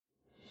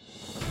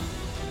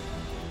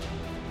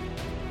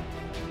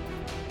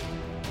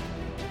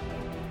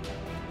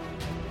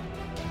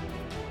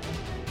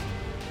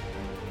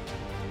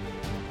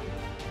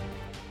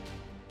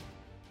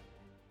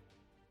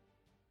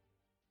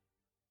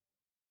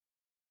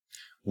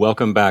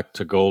Welcome back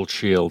to Gold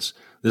Shields.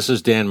 This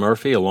is Dan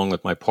Murphy, along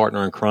with my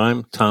partner in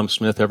crime, Tom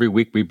Smith. Every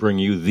week we bring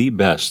you the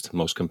best,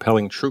 most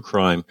compelling true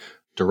crime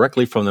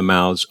directly from the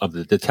mouths of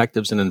the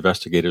detectives and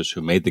investigators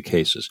who made the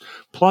cases,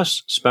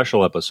 plus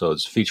special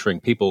episodes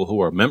featuring people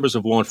who are members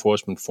of law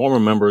enforcement,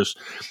 former members,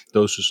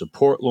 those who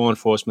support law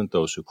enforcement,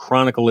 those who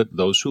chronicle it,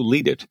 those who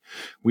lead it.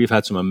 We've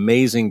had some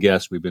amazing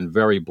guests. We've been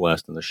very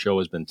blessed, and the show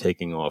has been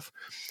taking off.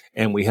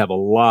 And we have a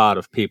lot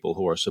of people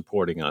who are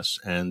supporting us.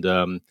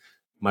 And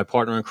my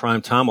partner in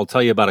crime, Tom, will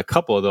tell you about a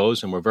couple of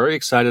those, and we're very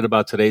excited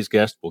about today's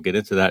guest. We'll get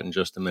into that in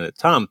just a minute.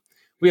 Tom,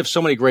 we have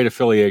so many great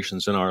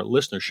affiliations, and our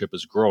listenership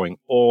is growing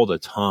all the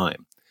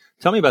time.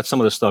 Tell me about some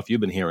of the stuff you've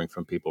been hearing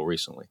from people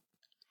recently.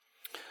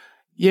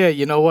 Yeah,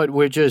 you know what?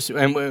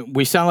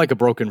 We sound like a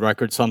broken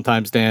record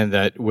sometimes, Dan,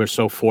 that we're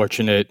so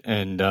fortunate,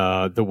 and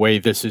the way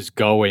this is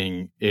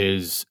going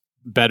is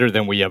better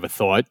than we ever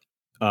thought,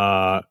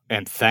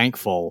 and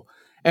thankful.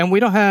 And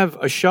we don't have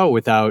a show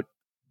without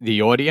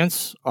the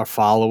audience, our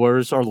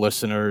followers, our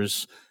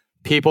listeners,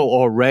 people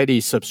already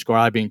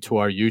subscribing to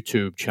our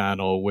YouTube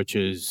channel, which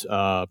is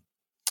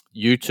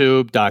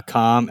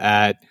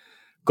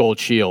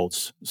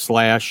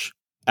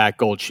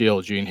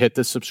youtube.com/goldshields. You can hit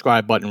the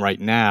subscribe button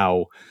right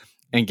now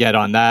and get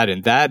on that.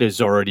 And that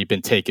has already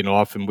been taken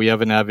off. And we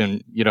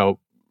haven't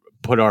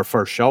put our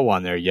first show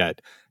on there yet.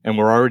 And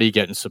we're already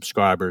getting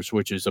subscribers,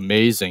 which is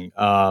amazing.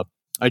 I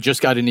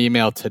just got an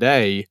email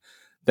today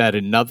that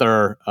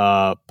another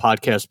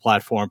podcast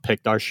platform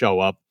picked our show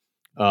up.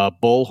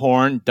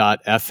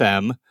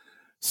 Bullhorn.fm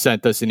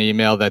sent us an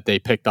email that they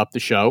picked up the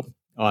show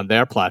on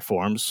their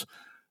platforms.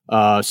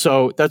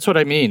 So that's what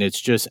I mean.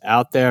 It's just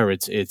out there.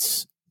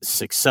 It's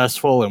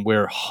successful, and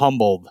we're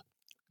humbled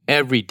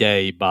every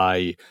day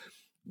by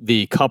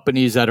the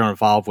companies that are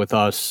involved with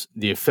us,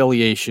 the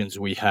affiliations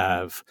we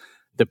have,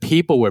 the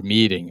people we're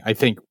meeting. I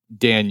think,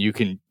 Dan, you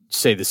can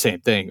say the same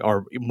thing,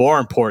 are more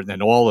important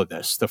than all of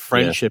this. The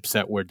friendships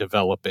that we're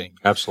developing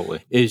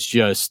absolutely is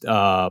just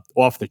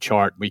off the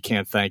chart. We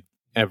can't thank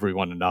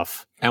everyone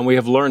enough. And we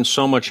have learned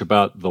so much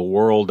about the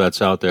world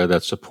that's out there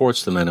that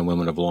supports the men and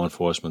women of law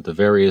enforcement, the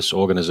various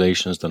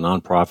organizations, the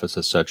nonprofits,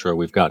 etc.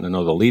 We've gotten to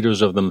know the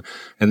leaders of them,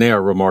 and they are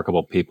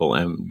remarkable people.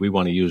 And we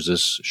want to use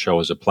this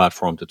show as a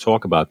platform to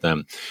talk about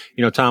them.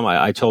 You know, Tom,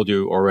 I told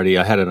you already,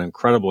 I had an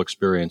incredible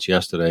experience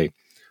yesterday.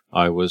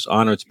 I was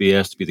honored to be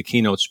asked to be the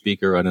keynote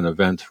speaker at an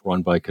event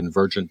run by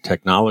Convergent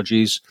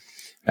Technologies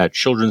at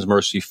Children's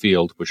Mercy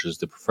Field, which is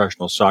the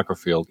professional soccer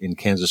field in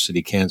Kansas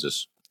City,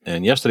 Kansas.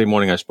 And yesterday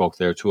morning, I spoke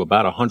there to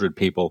about 100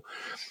 people,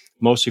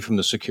 mostly from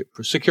the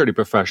security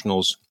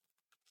professionals,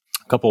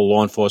 a couple of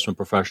law enforcement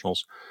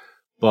professionals.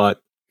 But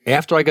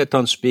after I got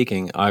done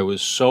speaking, I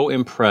was so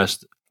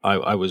impressed.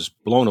 I was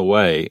blown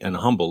away and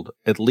humbled.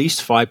 At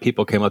least 5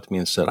 people came up to me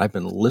and said, "I've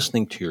been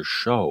listening to your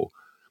show.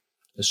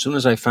 As soon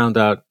as I found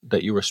out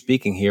that you were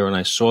speaking here and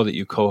I saw that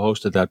you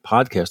co-hosted that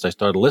podcast, I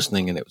started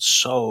listening, and it was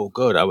so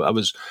good." I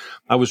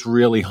was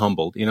really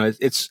humbled. You know,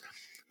 it's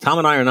Tom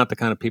and I are not the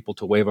kind of people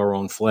to wave our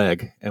own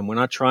flag, and we're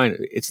not trying.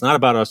 It's not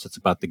about us. It's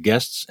about the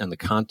guests and the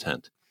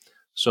content.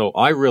 So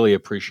I really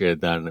appreciated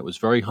that, and it was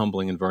very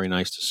humbling and very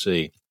nice to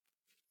see,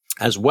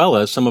 as well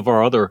as some of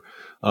our other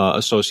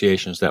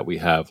associations that we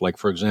have. Like,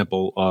 for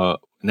example,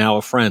 now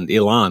a friend,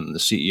 Ilan, the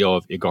CEO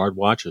of Igard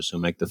Watches, who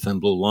make the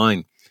Thin Blue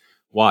Line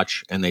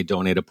watch, and they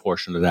donate a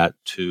portion of that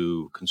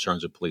to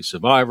Concerns of Police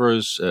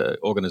Survivors,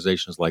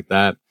 organizations like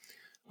that.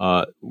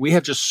 We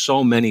have just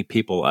so many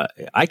people.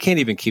 I can't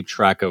even keep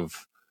track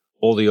of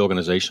all the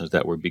organizations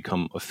that we've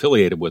become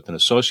affiliated with and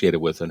associated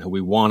with and who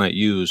we want to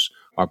use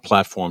our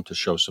platform to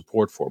show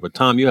support for. But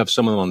Tom, you have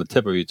some of them on the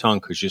tip of your tongue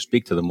because you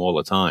speak to them all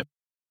the time.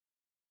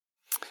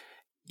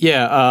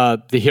 Yeah,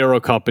 the Hero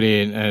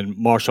Company and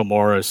Marshall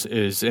Morris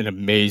is an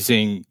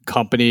amazing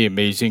company,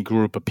 amazing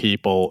group of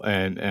people,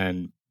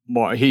 and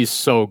he's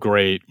so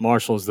great.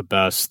 Marshall's the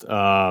best.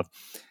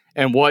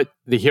 And what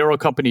the Hero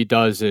Company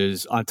does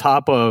is, on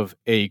top of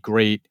a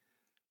great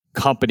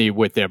company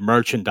with their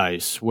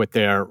merchandise, with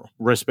their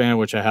wristband,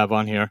 which I have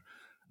on here,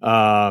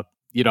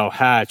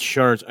 hats,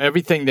 shirts,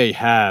 everything they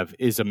have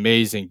is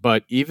amazing.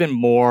 But even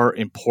more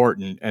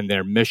important, and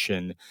their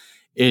mission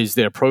is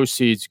their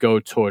proceeds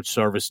go towards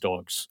service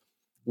dogs,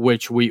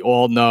 which we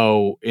all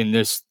know in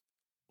this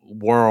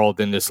world,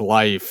 in this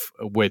life,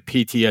 with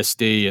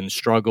PTSD and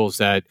struggles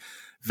that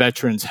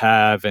veterans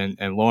have and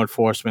law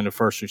enforcement and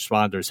first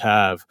responders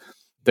have.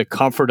 The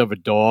comfort of a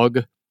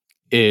dog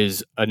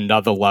is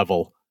another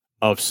level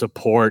of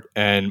support,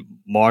 and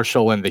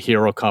Marshall and the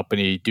Hero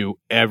Company do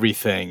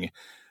everything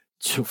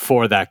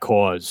for that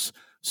cause.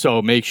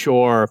 So make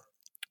sure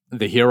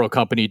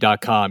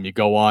theherocompany.com, you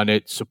go on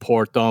it,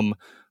 support them,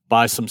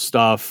 buy some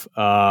stuff.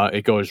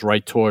 It goes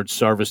right towards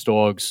service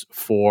dogs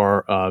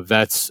for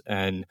vets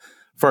and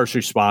first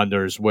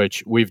responders,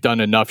 which we've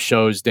done enough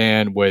shows,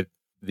 Dan, with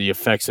the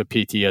effects of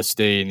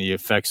PTSD and the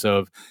effects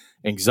of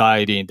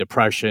anxiety and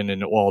depression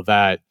and all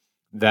that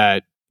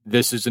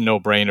this is a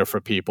no-brainer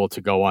for people to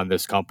go on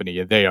this company.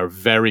 And they are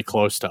very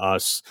close to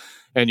us.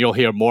 And you'll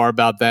hear more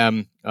about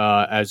them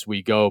as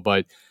we go.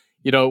 But,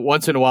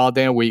 once in a while,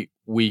 Dan, we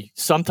we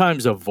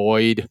sometimes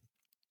avoid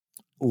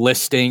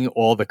listing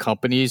all the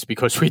companies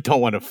because we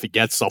don't want to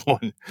forget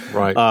someone.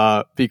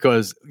 Right.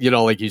 Because,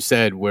 like you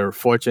said, we're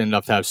fortunate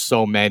enough to have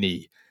so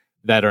many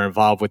that are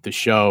involved with the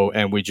show,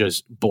 and we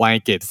just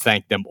blanket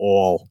thank them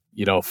all,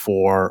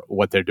 for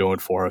what they're doing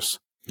for us.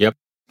 Yep.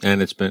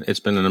 And it's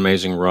been an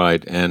amazing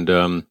ride.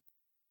 And,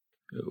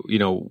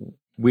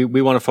 we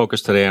want to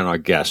focus today on our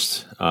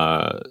guests.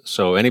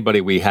 So anybody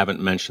we haven't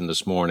mentioned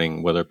this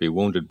morning, whether it be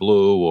Wounded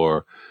Blue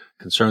or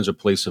Concerns of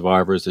Police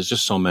Survivors, there's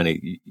just so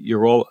many.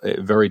 You're all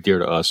very dear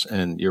to us,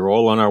 and you're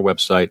all on our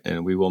website,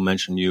 and we will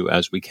mention you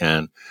as we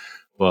can.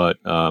 But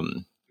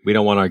we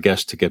don't want our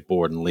guests to get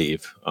bored and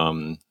leave.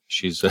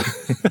 She's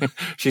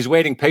she's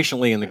waiting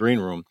patiently in the green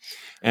room,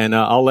 and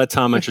I'll let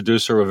Tom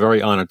introduce her. We're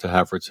very honored to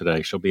have her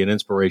today. She'll be an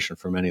inspiration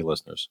for many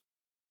listeners.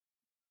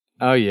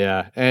 Oh,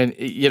 yeah. And,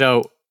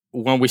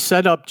 when we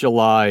set up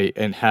July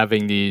and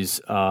having these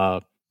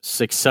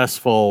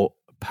successful,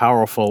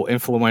 powerful,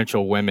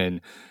 influential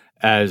women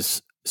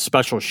as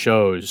special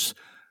shows,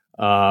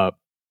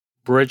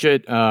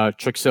 Bridget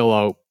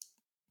Truxillo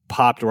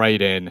popped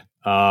right in.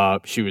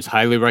 She was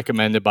highly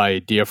recommended by a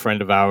dear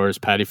friend of ours,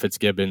 Patty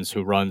Fitzgibbons,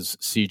 who runs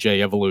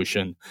CJ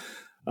Evolution.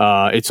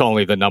 It's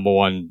only the number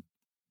one,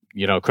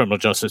 criminal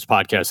justice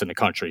podcast in the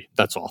country.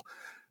 That's all.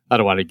 I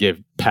don't want to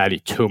give Patty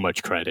too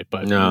much credit,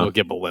 but we'll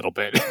give him a little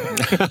bit.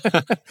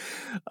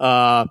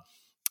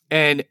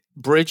 And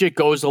Bridget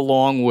goes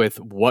along with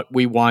what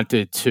we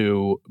wanted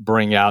to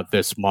bring out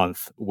this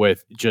month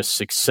with just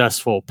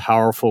successful,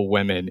 powerful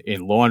women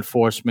in law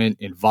enforcement,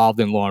 involved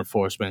in law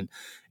enforcement.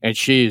 And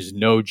she is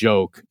no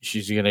joke.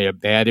 She's going to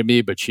get mad at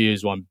me, but she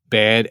is one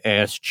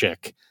badass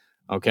chick.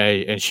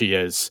 Okay. And she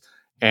is.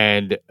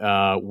 And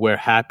we're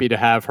happy to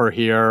have her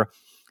here.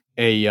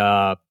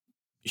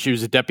 She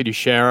was a deputy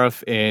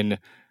sheriff in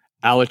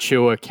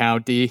Alachua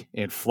County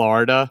in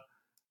Florida.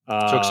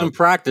 Took some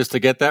practice to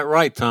get that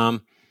right,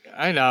 Tom.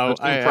 I know. Took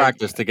some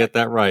practice to get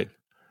that right.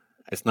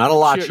 It's not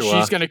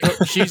Alachua.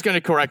 She's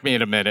gonna correct me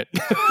in a minute.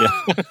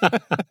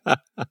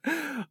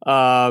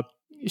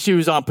 She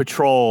was on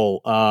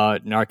patrol,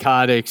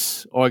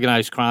 narcotics,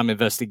 organized crime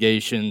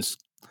investigations,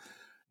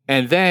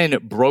 and then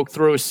broke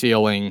through a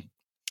ceiling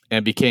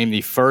and became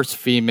the first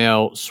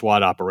female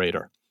SWAT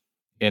operator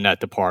in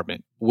that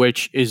department,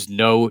 which is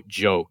no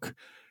joke.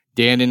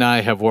 Dan and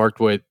I have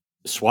worked with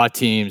SWAT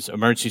teams,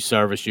 emergency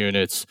service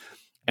units,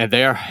 and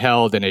they are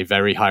held in a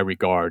very high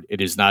regard. It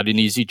is not an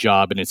easy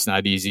job, and it's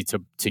not easy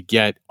to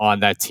get on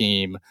that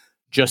team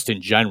just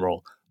in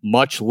general,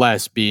 much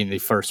less being the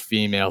first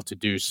female to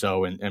do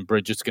so. And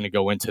Bridget's going to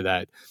go into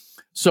that.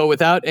 So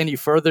without any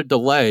further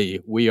delay,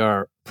 we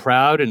are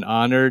proud and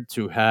honored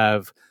to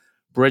have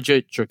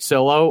Bridget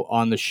Truxillo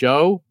on the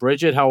show.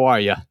 Bridget, how are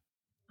you?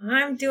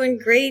 I'm doing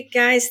great,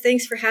 guys.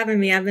 Thanks for having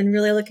me. I've been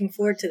really looking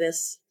forward to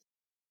this.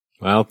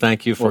 Well,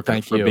 thank you for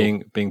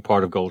being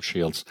part of Gold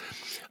Shields.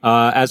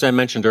 As I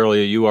mentioned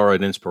earlier, you are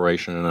an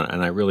inspiration,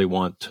 and I really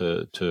want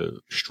to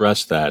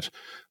stress that.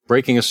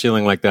 Breaking a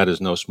ceiling like that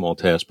is no small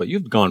task, but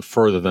you've gone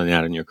further than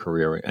that in your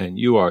career, and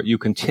you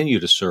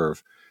continue to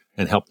serve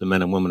and help the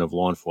men and women of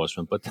law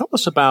enforcement. But tell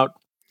us a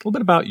little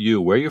bit about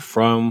you, where you're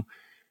from,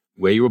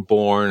 where you were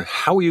born,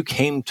 how you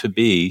came to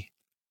be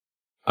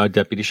a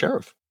deputy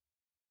sheriff.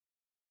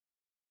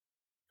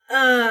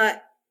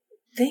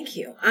 Thank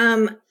you.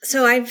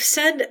 So I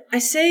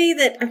say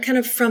that I'm kind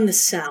of from the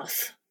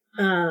South,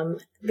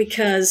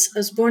 because I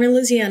was born in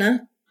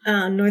Louisiana,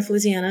 North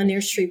Louisiana, near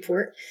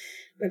Shreveport.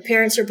 My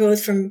parents are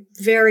both from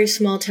very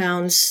small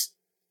towns,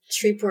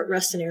 Shreveport,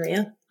 Ruston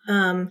area.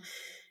 And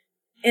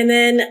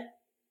then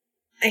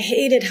I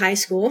hated high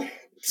school,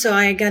 so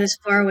I got as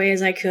far away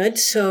as I could.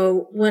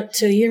 So went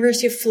to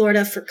University of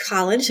Florida for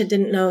college. I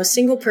didn't know a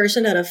single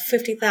person at a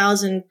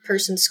 50,000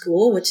 person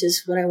school, which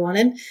is what I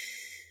wanted.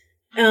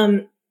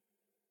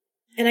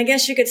 And I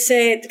guess you could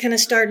say it kind of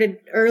started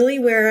early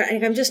where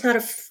I'm just not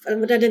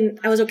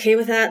I was okay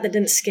with that. That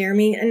didn't scare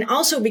me. And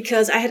also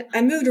because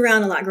I moved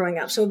around a lot growing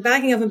up. So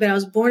backing up a bit, I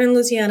was born in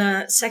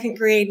Louisiana. 2nd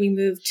grade, we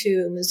moved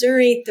to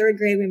Missouri. 3rd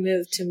grade, we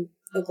moved to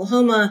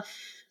Oklahoma.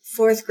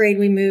 4th grade,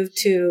 we moved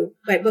to,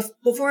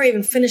 before I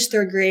even finished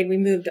 3rd grade, we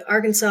moved to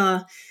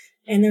Arkansas.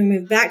 And then we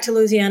moved back to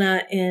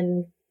Louisiana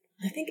in,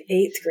 I think,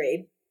 8th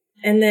grade.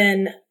 And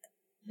then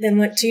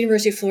went to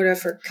University of Florida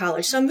for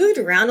college. So I moved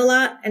around a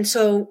lot. And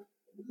so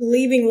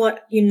leaving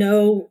what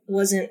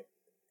wasn't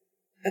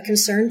a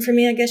concern for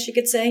me, I guess you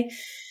could say.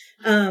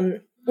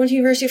 Went to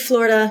University of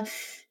Florida.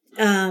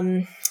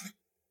 Took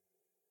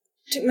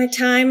my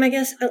time, I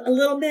guess, a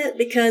little bit,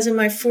 because in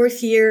my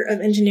 4th year of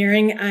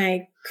engineering,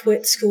 I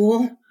quit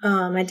school.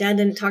 My dad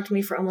didn't talk to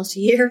me for almost a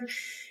year.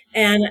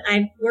 And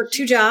I worked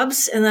 2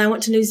 jobs, and then I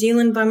went to New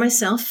Zealand by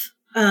myself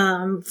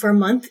for a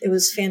month. It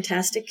was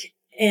fantastic.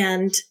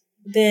 And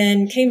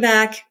then came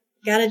back,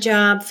 got a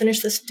job,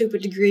 finished the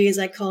stupid degree, as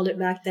I called it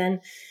back then.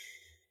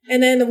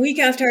 And then the week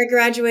after I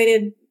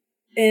graduated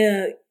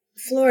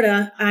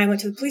Florida, I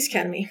went to the police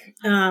academy.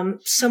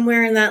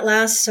 Somewhere in that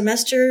last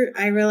semester,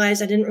 I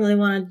realized I didn't really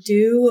want to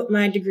do what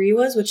my degree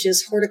was, which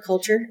is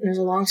horticulture. And there's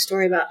a long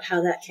story about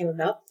how that came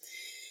about.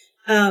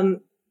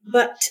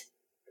 but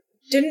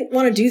didn't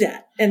want to do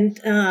that. And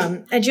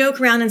I joke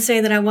around and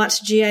say that I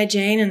watched G.I.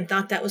 Jane and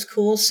thought that was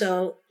cool,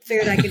 so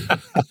figured I could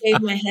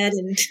shave my head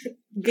and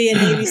be a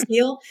Navy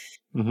SEAL.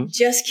 Mm-hmm.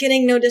 Just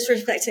kidding. No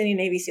disrespect to any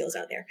Navy SEALs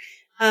out there.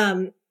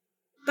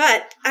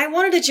 But I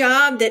wanted a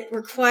job that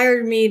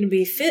required me to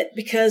be fit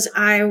because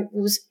I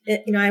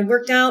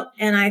worked out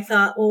and I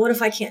thought, well, what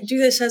if I can't do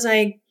this as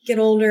I get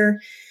older?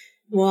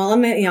 Well,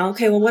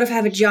 what if I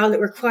have a job that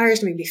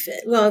requires me to be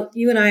fit? Well,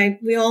 you and I,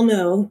 we all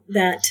know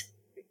that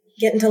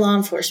get into law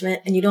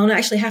enforcement and you don't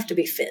actually have to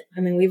be fit. I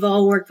mean, we've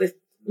all worked with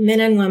men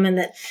and women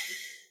that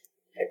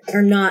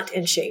are not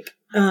in shape.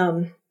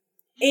 And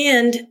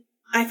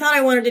I thought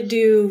I wanted to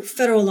do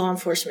federal law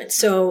enforcement.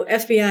 So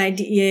FBI,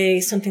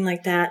 DEA, something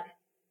like that.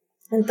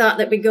 And thought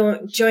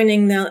that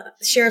joining the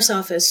sheriff's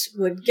office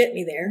would get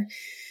me there.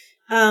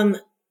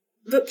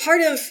 But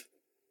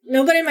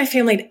nobody in my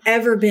family had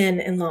ever been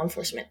in law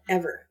enforcement,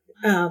 ever.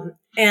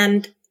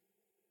 And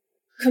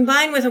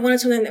combined with I wanted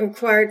something that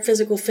required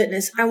physical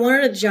fitness, I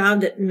wanted a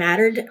job that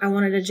mattered. I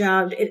wanted a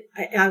job,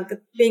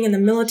 being in the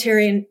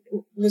military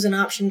was an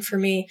option for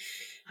me.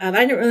 I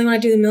didn't really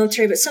want to do the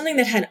military, but something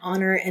that had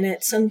honor in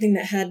it, something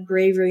that had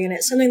bravery in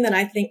it, something that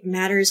I think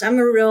matters. I'm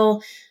a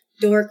real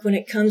dork when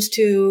it comes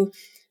to,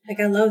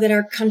 I love that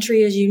our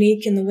country is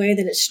unique in the way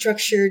that it's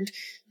structured,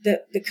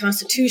 the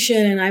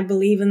Constitution, and I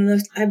believe in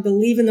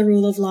the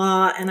rule of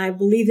law, and I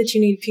believe that you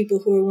need people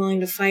who are willing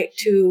to fight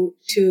to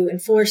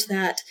enforce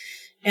that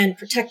and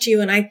protect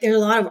you. And there's a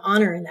lot of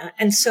honor in that.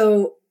 And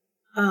so,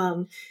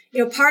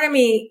 part of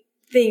me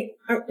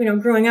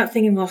growing up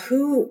thinking, well,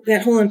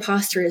 that whole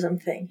imposterism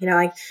thing,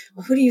 well,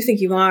 who do you think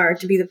you are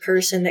to be the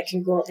person that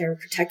can go out there and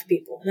protect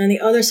people? And then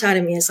the other side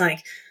of me is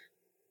like,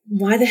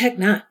 why the heck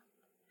not?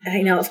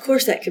 Of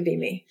course that could be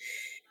me.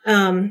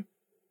 And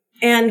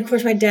of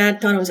course my dad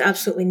thought it was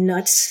absolutely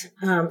nuts.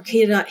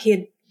 He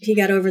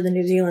got over the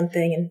New Zealand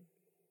thing,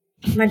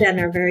 and my dad and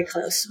I are very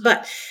close.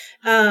 But,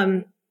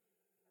 the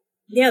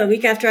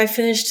week after I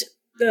finished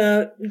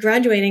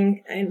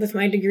graduating with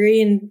my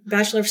degree in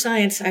Bachelor of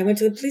Science, I went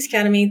to the police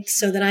academy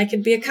so that I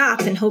could be a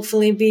cop and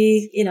hopefully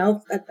be,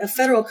 a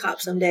federal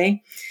cop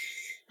someday.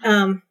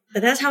 But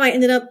that's how I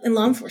ended up in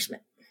law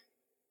enforcement.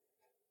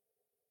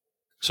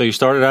 So you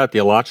started out at the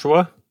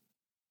Alachua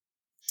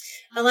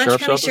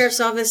County Sheriff's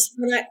Office.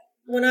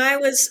 When I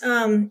was,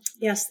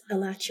 yes,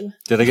 Alachua.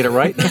 Did I get it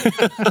right?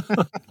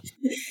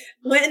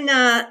 When,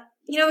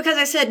 because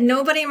I said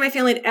nobody in my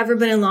family had ever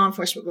been in law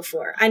enforcement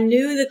before. I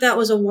knew that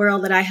was a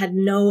world that I had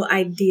no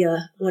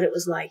idea what it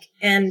was like.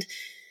 And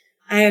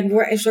I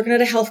was working at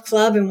a health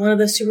club, and one of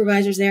the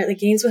supervisors there at the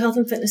Gainesville Health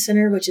and Fitness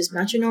Center, which is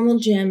not your normal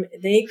gym,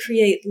 they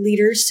create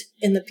leaders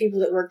in the people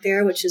that work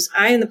there, which is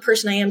I am the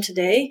person I am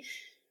today,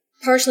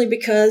 partially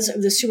because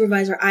of the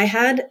supervisor I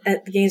had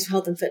at the Gainesville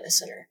Health and Fitness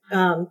Center,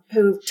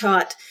 who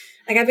taught,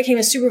 I became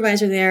a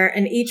supervisor there,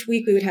 and each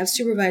week we would have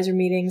supervisor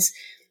meetings,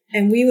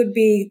 and we would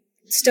be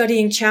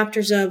studying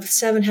chapters of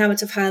 7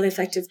 Habits of Highly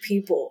Effective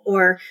People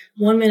or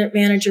 1 Minute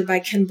Manager by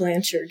Ken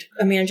Blanchard.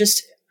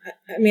 There's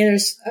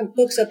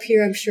books up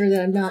here, I'm sure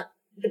that I'm not,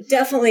 but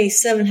definitely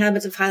 7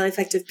 Habits of Highly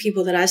Effective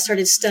People that I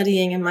started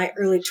studying in my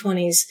early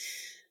 20s.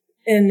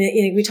 And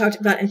we talked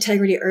about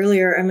integrity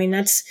earlier.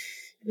 That's,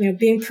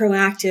 being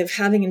proactive,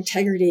 having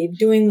integrity,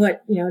 doing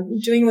what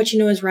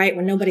is right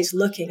when nobody's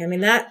looking.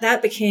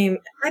 That became,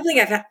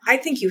 I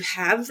think you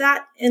have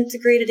that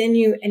integrated in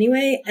you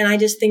anyway. And I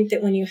just think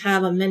that when you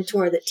have a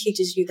mentor that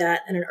teaches you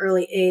that at an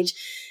early age,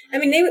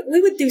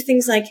 we would do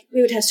things like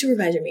we would have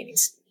supervisor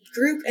meetings,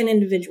 group and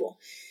individual.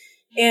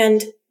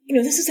 And,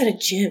 this is at a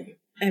gym.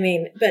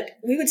 But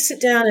we would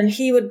sit down and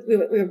we would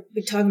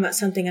be talking about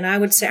something. And I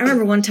would say, I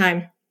remember one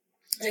time,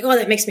 oh,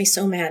 that makes me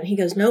so mad. And he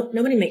goes, nope,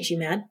 nobody makes you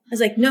mad. I was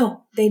like,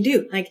 no, they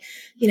do.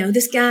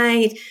 This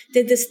guy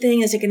did this thing.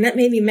 I was like, and that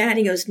made me mad.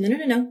 He goes,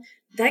 no.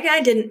 That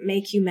guy didn't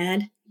make you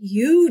mad.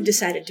 You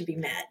decided to be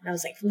mad. And I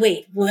was like,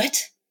 wait,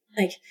 what?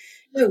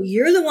 No,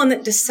 you're the one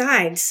that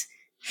decides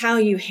how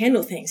you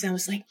handle things. And I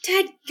was like,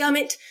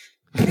 dadgummit.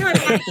 Now I'm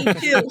mad at you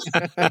too.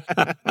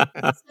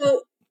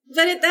 So,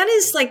 but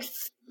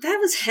that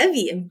was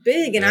heavy and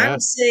big. And I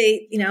would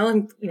say,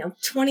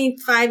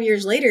 25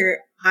 years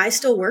later, I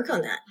still work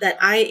on that.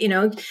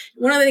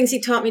 One of the things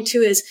he taught me too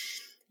is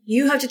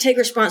you have to take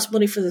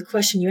responsibility for the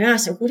question you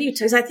asked. And what do you,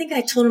 because I think I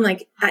told him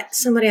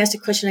somebody asked a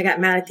question, I got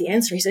mad at the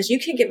answer. He says, you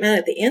can't get mad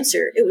at the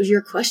answer. It was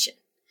your question.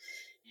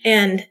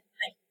 And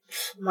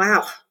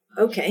wow.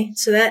 Okay.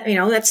 So that,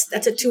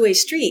 that's a two-way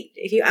street.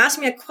 If you ask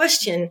me a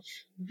question,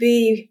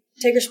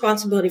 take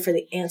responsibility for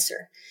the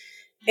answer.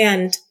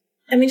 And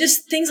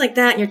just things like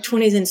that in your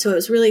 20s. And so it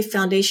was really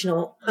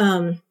foundational.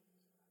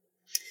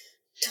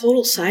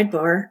 Total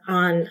sidebar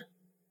on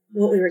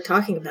what we were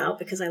talking about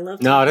because I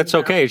love. No, that's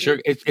okay. It's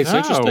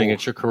interesting.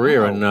 It's your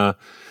career and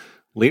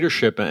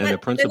leadership and the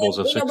principles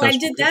of successful I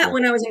did that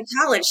when I was in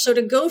college. So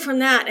to go from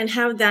that and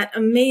have that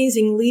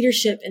amazing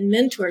leadership and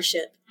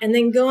mentorship, and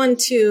then go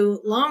into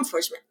law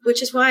enforcement,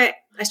 which is why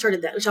I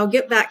started that. Which I'll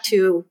get back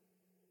to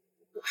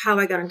how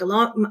I got into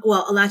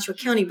Alachua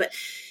County, but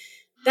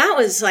that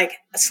was like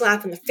a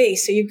slap in the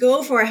face. So you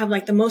go for, I have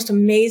like the most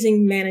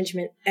amazing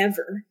management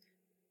ever.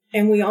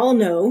 And we all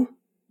know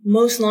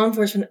most law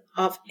enforcement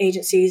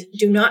agencies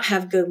do not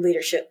have good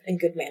leadership and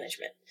good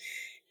management.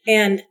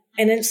 And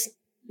it's,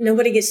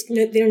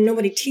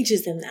 nobody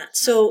teaches them that.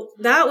 So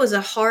that was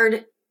a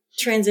hard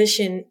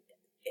transition,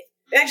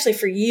 actually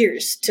for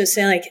years, to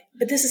say like,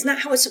 but this is not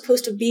how it's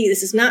supposed to be.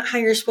 This is not how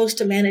you're supposed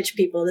to manage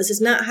people. This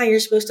is not how you're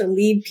supposed to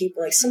lead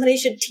people. Like, somebody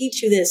should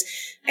teach you this.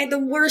 I had the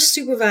worst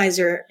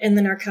supervisor in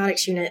the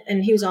narcotics unit,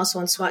 and he was also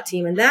on SWAT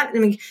team. And that, I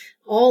mean,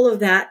 all of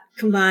that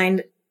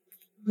combined,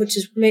 which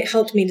has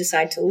helped me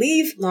decide to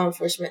leave law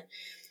enforcement.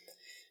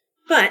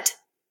 But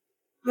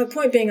my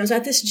point being, I was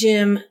at this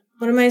gym.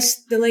 One of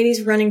the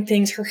ladies running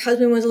things, her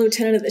husband was a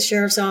lieutenant at the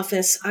sheriff's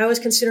office. I was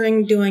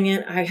considering doing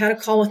it. I had a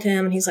call with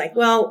him, and he's like,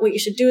 well, what you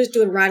should do is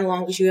do a ride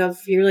along, because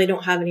you really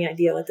don't have any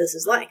idea what this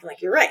is like. I'm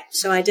like, you're right.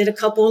 So I did a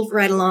couple of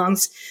ride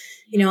alongs,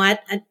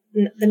 at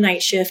the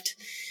night shift,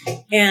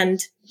 and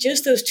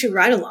just those 2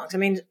 ride alongs. I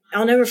mean,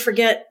 I'll never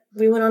forget,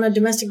 we went on a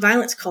domestic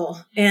violence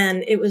call,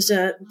 and it was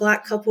a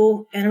Black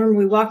couple. And I remember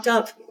we walked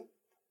up,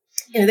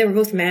 and they were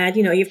both mad.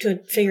 You have to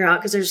figure out,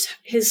 because there's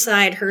his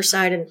side, her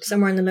side, and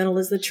somewhere in the middle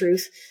is the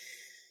truth.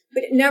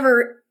 But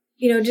never,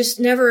 just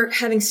never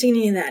having seen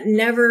any of that,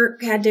 never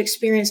had to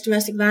experience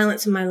domestic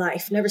violence in my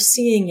life, never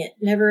seeing it,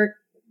 never,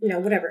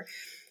 whatever.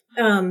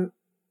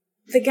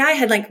 The guy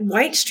had like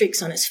white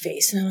streaks on his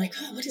face, and I'm like,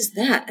 oh, what is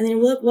that? And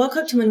then walk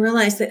up to him and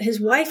realize that his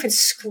wife had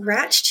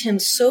scratched him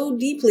so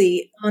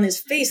deeply on his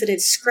face that it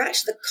had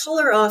scratched the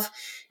color off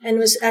and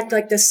was at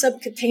like the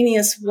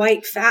subcutaneous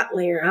white fat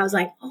layer. I was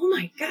like, oh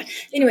my God.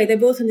 Anyway, they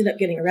both ended up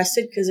getting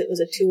arrested because it was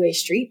a 2-way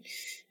street.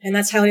 And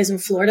that's how it is in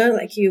Florida.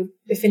 Like,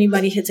 if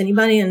anybody hits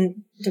anybody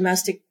in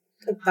domestic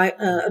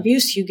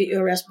abuse, you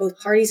arrest both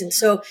parties. And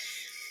so,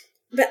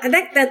 but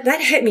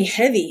that hit me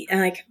heavy. And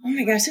like, oh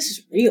my gosh, this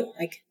is real.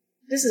 Like,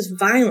 this is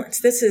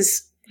violence.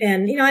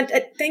 And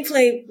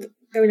thankfully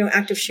there were no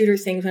active shooter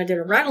things when I did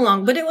a ride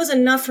along, but it was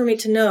enough for me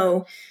to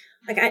know,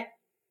 like,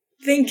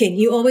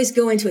 you always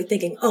go into it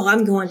thinking, oh,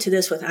 I'm going to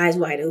this with eyes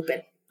wide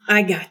open.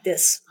 I got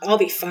this. I'll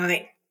be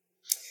fine.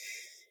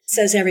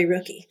 Says every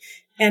rookie.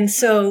 And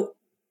so,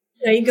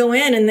 you go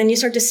in, and then you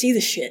start to see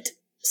the shit.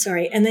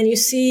 And then you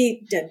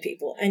see dead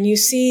people, and you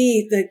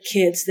see the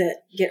kids that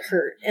get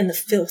hurt and the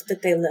filth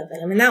that they live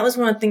in. I mean, that was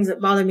one of the things that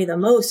bothered me the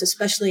most,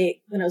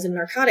 especially when I was in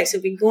narcotics.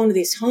 If we'd go into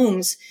these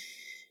homes,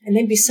 and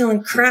they'd be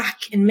selling crack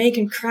and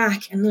making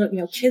crack, and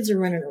little, kids are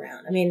running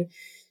around. I mean,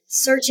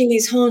 searching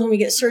these homes when we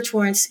get search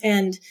warrants,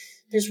 and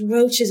there's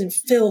roaches and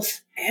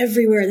filth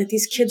everywhere that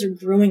these kids are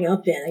growing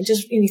up in. And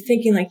you're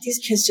thinking like, these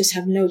kids just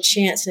have no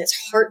chance, and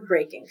it's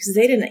heartbreaking because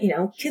they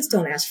didn't, kids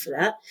don't ask for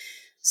that.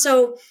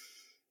 So,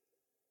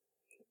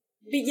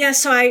 yeah,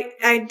 so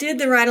I did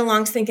the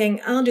ride-alongs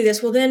thinking, I'll do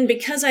this. Well, then,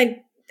 because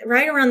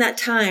right around that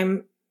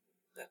time,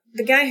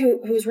 the guy who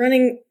was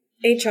running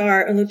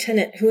HR, a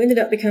lieutenant, who ended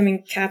up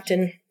becoming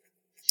captain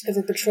of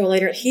a patrol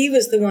later, he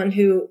was the one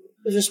who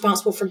was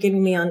responsible for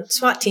getting me on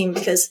SWAT team,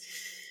 because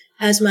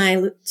as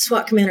my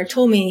SWAT commander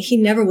told me, he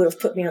never would have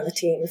put me on the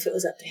team if it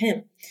was up to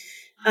him.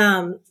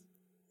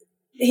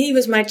 He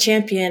was my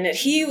champion.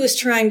 He was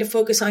trying to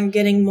focus on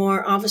getting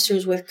more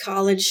officers with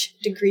college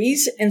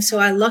degrees. And so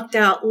I lucked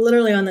out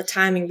literally on the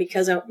timing,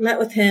 because I met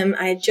with him.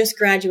 I had just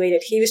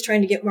graduated. He was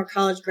trying to get more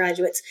college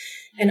graduates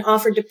and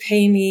offered to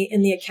pay me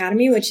in the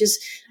academy, which is,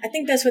 I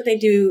think that's what they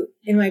do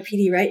in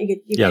NYPD, right?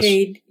 You Yes.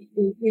 paid,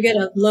 you get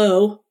a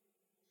low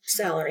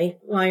salary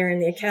while you're in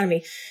the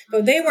academy,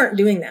 but they weren't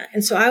doing that.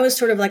 And so I was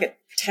sort of like a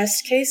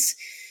test case.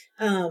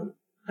 And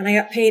I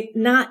got paid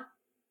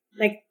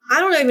I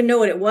don't even know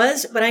what it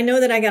was, but I know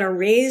that I got a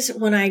raise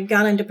when I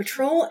got into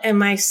patrol, and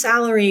my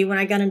salary when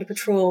I got into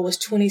patrol was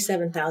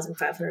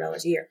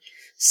 $27,500 a year.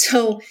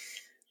 So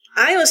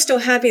I was still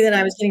happy that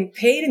I was getting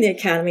paid in the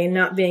academy and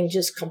not being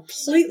just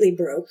completely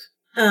broke.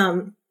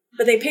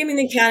 But they paid me in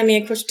the academy,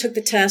 of course, took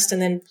the test,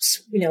 and then,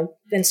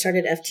 then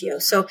started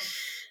FTO. So,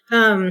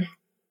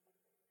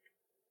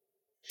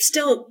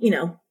 still,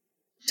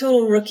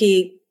 total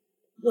rookie,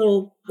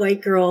 little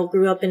white girl,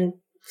 grew up in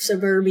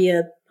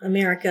suburbia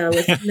America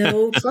with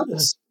no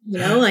troubles,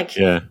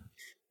 Yeah.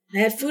 I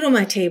had food on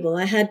my table.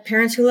 I had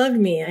parents who loved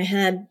me. I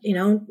had,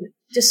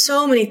 just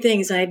so many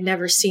things I had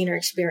never seen or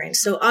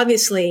experienced. So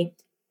obviously,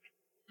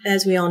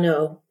 as we all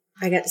know,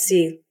 I got to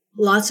see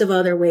lots of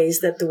other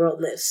ways that the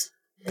world lives.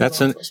 It's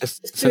an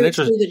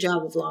through the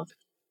job of law.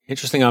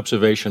 Interesting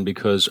observation,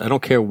 because I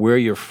don't care where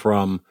you're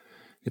from.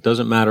 It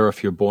doesn't matter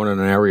if you're born in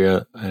an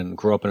area and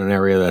grew up in an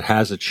area that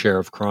has its share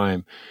of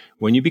crime.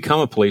 When you become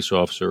a police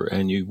officer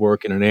and you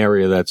work in an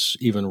area that's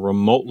even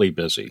remotely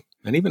busy,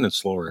 and even in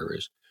slower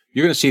areas,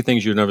 you're going to see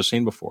things you've never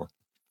seen before.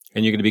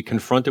 And you're going to be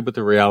confronted with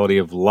the reality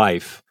of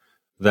life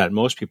that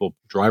most people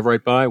drive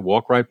right by,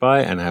 walk right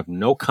by, and have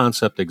no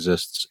concept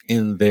exists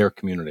in their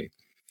community.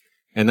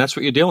 And that's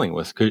what you're dealing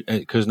with,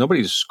 because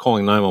nobody's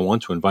calling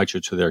 911 to invite you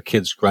to their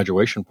kid's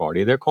graduation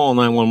party. They're calling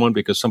 911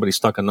 because somebody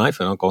stuck a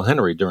knife in Uncle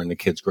Henry during the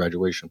kid's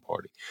graduation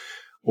party.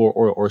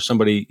 or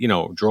somebody,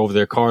 drove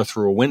their car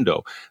through a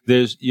window.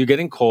 You're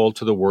getting called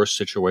to the worst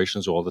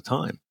situations all the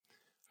time.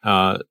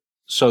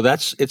 So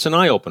it's an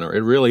eye opener.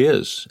 It really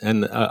is.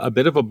 And a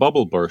bit of a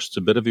bubble bursts,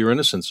 a bit of your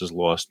innocence is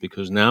lost,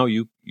 because now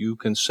you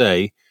can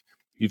say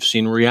you've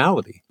seen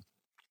reality.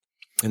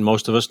 And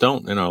most of us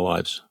don't in our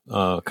lives.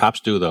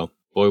 Cops do, though.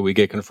 Boy, we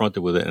get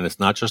confronted with it. And it's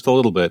not just a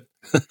little bit.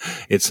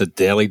 It's a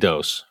daily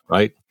dose,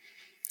 right?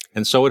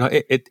 And so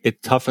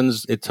it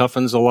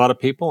toughens a lot of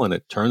people, and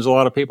it turns a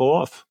lot of people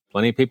off.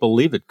 Plenty of people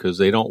leave it because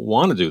they don't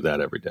want to do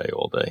that every day,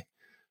 all day.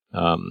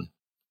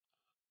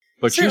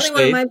 But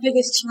certainly one of my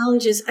biggest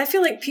challenges. I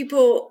feel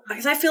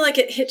like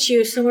it hits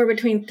you somewhere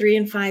between 3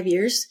 and 5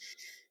 years.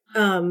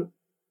 The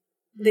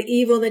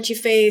evil that you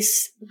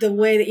face, the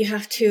way that you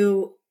have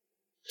to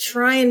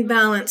try and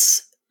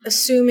balance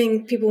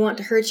assuming people want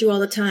to hurt you all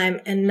the time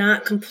and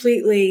not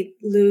completely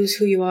lose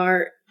who you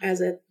are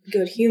as a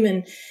good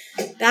human.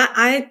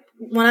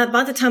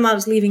 About the time I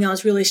was leaving, I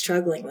was really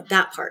struggling with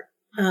that part.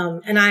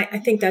 And I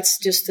think that's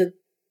just a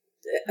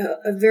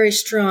very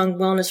strong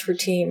wellness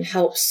routine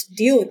helps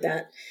deal with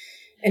that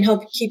and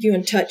help keep you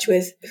in touch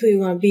with who you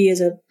want to be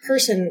as a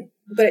person,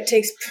 but it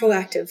takes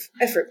proactive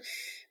effort.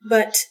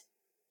 But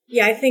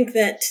yeah, I think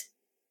that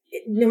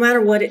no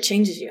matter what, it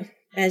changes you,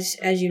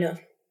 as you know.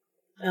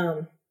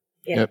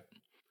 Yeah. Yep.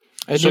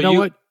 And so you know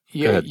what?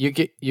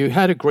 You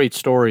had a great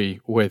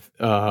story with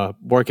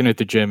working at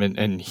the gym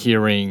and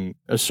hearing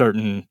a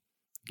certain,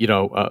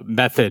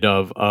 method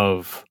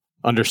of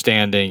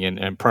understanding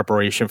and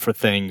preparation for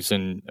things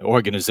and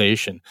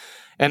organization.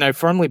 And I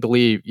firmly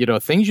believe,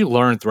 things you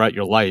learn throughout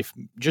your life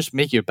just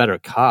make you a better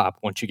cop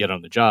once you get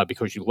on the job,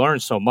 because you learn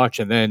so much,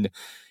 and then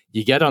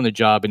you get on the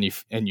job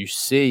and you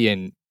see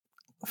and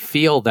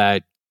feel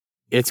that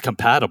it's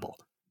compatible.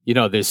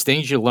 There's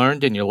things you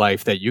learned in your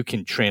life that you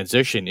can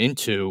transition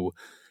into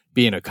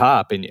being a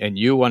cop, and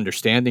you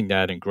understanding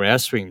that and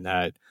grasping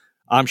that,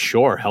 I'm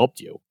sure helped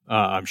you.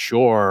 I'm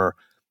sure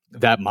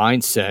that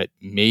mindset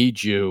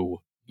made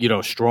you,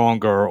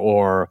 stronger,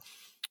 or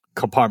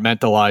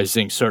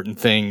compartmentalizing certain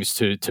things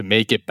to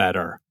make it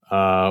better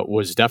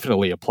was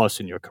definitely a plus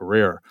in your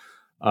career.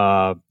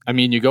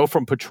 You go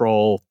from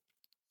patrol,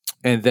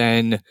 and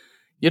then,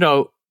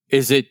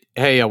 is it,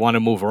 hey, I want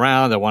to move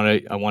around, I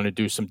want to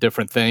do some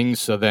different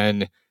things. So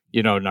then,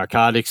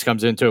 narcotics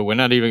comes into it.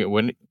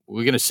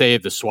 We're going to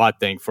save the SWAT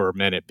thing for a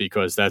minute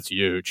because that's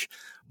huge.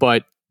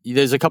 But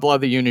there's a couple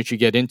other units you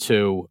get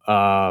into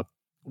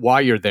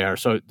while you're there.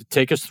 So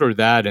take us through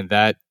that and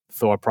that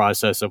thought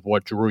process of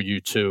what drew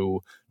you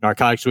to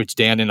narcotics, which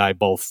Dan and I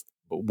both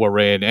were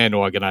in, and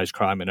organized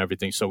crime and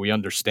everything. So we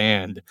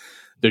understand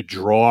the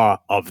draw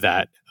of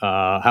that.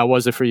 How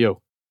was it for you?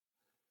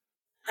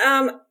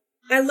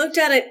 I looked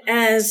at it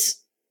as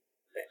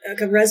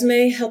like a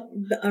resume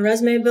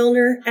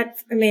builder.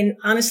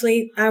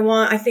 Honestly, I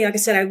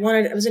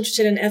was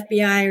interested in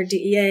FBI or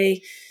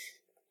DEA.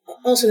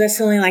 Also, that's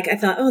only I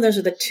thought, those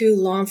are the two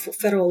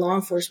federal law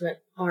enforcement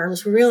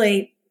arms.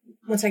 Really,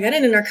 once I got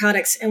into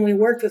narcotics and we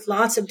worked with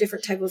lots of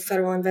different type of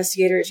federal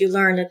investigators, you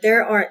learn that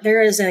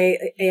there is an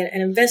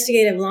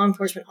investigative law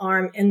enforcement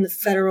arm at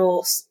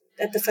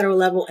the federal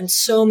level in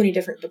so many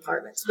different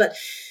departments. But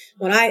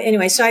so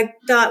I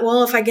thought,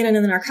 well, if I get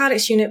into the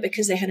narcotics unit,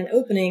 because they had an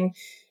opening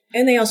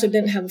and they also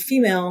didn't have a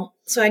female,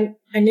 so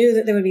I knew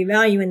that there would be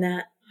value in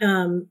that,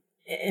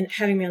 and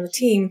having me on the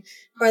team,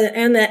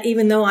 and that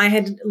even though I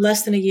had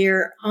less than a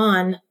year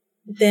on,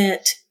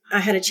 that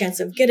I had a chance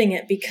of getting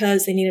it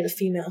because they needed a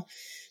female.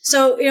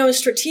 So, it was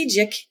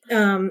strategic.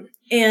 And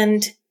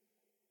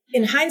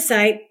in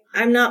hindsight,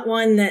 I'm not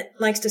one that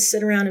likes to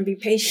sit around and be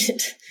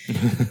patient.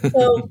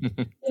 So,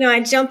 I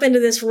jump into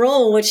this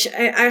role, which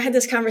I had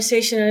this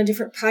conversation on a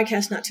different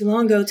podcast not too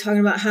long ago, talking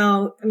about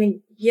how,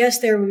 yes,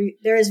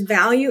 there is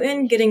value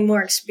in getting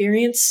more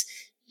experience,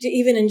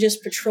 even in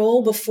just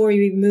patrol, before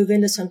you move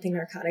into something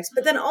narcotics.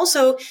 But then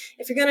also,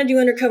 if you're going to do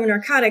undercover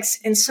narcotics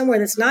in somewhere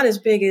that's not as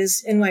big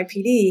as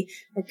NYPD,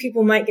 where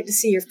people might get to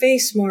see your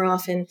face more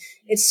often,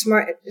 it's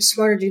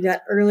smarter to do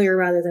that earlier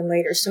rather than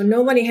later. So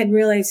nobody had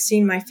really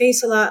seen my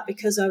face a lot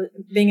because of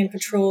being in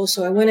patrol.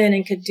 So I went in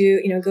and could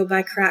go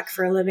buy crack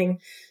for a living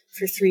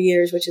for 3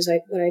 years, which is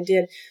what I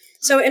did.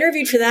 So I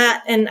interviewed for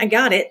that and I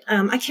got it.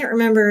 I can't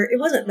remember. It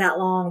wasn't that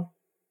long,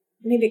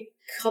 maybe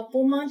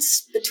couple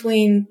months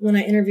between when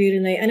I interviewed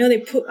and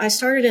I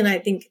started in, I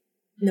think,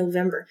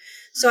 November.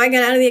 So I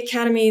got out of the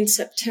academy in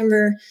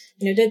September,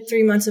 did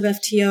 3 months of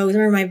FTO. I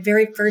remember my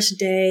very first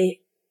day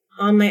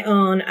on my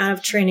own out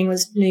of training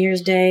was New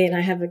Year's Day. And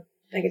I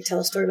could tell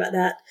a story about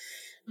that.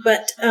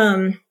 But,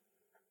 it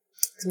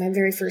was my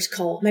very first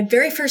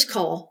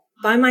call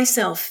by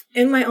myself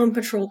in my own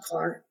patrol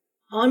car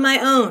on my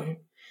own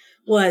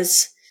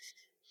was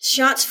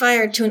shots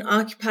fired to an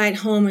occupied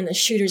home and the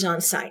shooter's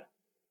on site.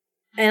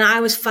 And I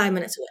was 5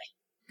 minutes away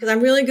because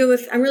I'm really good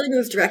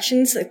with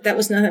directions. That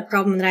was not a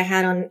problem that I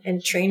had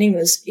in training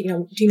was, do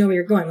you know where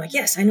you're going? I'm like,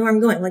 yes, I know where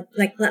I'm going.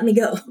 Like, let me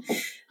go.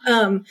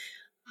 I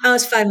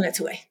was 5 minutes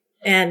away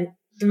and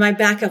my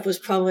backup was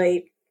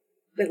probably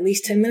at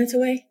least 10 minutes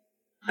away.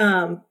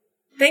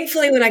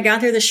 Thankfully, when I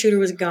got there, the shooter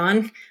was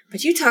gone.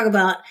 But you talk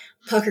about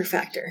pucker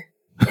factor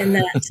in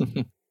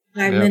that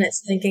 5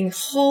 minutes, thinking,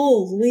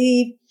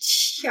 "Holy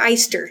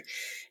shyster!"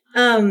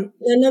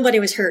 Nobody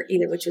was hurt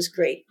either, which was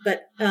great.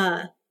 But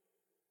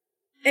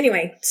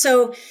anyway,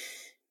 so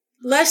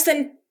less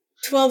than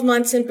 12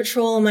 months in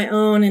patrol on my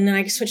own, and then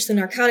I switched to the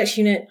narcotics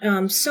unit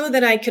so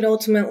that I could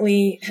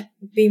ultimately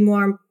be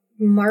more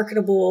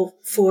marketable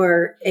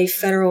for a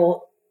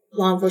federal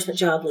law enforcement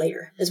job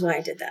later, is why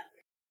I did that.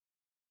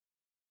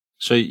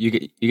 So you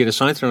get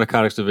assigned to the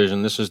narcotics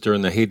division. This is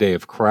during the heyday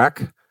of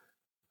crack,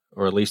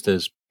 or at least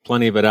there's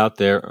plenty of it out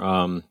there.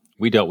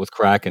 We dealt with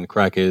crack, and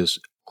crack is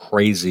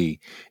crazy.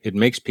 It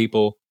makes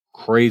people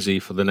crazy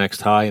for the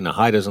next high, and the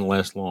high doesn't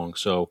last long.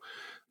 So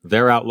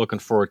they're out looking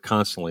for it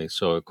constantly.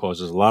 So it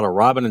causes a lot of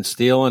robbing and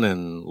stealing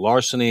and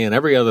larceny and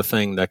every other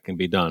thing that can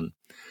be done.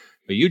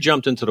 But you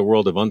jumped into the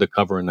world of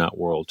undercover in that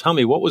world. Tell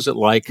me, what was it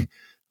like?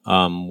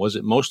 Was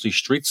it mostly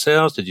street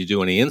sales? Did you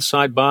do any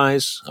inside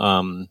buys?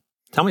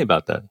 Tell me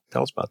about that.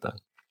 Tell us about that.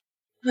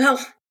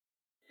 Well,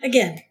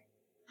 again,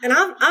 and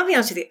I'll be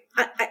honest with you,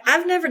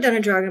 I've never done a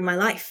drug in my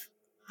life.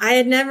 I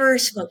had never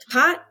smoked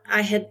pot.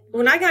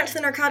 When I got into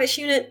the narcotics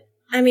unit,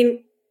 I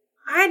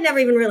had never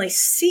even really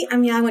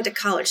I went to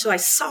college, so I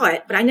saw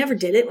it, but I never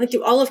did it. Went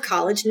through all of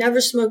college, never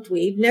smoked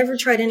weed, never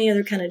tried any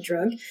other kind of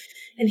drug.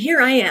 And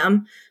here I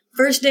am,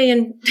 first day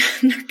in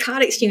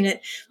narcotics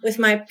unit with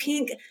my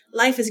pink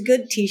Life is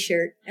Good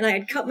t-shirt. And I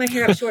had cut my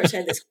hair up short, so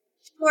I had this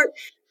short,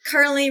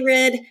 curly,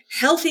 red,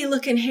 healthy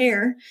looking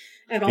hair.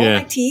 I have all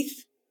my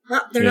teeth.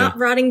 They're not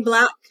rotting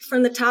black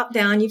from the top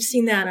down. You've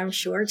seen that, I'm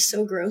sure. It's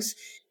so gross.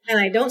 And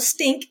I don't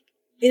stink,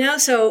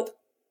 so...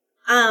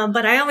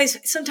 but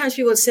sometimes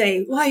people would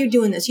say, why are you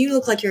doing this? You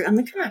look like I'm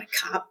like, I'm not a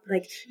cop.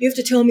 Like, you have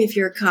to tell me if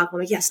you're a cop. I'm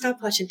like, yeah,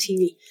 stop watching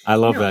TV. I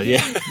love that.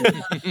 Yeah.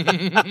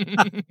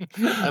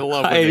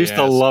 I used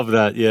to love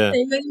that. Yeah.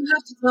 You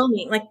have to tell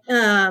me. Like,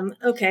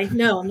 okay,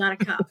 no, I'm not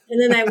a cop. And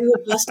then we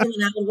would bust them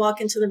and I would walk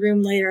into the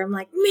room later. I'm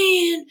like,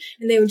 man.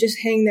 And they would just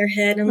hang their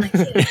head. I'm like,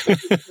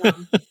 yeah.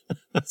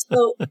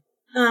 So,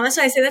 that's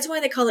why I say that's why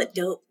they call it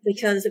dope,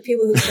 because the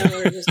people who sell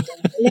it are just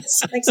dope. And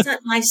it's not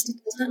nice.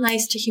 It's not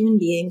nice to human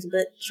beings,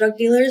 but drug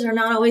dealers are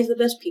not always the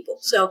best people.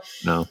 So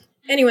no.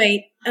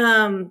 Anyway,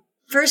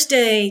 first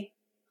day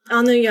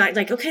on the yacht,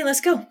 like, okay,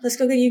 let's go.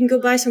 You can go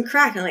buy some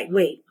crack. I'm like,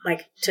 wait,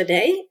 like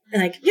today?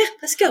 And like, yeah,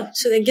 let's go.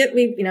 So they get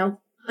me,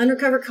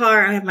 undercover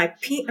car. I have my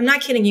pink. I'm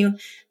not kidding you.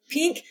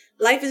 Pink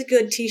Life is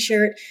Good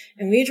t-shirt,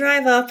 and we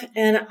drive up,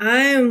 and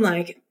I'm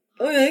like,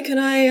 okay, can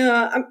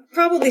I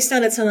probably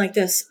sounded something like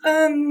this.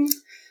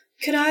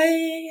 Could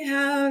I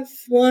have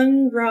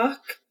one rock,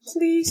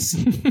 please?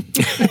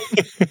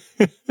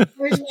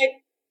 Where's my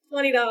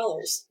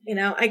 $20?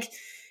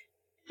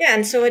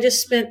 And so I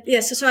just spent,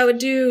 so I would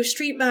do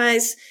street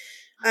buys.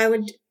 I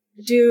would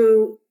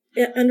do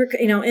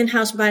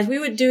in-house buys. We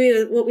would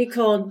do what we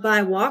called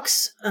buy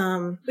walks.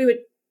 We would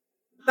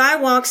buy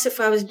walks if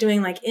I was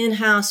doing like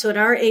in-house. So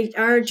at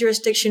our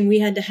jurisdiction,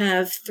 we had to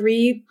have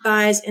 3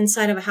 buys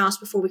inside of a house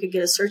before we could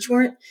get a search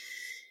warrant.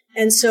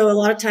 And so a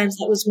lot of times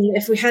that was me.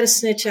 If we had a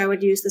snitch, I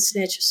would use the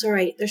snitch.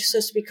 Sorry, they're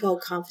supposed to be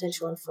called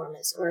confidential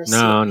informants or a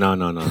No.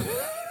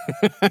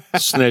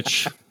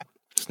 Snitch.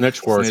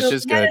 Snitch works. So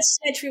if we had a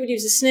snitch, we would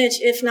use a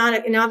snitch. If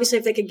not, and obviously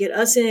if they could get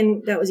us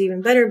in, that was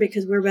even better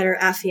because we're better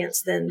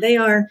affiants than they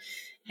are.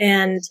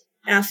 And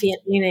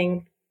affiant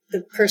meaning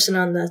the person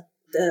on the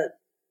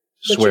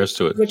swears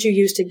to it. What you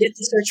use to get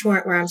the search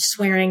warrant, where I'm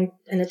swearing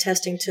and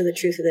attesting to the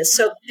truth of this.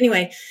 So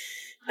anyway,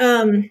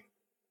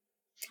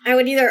 I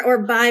would or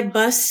buy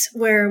bus,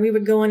 where we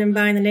would go in and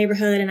buy in the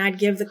neighborhood, and I'd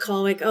give the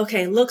call like,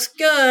 okay, looks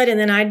good. And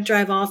then I'd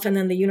drive off, and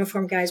then the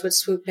uniform guys would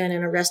swoop in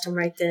and arrest them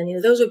right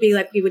then. Those would be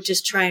like, we would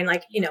just try and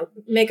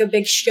make a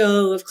big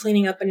show of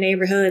cleaning up a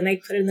neighborhood, and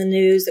they'd put it in the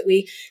news that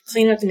we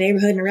cleaned up the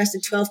neighborhood and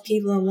arrested 12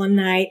 people in one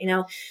night,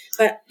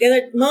 But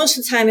most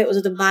of the time it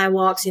was the buy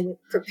walks and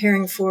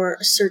preparing for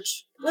a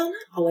search. Well,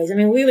 not always. I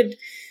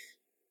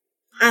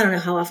don't know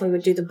how often we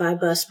would do the buy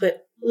bus,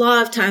 but a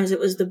lot of times it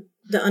was the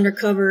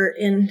undercover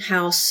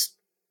in-house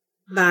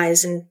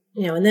buys, and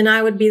then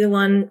I would be the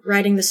one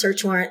writing the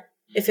search warrant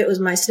if it was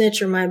my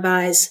snitch or my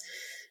buys,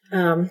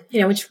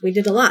 which we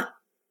did a lot,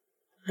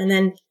 and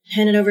then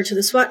hand it over to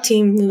the SWAT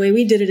team. The way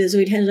we did it is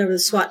we'd hand it over to the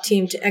SWAT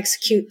team to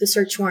execute the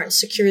search warrant,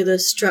 secure the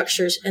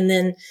structures, and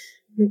then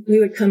we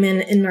would come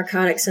in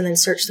narcotics and then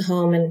search the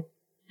home and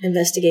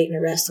investigate and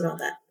arrest and all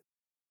that.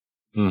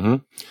 Mm-hmm.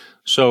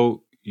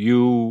 So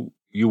you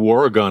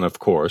wore a gun, of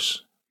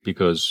course,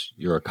 because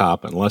you're a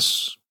cop,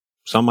 unless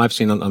some I've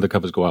seen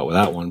undercovers go out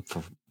without one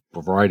for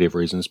a variety of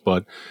reasons,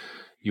 but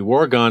you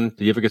wore a gun.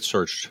 Did you ever get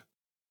searched?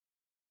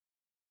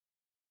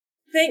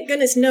 Thank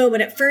goodness, no.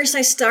 But at first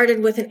I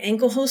started with an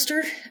ankle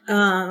holster,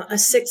 I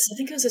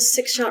think it was a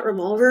 6-shot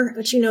revolver,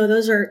 but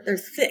they're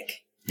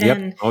thick. Yep.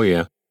 And oh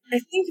yeah. I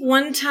think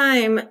one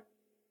time,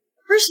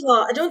 first of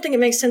all, I don't think it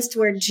makes sense to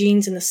wear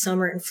jeans in the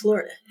summer in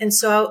Florida. And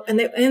so, they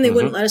Mm-hmm.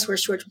 wouldn't let us wear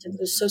shorts because it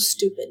was so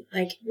stupid.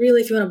 Like,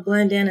 really, if you want to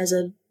blend in as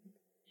a,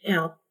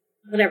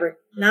 whatever,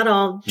 not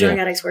all drug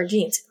addicts wear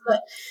jeans.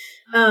 But,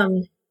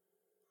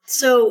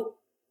 so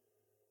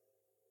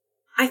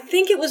I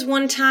think it was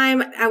one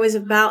time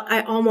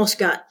I almost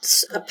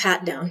got a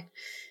pat down,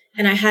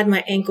 and I had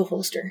my ankle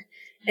holster.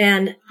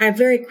 And I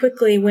very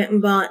quickly went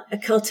and bought a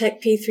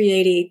Kel-Tec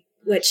P380,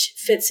 which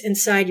fits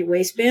inside your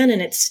waistband,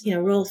 and it's,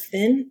 real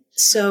thin.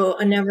 So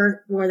I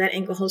never wore that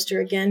ankle holster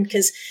again,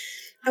 because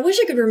I wish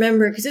I could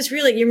remember, because it's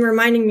really, you're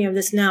reminding me of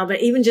this now,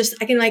 but even just,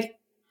 I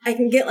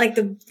can get like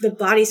the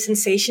body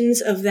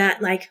sensations of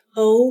that, like,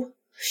 oh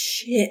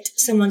shit,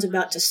 someone's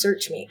about to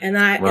search me. And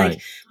like,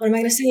 what am I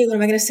going to say? What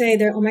am I going to say?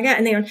 Oh my God.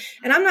 And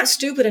I'm not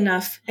stupid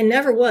enough, and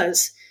never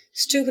was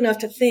stupid enough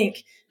to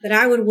think that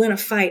I would win a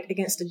fight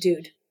against a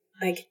dude.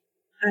 Like,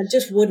 I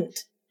just wouldn't.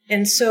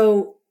 And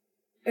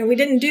we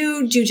didn't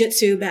do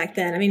jujitsu back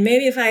then. I mean,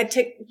 maybe if I had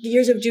taken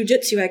years of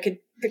jujitsu, I could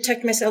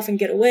protect myself and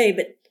get away,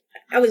 but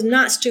I was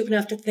not stupid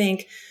enough to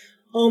think,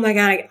 oh my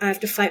God, I have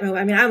to fight my way.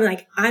 I mean, I'm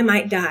like, I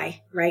might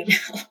die right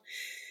now.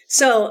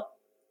 So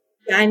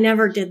I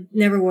never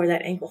wore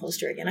that ankle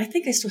holster again. I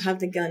think I still have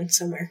the gun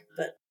somewhere,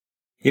 but.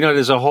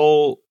 There's a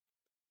whole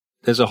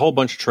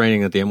bunch of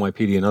training that the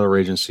NYPD and other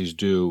agencies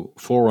do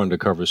for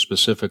undercover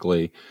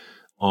specifically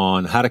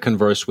on how to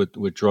converse with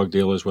drug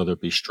dealers, whether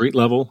it be street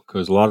level,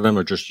 because a lot of them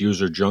are just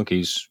user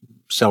junkies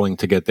selling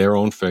to get their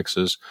own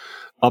fixes,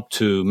 up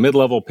to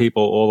mid-level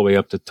people, all the way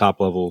up to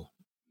top-level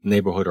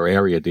neighborhood or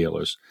area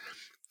dealers.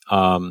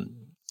 And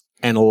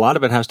a lot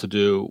of it has to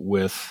do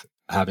with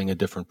having a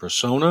different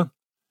persona,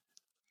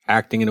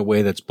 acting in a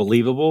way that's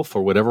believable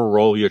for whatever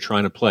role you're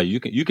trying to play. You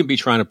can be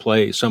trying to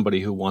play somebody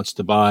who wants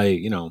to buy,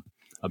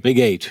 a Big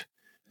 8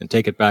 and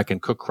take it back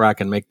and cook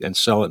crack and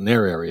sell it in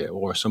their area,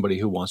 or somebody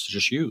who wants to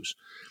just use.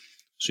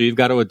 So you've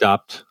got to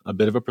adopt a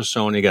bit of a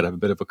persona. You got to have a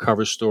bit of a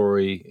cover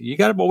story. You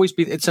got to always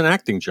it's an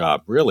acting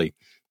job, really.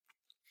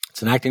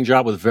 It's an acting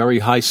job with very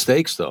high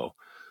stakes, though.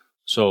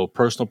 So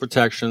personal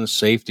protection,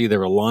 safety,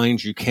 there are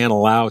lines you can't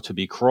allow to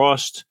be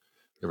crossed.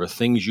 There are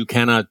things you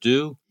cannot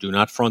do. Do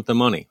not front the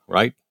money,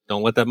 right?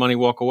 Don't let that money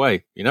walk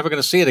away. You're never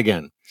going to see it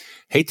again.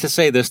 Hate to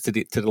say this to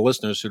the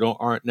listeners who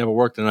never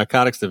worked in the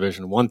narcotics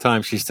division. One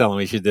time she's telling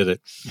me she did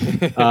it.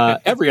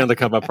 Every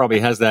undercover probably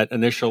has that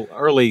initial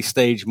early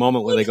stage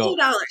moment where they go. $20.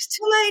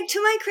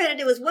 To my credit,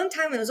 it was one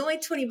time. It was only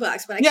 $20,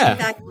 but I came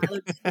back and I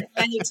looked at it.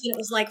 It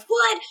was like,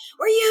 what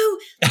were you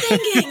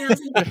thinking? I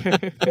was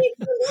like,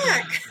 come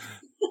back.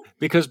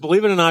 Because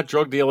believe it or not,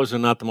 drug dealers are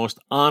not the most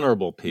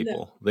honorable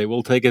people. No. They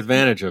will take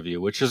advantage of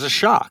you, which is a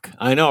shock.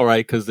 I know,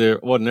 right? Because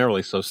they're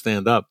ordinarily so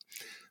stand up.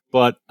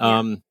 But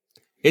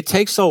it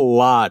takes a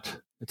lot.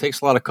 It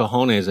takes a lot of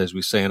cojones, as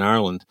we say in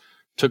Ireland,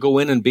 to go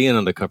in and be an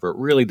undercover. It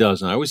really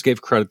does. And I always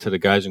gave credit to the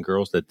guys and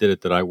girls that did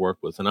it that I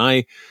worked with. And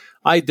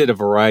I did a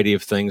variety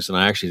of things, and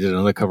I actually did an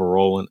undercover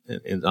role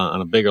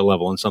on a bigger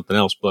level and something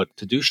else. But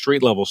to do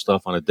street level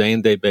stuff on a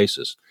day-to-day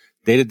basis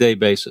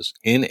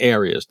in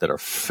areas that are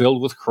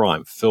filled with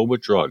crime, filled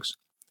with drugs,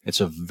 it's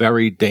a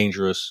very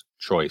dangerous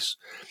choice.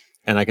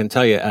 And I can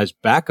tell you, as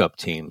backup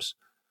teams,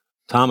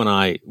 Tom and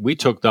I, we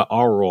took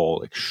our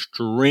role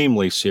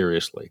extremely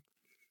seriously.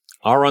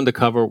 Our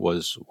undercover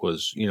was,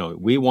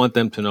 we want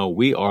them to know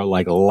we are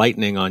like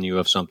lightning on you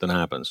if something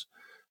happens.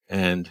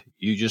 And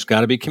you just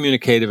got to be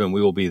communicative, and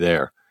we will be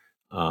there.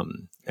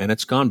 And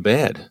it's gone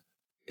bad.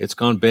 It's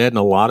gone bad in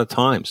a lot of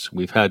times.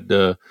 We've had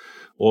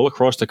all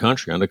across the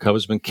country,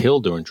 undercover's been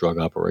killed during drug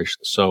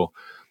operations. So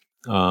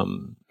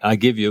I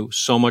give you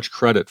so much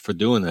credit for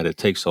doing that. It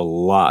takes a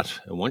lot.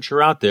 And once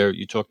you're out there,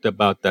 you talked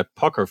about that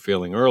pucker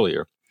feeling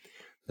earlier.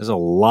 There's a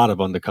lot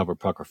of undercover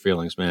pucker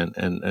feelings, man.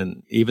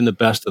 And even the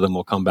best of them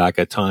will come back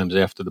at times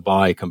after the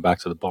buy, come back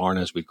to the barn,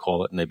 as we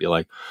call it, and they'd be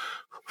like,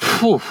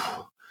 whew.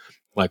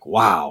 Like,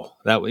 wow,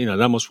 that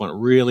almost went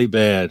really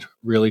bad,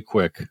 really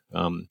quick.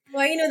 Well,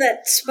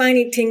 that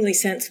spiny, tingly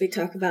sense we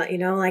talk about,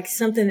 like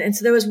something. And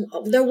so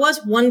there was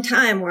one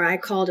time where I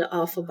called it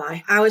off a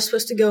buy. I was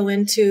supposed to go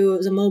it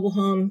was a mobile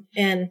home,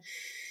 and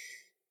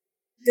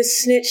the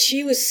snitch,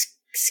 she was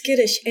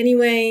skittish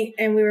anyway,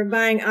 and we were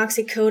buying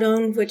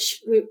oxycodone,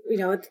 which we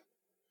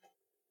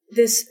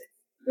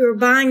were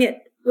buying it.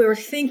 We were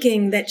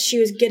thinking that she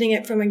was getting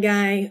it from a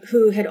guy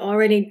who had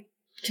already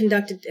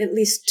conducted at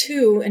least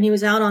 2, and he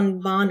was out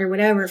on bond or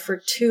whatever for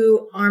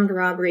 2 armed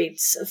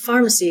robberies of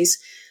pharmacies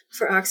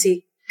for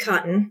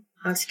oxycodone.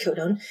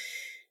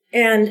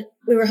 And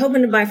we were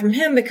hoping to buy from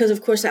him because,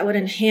 of course, that would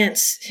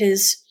enhance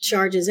his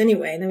charges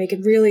anyway, and then we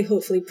could really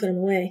hopefully put him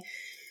away.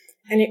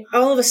 And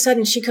all of a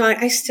sudden she called.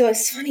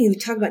 It's funny we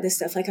talk about this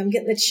stuff. Like, I'm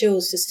getting the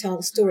chills just telling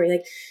the story.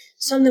 Like,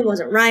 something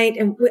wasn't right,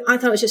 and I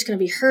thought it was just going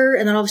to be her.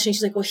 And then all of a sudden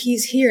she's like, "Well,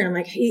 he's here," and I'm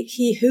like,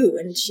 "He who?"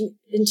 And she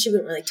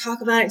wouldn't really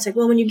talk about it. It's like,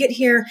 "Well, when you get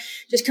here,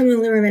 just come in the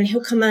living room, and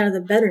he'll come out of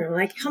the bedroom." I'm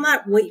like, "Come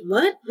out? Wait,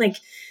 what?" Like,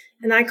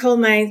 and I called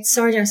my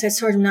sergeant. I said,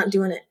 "Sergeant, I'm not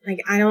doing it. Like,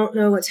 I don't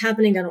know what's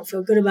happening. I don't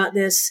feel good about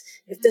this.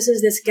 If this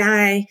is this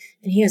guy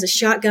and he has a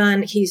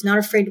shotgun, he's not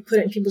afraid to put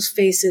it in people's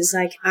faces.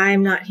 Like,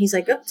 I'm not." He's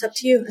like, "Oh, it's up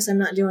to you." I said, "I'm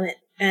not doing it."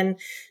 And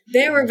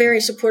they were very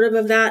supportive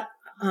of that,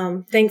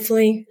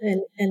 thankfully,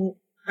 and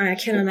I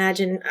can't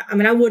imagine. I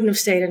mean, I wouldn't have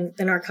stayed in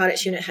the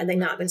narcotics unit had they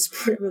not been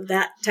supportive of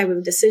that type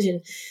of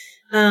decision.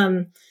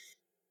 And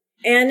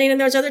And,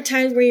 there's other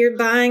times where you're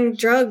buying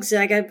drugs.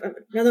 I got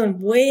another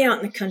one way out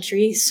in the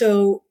country.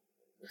 So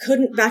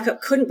couldn't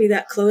be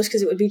that close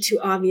because it would be too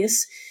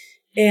obvious.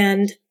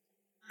 And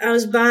I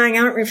was buying, I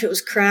don't remember if it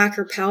was crack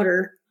or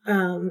powder,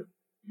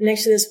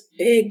 next to this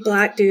big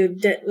black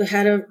dude that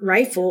had a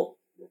rifle.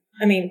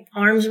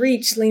 Arm's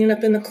reach, leaning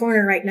up in the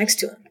corner right next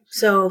to him.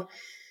 So,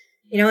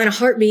 in a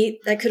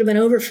heartbeat, that could have been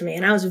over for me.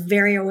 And I was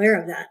very aware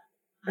of that.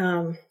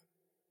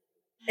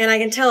 And I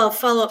can tell a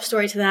follow-up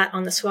story to that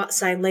on the SWAT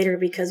side later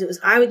because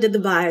I did the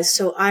buys.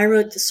 So I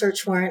wrote the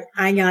search warrant.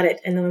 I got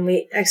it. And then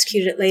we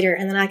executed it later.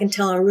 And then I can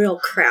tell a real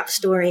crap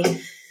story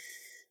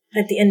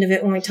at the end of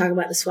it when we talk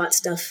about the SWAT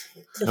stuff.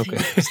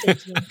 Okay.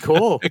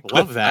 Cool.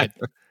 Love that.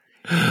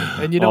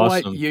 And you know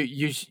Awesome. what?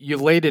 You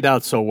laid it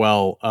out so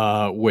well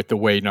with the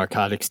way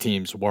narcotics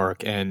teams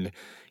work. And,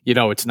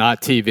 it's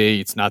not TV.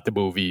 It's not the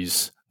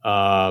movies.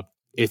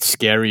 It's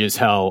scary as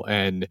hell.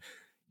 And,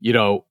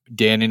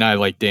 Dan and I,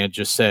 like Dan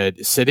just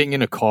said, sitting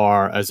in a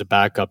car as a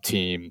backup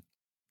team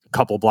a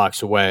couple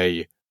blocks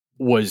away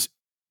was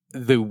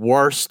the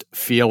worst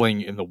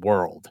feeling in the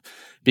world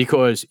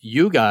because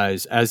you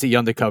guys, as the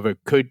undercover,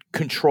 could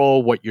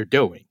control what you're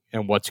doing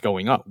and what's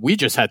going on. We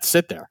just had to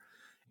sit there.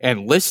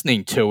 And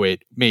listening to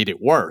it made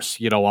it worse,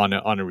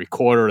 on a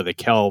recorder or the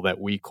Kel that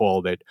we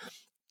called it,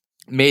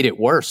 made it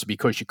worse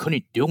because you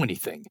couldn't do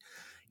anything,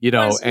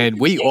 and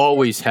we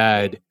always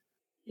had...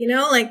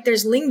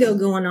 there's lingo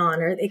going on,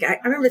 or I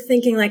remember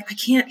thinking, I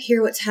can't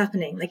hear what's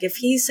happening. If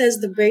he says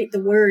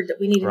the word that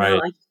we need to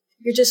know,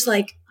 you're just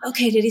like,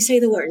 okay, did he say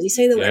the word? Did he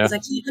say the word? Because I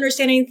can't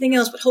understand anything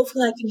else, but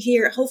hopefully I can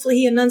hear it. Hopefully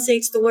he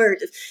enunciates the word.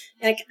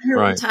 And I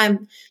remember one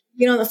time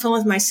being on the phone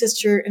with my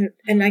sister,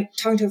 and I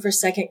talked to her for a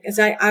second because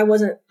I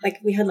wasn't,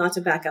 we had lots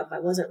of backup. I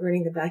wasn't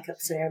running the backup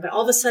scenario, but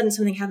all of a sudden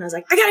something happened. I was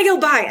like, I gotta go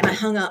by, and I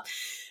hung up.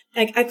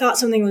 I thought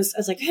something was. I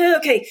was like, hey,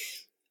 okay.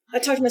 I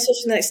talked to my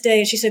sister the next day,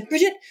 and she said,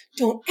 Bridget,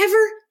 don't ever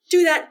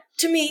do that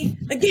to me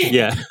again.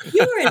 Yeah.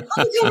 You are in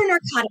undercover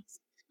narcotics.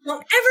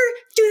 Don't ever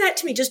do that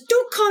to me. Just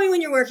don't call me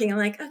when you're working. I'm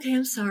like, okay,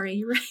 I'm sorry.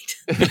 You're right.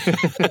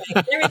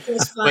 Everything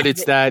was fine. But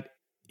it's that,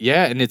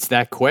 and it's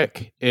that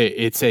quick.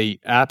 It's a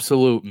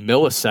absolute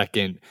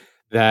millisecond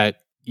that,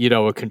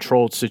 a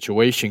controlled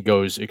situation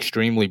goes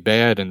extremely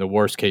bad and the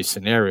worst case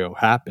scenario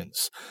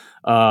happens.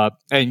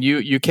 And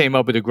you came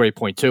up with a great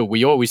point too.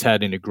 We always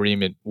had an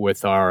agreement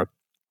with our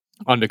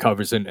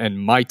undercovers and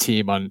my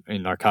team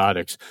in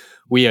narcotics.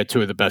 We had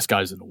two of the best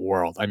guys in the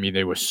world.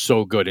 They were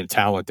so good and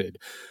talented,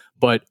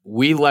 but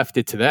we left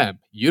it to them.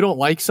 You don't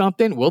like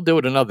something, we'll do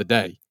it another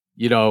day,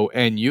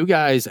 and you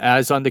guys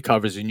as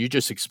undercovers, and you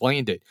just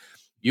explained it,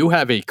 you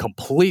have a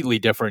completely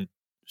different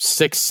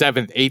 6th,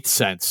 7th, 8th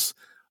sense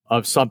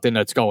of something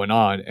that's going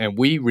on. And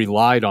we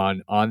relied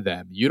on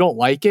them. You don't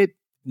like it,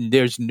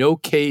 there's no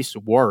case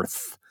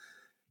worth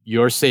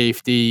your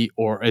safety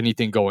or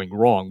anything going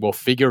wrong. We'll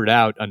figure it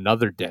out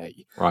another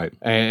day. Right.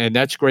 And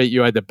that's great.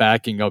 You had the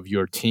backing of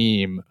your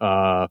team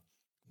that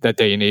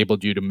they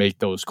enabled you to make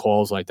those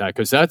calls like that.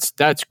 Because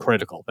that's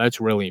critical. That's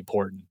really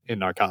important in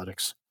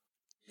narcotics.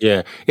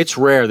 Yeah. It's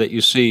rare that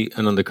you see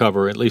an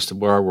undercover, at least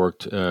where I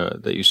worked,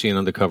 that you see an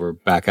undercover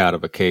back out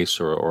of a case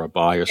or a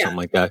buy or something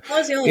like that. That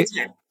was the only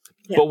time.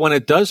 Yeah. But when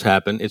it does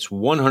happen, it's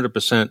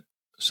 100%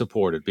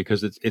 supported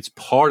because it's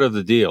part of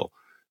the deal.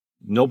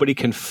 Nobody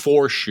can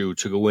force you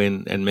to go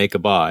in and make a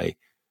buy.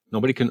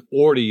 Nobody can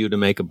order you to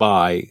make a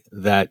buy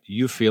that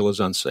you feel is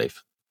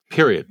unsafe,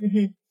 period.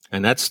 Mm-hmm.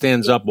 And that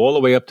stands up all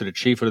the way up to the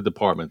chief of the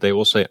department. They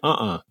will say,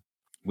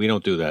 we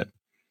don't do that.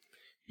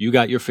 You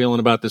got your feeling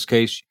about this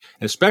case,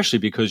 especially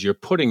because you're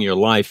putting your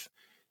life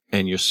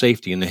and your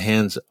safety in the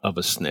hands of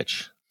a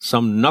snitch,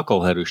 some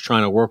knucklehead who's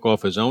trying to work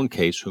off his own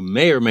case, who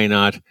may or may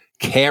not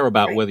care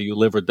about whether you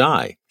live or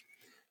die.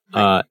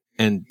 Right.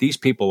 And these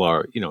people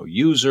are,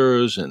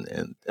 users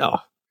and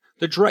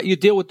you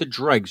deal with the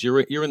dregs.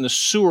 You're in the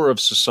sewer of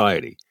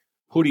society.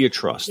 Who do you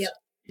trust? Yep.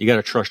 You got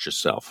to trust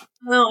yourself.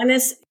 Well, and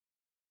this.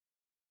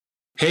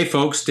 Hey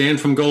folks, Dan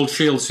from Gold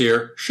Shields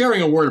here,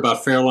 sharing a word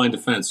about Fairline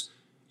Defense.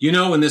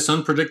 In this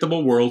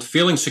unpredictable world,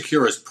 feeling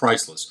secure is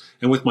priceless.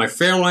 And with my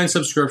Fairline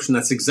subscription,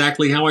 that's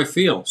exactly how I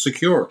feel,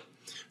 secure.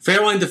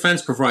 Fairline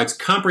Defense provides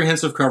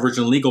comprehensive coverage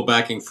and legal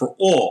backing for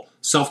all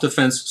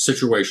self-defense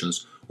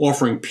situations,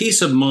 offering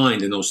peace of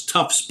mind in those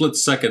tough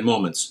split-second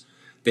moments.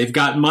 They've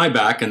got my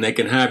back, and they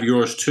can have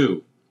yours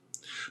too.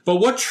 But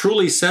what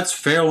truly sets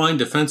Fairline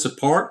Defense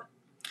apart?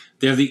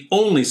 They're the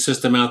only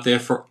system out there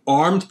for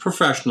armed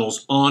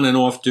professionals on and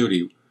off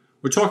duty.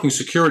 We're talking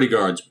security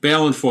guards,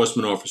 bail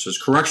enforcement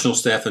officers, correctional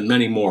staff, and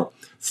many more,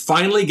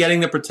 finally getting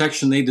the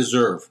protection they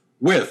deserve,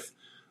 with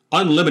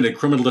unlimited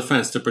criminal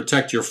defense to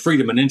protect your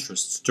freedom and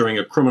interests during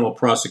a criminal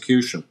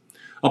prosecution.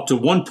 Up to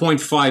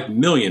 $1.5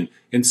 million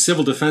in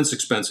civil defense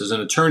expenses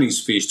and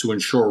attorney's fees to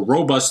ensure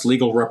robust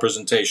legal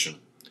representation.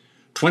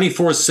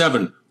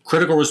 24/7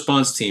 critical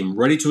response team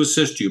ready to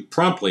assist you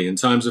promptly in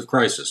times of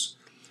crisis.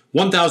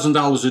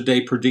 $1,000 a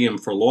day per diem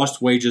for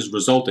lost wages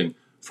resulting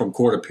from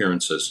court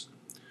appearances.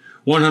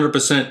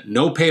 100%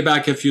 no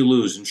payback if you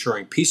lose,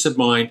 ensuring peace of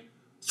mind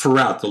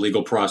throughout the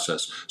legal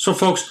process. So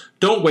folks,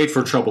 don't wait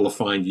for trouble to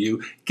find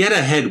you. Get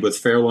ahead with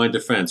Fairline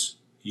Defense,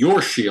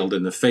 your shield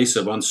in the face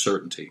of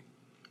uncertainty.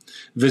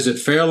 Visit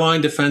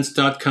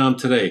fairlinedefense.com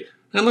today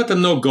and let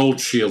them know Gold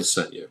Shield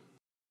sent you.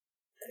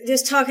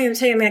 Just talking, I'm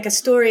telling you, like a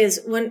story is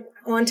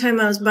one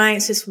time I was buying,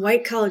 it's this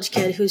white college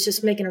kid who's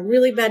just making a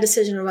really bad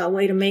decision about a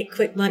way to make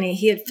quick money.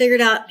 He had figured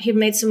out he'd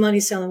made some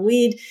money selling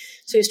weed,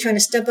 so he was trying to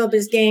step up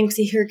his game because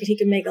he heard he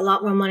could make a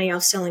lot more money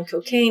off selling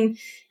cocaine,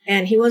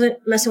 and he wasn't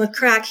messing with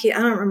crack. I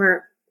don't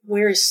remember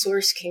where his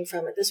source came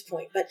from at this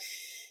point, but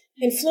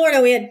in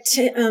Florida we had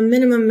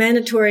minimum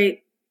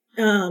mandatory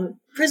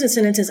prison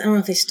sentences. I don't know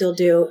if they still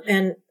do,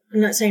 and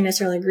I'm not saying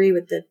necessarily agree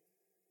with the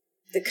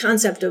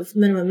concept of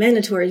minimum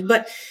mandatories,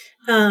 but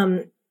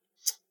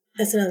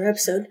that's another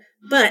episode.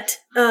 But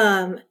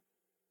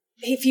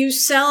if you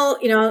sell,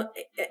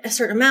 a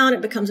certain amount,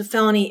 it becomes a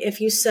felony.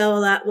 If you sell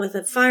that with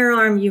a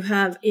firearm, you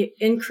have it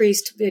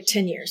increased by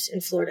 10 years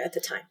in Florida at the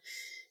time.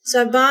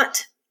 So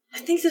I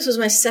think this was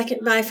my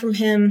second buy from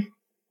him,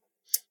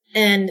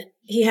 and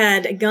he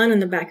had a gun in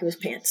the back of his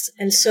pants.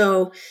 And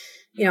so,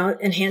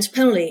 enhanced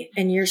penalty,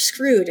 and you're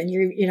screwed, and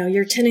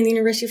you're attending the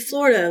University of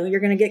Florida. You're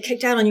going to get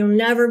kicked out, and you'll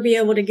never be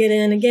able to get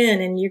in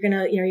again. And you're going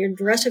to,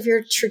 the rest of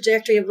your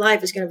trajectory of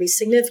life is going to be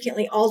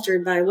significantly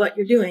altered by what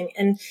you're doing.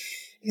 And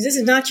because this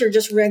is not your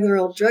just regular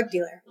old drug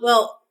dealer.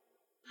 Well,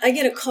 I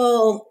get a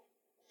call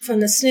from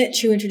the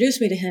snitch who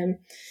introduced me to him.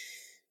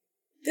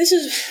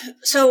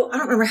 So I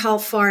don't remember how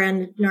far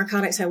in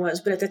narcotics I was,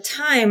 but at the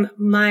time,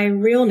 my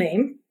real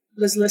name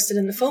was listed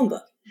in the phone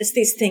book. It's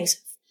these things.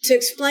 To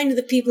explain to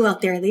the people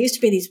out there, there used to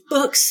be these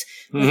books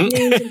with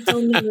names and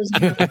phone numbers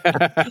on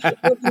it.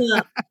 Open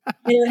up,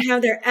 and it would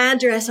have their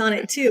address on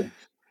it too.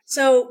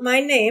 So my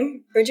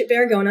name, Bridget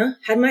Baragona,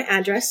 had my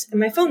address and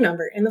my phone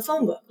number in the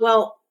phone book.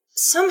 Well,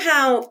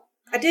 somehow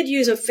I did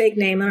use a fake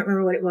name. I don't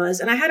remember what it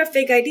was. And I had a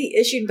fake ID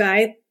issued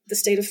by the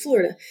state of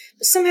Florida.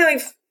 But somehow he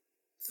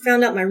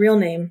found out my real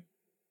name,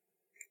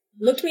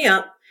 looked me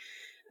up.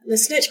 The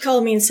snitch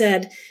called me and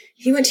said,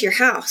 he went to your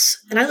house,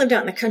 and I lived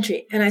out in the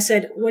country. And I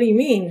said, what do you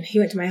mean he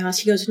went to my house?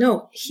 He goes,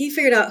 no, he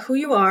figured out who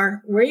you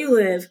are, where you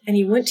live, and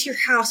he went to your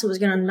house and was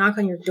going to knock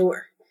on your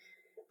door.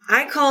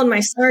 I called my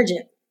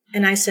sergeant,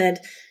 and I said,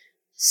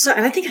 so,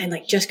 and I think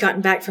I'd just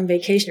gotten back from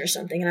vacation or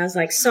something. And I was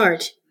like,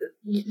 Sarge,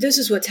 this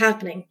is what's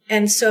happening.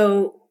 And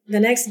so the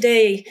next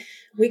day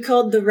we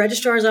called the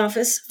registrar's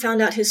office,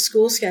 found out his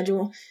school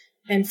schedule,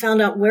 and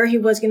found out where he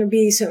was going to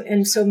be.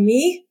 So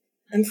me,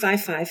 I'm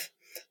 5'5",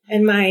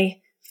 and my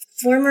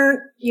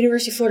former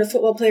University of Florida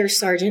football player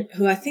sergeant,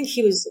 who I think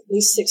he was at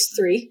least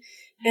 6'3",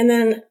 and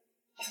then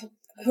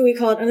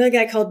another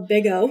guy called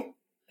Big O,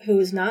 who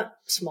is not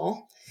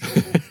small,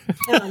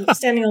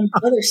 standing on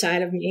the other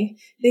side of me.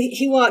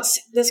 He walks,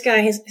 this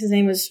guy, his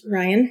name was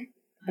Ryan.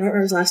 I don't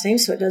remember his last name,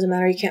 so it doesn't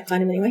matter. You can't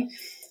find him anyway.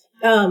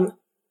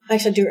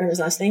 Actually, I do remember his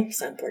last name. It's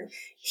not important.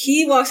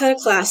 He walks out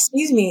of class,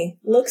 sees me,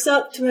 looks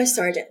up to my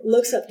sergeant,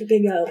 looks up to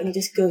Big O, and he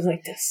just goes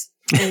like this.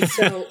 And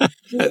so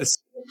he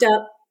looked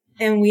up,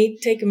 and we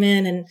take him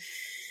in,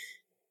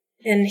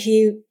 and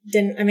he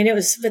didn't,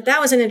 but that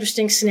was an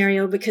interesting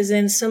scenario, because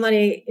then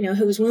somebody,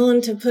 who was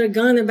willing to put a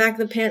gun in the back of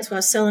the pants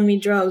while selling me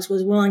drugs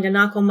was willing to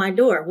knock on my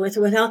door. With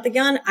or without the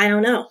gun, I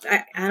don't know.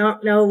 I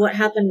don't know what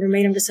happened or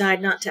made him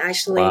decide not to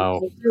actually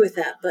go through with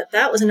that, but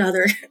that was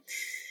another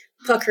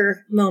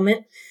pucker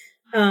moment.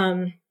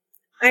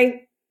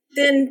 I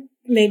then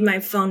made my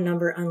phone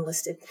number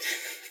unlisted.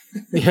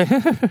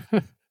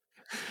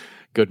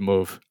 Good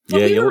move.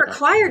 Well, we were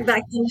required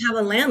back then to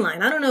have a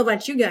landline. I don't know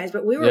about you guys,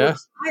 but we were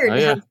required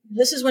to have,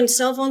 this is when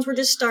cell phones were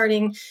just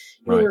starting.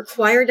 We were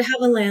required to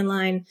have a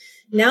landline.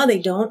 Now they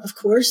don't, of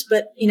course,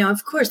 but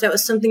of course that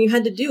was something you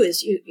had to do,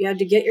 is you had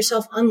to get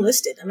yourself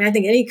unlisted. I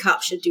think any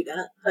cop should do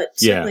that, but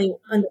certainly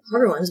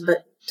undercover ones,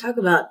 but talk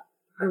about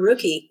a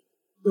rookie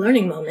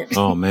learning moment.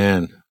 Oh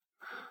man.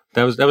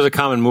 That was a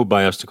common move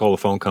by us to call the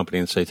phone company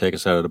and say, take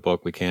us out of the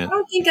book. We can't. I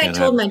don't think I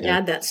told my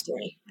dad that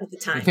story at the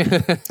time.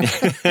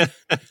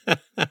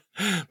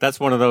 That's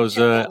one of those,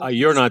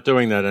 you're not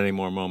doing that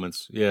anymore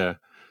moments. Yeah.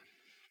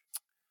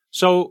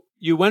 So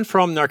you went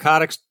from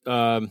narcotics,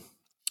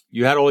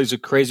 you had all these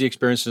crazy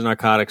experiences in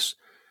narcotics.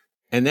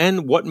 And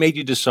then what made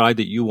you decide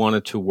that you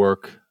wanted to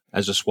work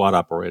as a SWAT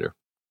operator?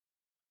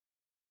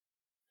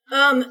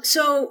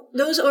 So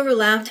those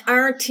overlapped.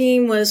 Our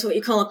team was what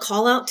you call a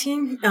call-out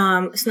team.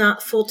 It's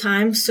not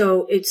full-time,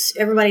 so it's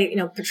everybody,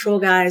 patrol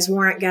guys,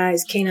 warrant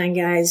guys, K-9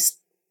 guys,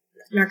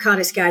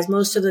 narcotics guys.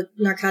 Most of the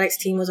narcotics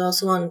team was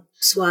also on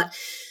SWAT.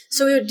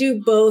 So we would do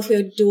both. We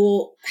would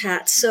dual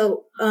hats.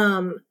 So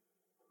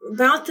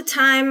about the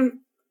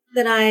time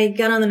that I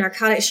got on the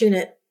narcotics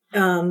unit,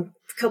 a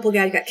couple of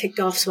guys got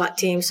kicked off SWAT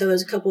team, so there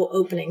was a couple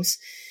openings.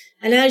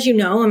 And as you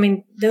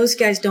know, those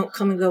guys don't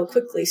come and go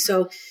quickly,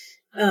 so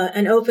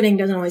an opening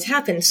doesn't always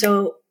happen.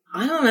 So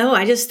I don't know.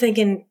 I just did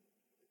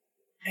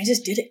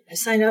it. I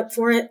signed up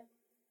for it.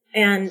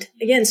 And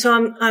again,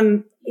 so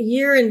I'm a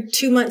year and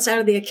 2 months out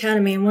of the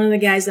academy. And one of the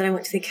guys that I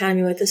went to the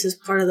academy with, this is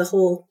part of the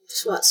whole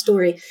SWAT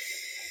story.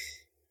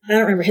 I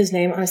don't remember his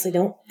name, honestly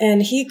don't.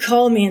 And he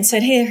called me and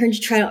said, hey, I heard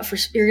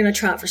you're going to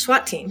try out for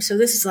SWAT team. So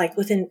this is like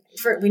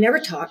we never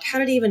talked. How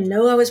did he even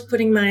know I was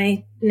putting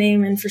my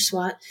name in for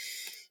SWAT?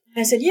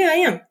 And I said, yeah, I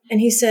am. And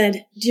he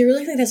said, do you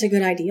really think that's a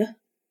good idea?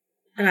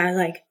 And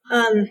I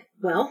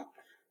well,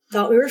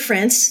 thought we were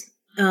friends.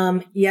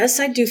 Yes,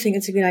 I do think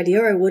it's a good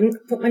idea, or I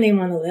wouldn't put my name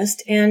on the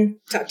list, and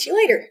talk to you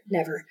later.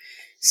 Never.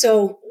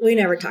 So we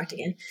never talked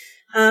again.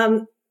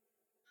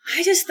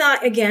 I just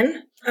thought,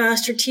 again,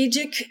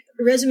 strategic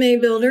resume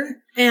builder,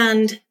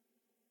 and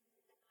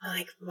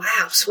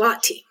wow,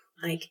 SWAT team.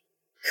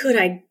 Could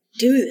I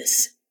do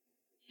this?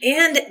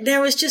 And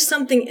there was just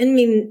something in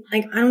me,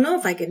 I don't know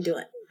if I could do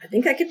it. I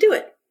think I could do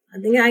it. I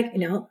think I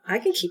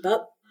can keep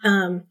up.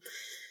 And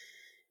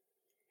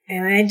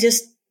I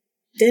just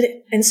did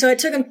it. And so it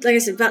took him, like I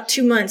said, about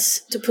 2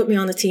 months to put me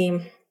on the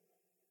team.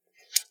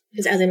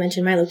 Because as I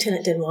mentioned, my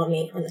lieutenant didn't want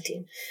me on the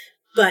team,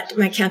 but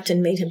my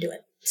captain made him do it.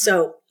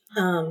 So,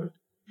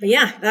 but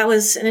yeah, that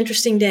was an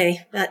interesting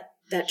day,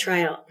 that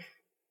tryout.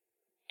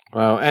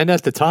 Wow. And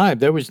at the time,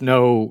 there were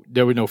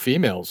no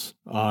females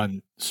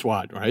on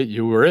SWAT, right?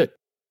 You were it.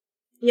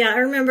 Yeah. I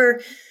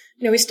remember,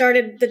 we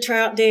started the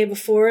tryout day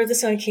before the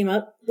sun came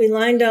up. We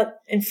lined up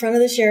in front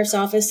of the sheriff's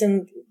office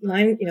and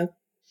lined,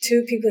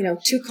 two people,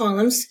 2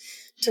 columns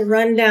to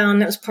run down.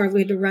 That was part of,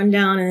 we had to run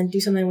down and do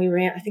something.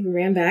 I think we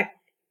ran back,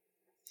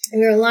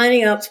 and we were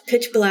lining up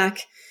pitch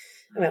black,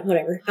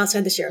 whatever,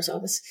 outside the sheriff's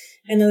office.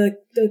 And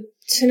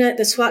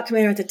the SWAT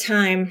commander at the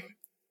time,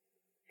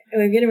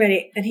 we were getting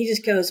ready, and he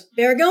just goes,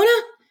 Barragona,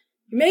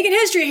 you're making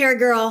history here,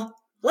 girl.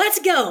 Let's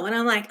go. And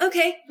I'm like,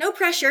 okay, no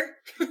pressure.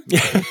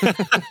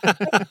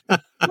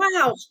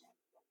 Wow.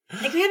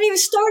 We haven't even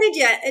started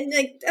yet. And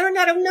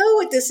I don't know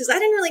what this is. I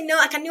didn't really know.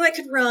 I knew I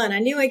could run. I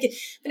knew I could,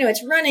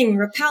 it's running,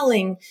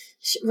 rappelling,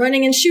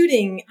 running and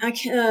shooting.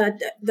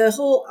 The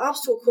whole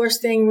obstacle course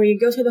thing where you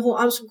go through the whole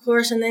obstacle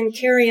course and then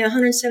carry a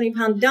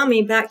 170-pound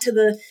dummy back to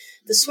the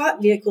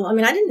SWAT vehicle. I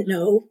didn't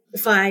know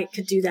if I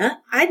could do that.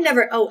 And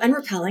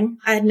rappelling.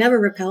 I had never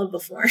rappelled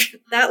before.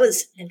 That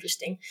was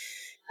interesting.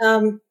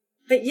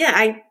 But yeah,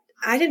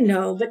 I didn't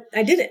know, but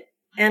I did it.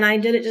 And I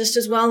did it just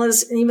as well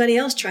as anybody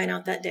else trying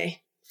out that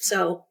day.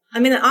 So,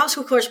 the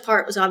obstacle course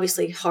part was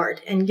obviously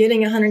hard. And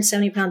getting a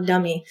 170-pound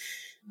dummy,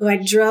 who I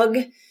drug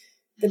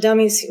the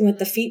dummies with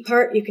the feet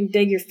part, you can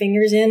dig your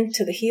fingers in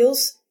to the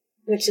heels,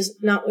 which is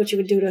not what you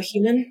would do to a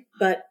human,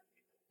 but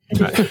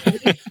I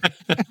did it.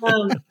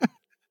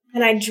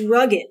 And I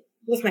drug it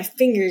with my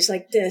fingers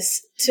like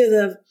this to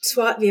the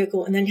SWAT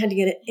vehicle and then had to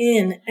get it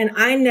in. And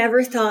I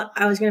never thought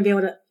I was going to be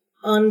able to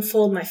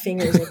unfold my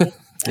fingers.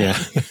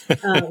 Yeah.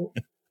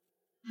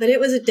 But it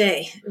was a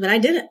day. But I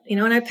did it,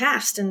 and I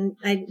passed. And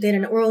I did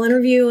an oral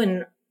interview.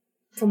 And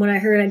from what I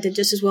heard, I did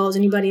just as well as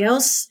anybody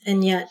else.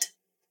 And I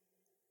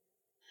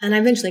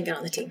eventually got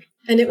on the team.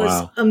 And it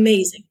was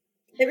amazing.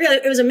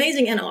 It was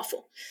amazing and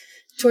awful.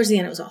 Towards the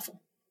end, it was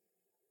awful.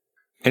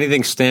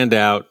 Anything stand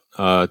out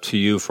to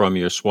you from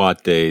your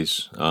SWAT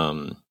days?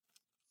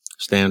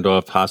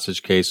 Standoff,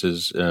 hostage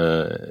cases,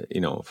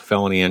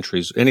 felony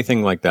entries,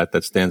 anything like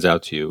that stands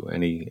out to you?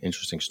 Any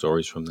interesting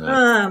stories from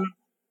that?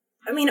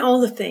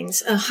 All the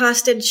things. A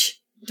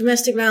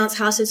domestic violence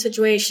hostage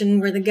situation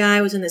where the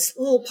guy was in this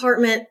little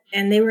apartment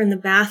and they were in the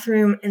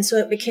bathroom. And so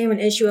it became an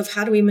issue of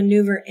how do we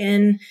maneuver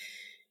in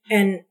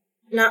and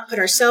not put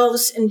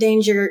ourselves in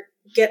danger,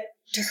 get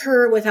to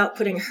her without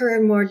putting her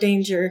in more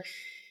danger.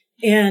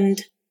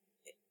 And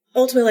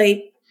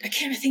ultimately, I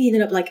think he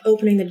ended up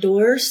opening the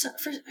doors.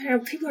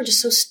 People are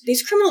just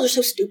these criminals are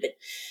so stupid.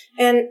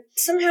 And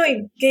somehow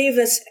he gave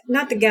us,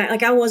 not the guy,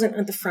 I wasn't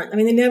at the front.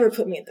 They never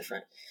put me at the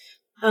front.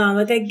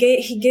 But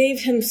he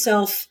gave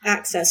himself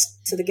access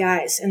to the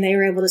guys and they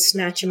were able to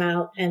snatch him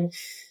out. And,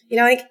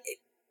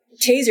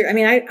 taser.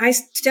 I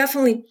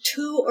definitely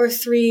 2 or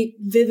 3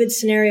 vivid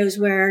scenarios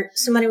where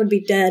somebody would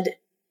be dead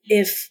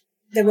if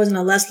there wasn't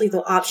a less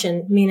lethal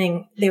option,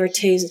 meaning they were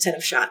tased instead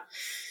of shot.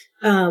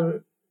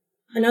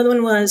 Another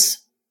one was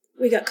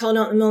we got called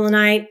out in the middle of the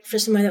night for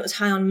somebody that was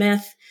high on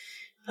meth,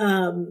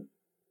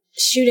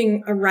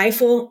 shooting a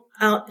rifle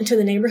out into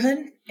the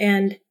neighborhood.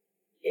 And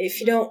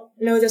if you don't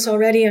know this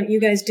already, you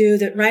guys do,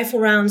 that rifle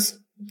rounds,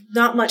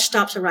 not much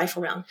stops a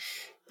rifle round.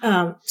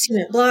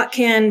 Cement block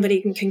can, but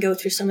it can go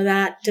through some of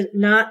that.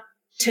 Not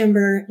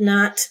timber,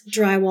 not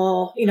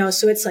drywall,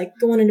 so it's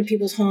going into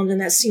people's homes. And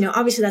that's,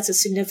 obviously that's a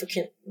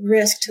significant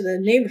risk to the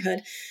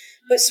neighborhood,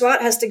 but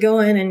SWAT has to go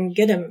in and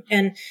get him.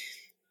 And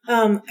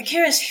I can't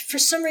remember, for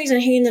some reason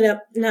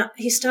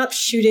he stopped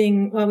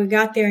shooting while we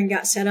got there and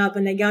got set up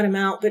and they got him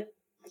out. But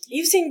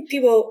you've seen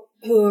people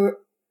who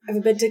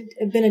have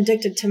been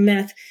addicted to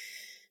meth.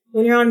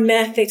 When you're on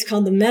meth, it's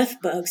called the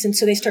meth bugs. And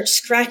so they start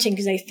scratching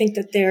because they think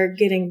that they're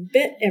getting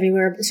bit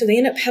everywhere. So they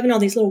end up having all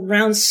these little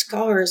round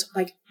scars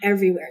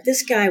everywhere.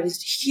 This guy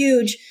was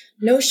huge,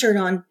 no shirt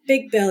on,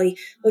 big belly,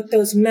 with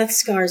those meth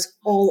scars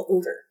all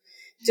over.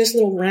 Just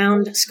little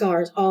round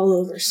scars all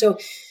over. So,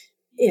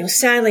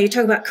 sadly, you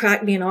talk about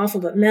crack being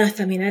awful, but meth,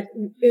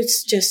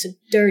 it's just a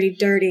dirty,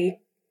 dirty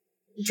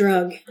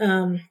drug.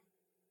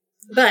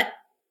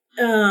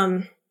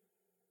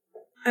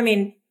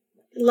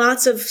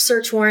 lots of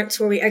search warrants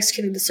where we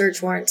executed the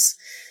search warrants.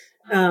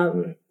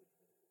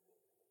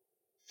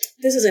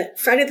 This is it.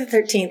 Friday the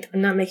 13th.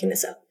 I'm not making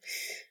this up.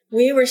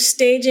 We were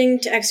staging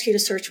to execute a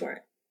search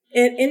warrant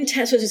in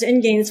Texas, which is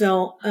in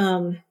Gainesville.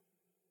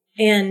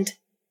 And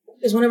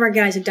it was one of our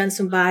guys had done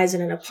some buys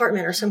in an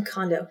apartment or some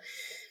condo.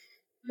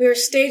 We were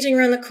staging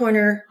around the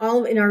corner,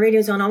 all in our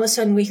radios on. All of a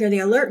sudden, we hear the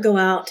alert go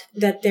out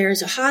that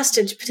there's a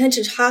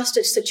potential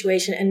hostage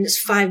situation, and it's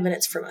 5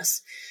 minutes from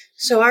us.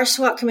 So our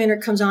SWAT commander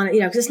comes on,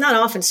 because it's not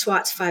often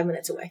SWAT's 5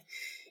 minutes away.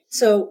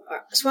 So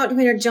our SWAT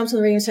commander jumps on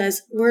the radio and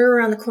says, "We're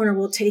around the corner.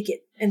 We'll take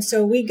it." And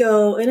so we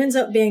go. It ends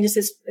up being just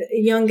this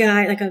young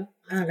guy, like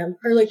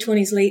early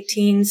 20s, late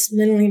teens,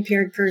 mentally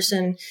impaired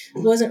person.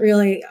 It wasn't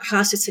really a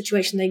hostage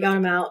situation. They got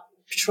him out.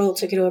 Patrol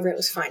took it over. It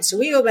was fine. So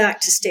we go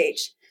back to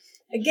stage.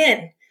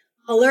 Again,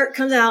 alert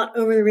comes out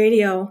over the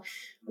radio.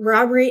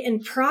 Robbery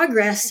in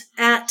progress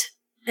at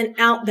an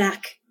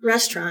Outback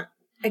restaurant.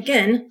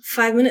 Again,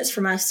 5 minutes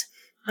from us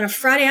on a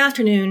Friday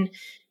afternoon.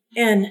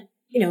 And,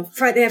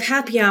 Friday they have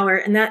happy hour,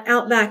 and that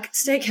Outback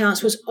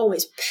Steakhouse was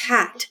always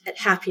packed at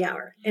happy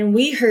hour. And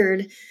we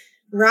heard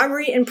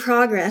robbery in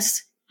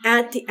progress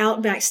at the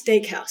Outback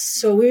Steakhouse.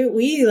 So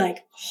we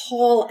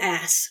haul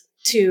ass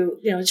to,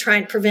 try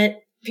and prevent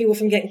people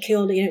from getting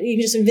killed. You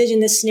can just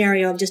envision this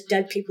scenario of just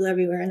dead people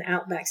everywhere in the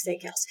Outback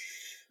Steakhouse.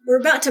 We're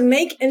about to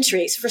make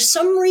entries. For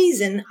some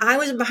reason, I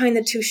was behind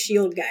the two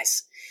shield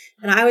guys.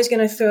 And I was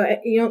going to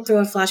you don't throw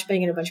a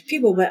flashbang at a bunch of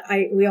people, but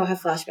we all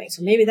have flashbangs.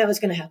 So maybe that was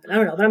going to happen. I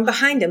don't know. But I'm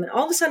behind him. And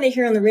all of a sudden I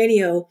hear on the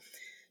radio,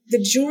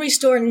 the jewelry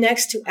store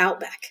next to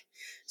Outback.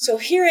 So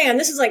here I am.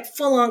 This is like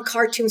full on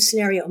cartoon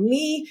scenario.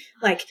 Me,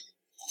 stop,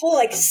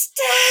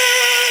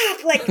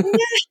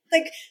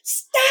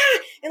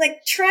 stop, and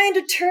trying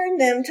to turn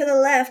them to the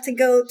left to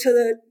go to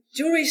the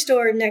jewelry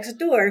store next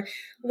door.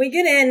 We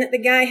get in, the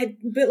guy had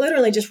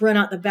literally just run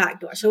out the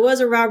back door. So it was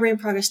a robbery in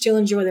progress,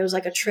 stealing jewelry. There was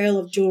a trail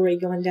of jewelry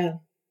going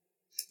down.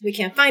 We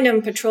can't find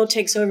him. Patrol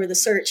takes over the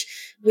search.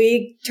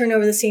 We turn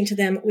over the scene to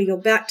them. We go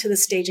back to the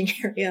staging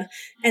area,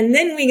 and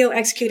then we go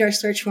execute our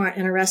search warrant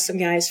and arrest some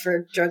guys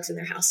for drugs in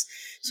their house.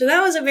 So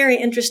that was a very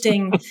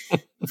interesting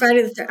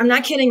Friday the 13th. I'm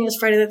not kidding. It was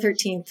Friday the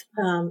 13th,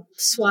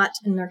 SWAT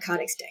and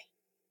Narcotics Day.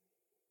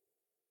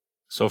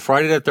 So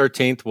Friday the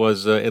 13th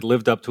was, it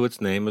lived up to its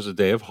name as a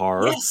day of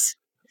horror. Yes.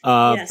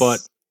 Yes.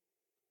 But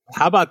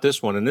how about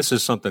this one? And this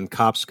is something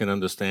cops can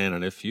understand.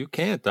 And if you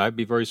can't, I'd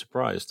be very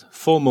surprised.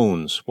 Full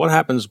moons. What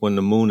happens when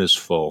the moon is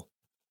full?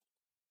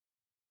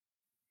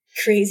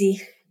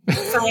 Crazy.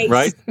 Fights,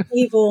 right?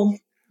 Evil,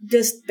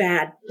 just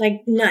bad.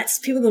 Nuts.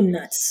 People go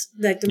nuts.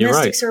 The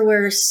domestics are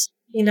worse.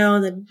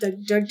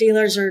 The drug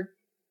dealers are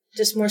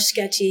just more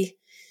sketchy.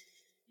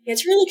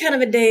 It's really kind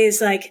of a day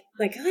is like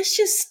let's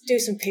just do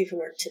some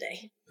paperwork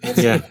today.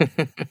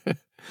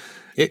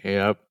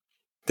 Yep.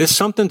 There's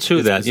something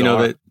to that,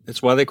 bizarre. That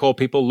it's why they call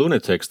people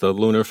lunatics. The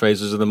lunar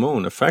phases of the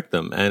moon affect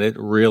them, and it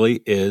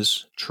really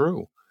is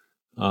true.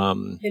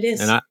 It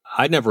is. And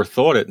I never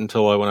thought it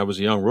until when I was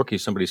a young rookie.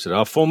 Somebody said,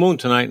 "Oh, full moon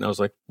tonight," and I was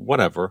like,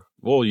 "Whatever."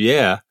 Well,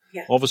 yeah.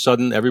 All of a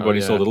sudden,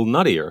 everybody's a little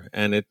nuttier,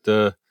 and it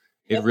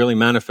really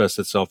manifests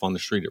itself on the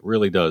street. It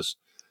really does.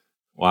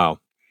 Wow.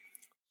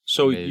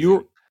 So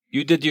Amazing.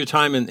 You did your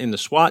time in the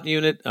SWAT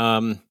unit.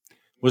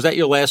 Was that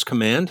your last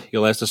command,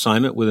 your last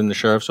assignment within the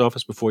sheriff's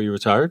office before you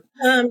retired?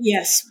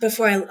 Yes,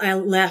 before I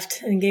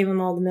left and gave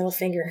them all the middle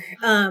finger.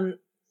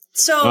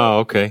 Oh,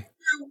 okay.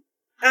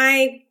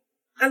 I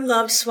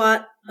loved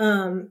SWAT.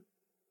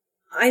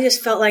 I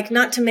just felt like,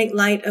 not to make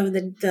light of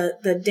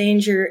the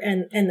danger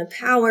and the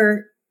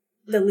power,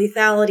 the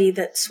lethality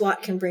that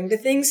SWAT can bring to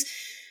things,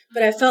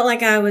 but I felt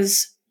like I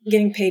was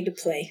getting paid to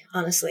play,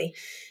 honestly.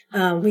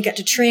 We got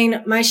to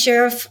train. My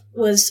sheriff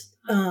was,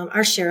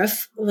 our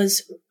sheriff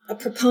was a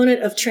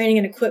proponent of training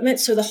and equipment.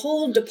 So the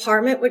whole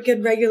department would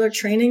get regular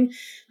training.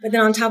 But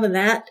then on top of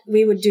that,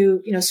 we would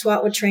do,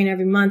 SWAT would train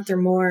every month or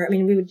more. I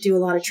mean, we would do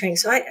a lot of training.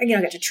 So I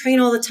got to train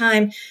all the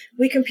time.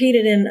 We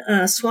competed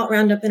in SWAT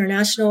Roundup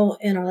International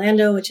in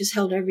Orlando, which is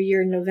held every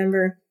year in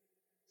November.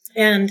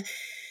 And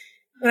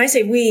when I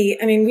say we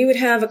would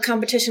have a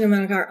competition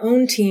among our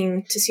own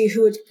team to see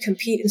who would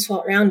compete in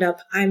SWAT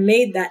Roundup. I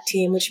made that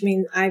team, which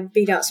means I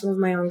beat out some of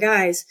my own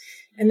guys.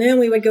 And then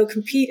we would go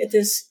compete at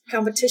this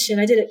competition.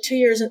 I did it 2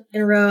 years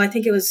in a row. I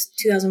think it was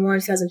 2001,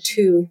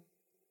 2002,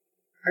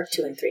 or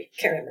 2 and 3.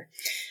 Can't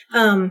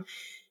remember.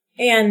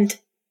 And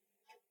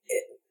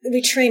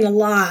we trained a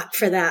lot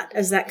for that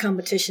as that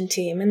competition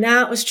team. And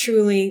that was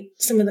truly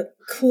some of the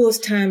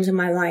coolest times in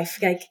my life,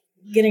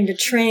 getting to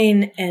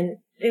train. And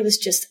it was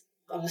just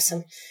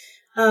awesome.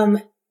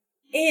 And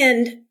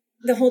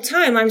the whole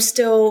time I'm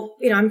still,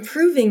 I'm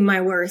proving my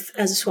worth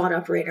as a SWAT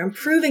operator. I'm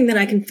proving that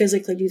I can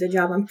physically do the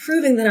job. I'm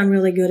proving that I'm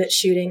really good at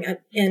shooting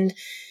and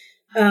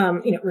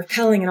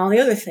rappelling and all the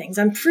other things.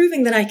 I'm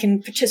proving that I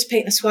can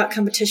participate in a SWAT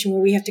competition where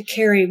we have to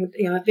carry,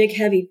 a big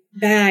heavy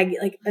bag,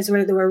 as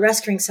we're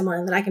rescuing someone,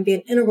 and that I can be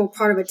an integral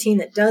part of a team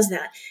that does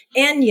that.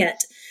 And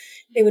yet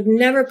they would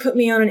never put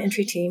me on an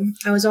entry team.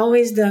 I was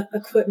always the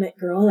equipment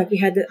girl. We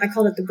had I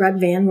called it the bread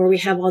van, where we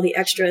have all the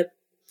extra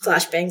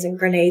flashbangs and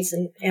grenades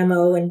and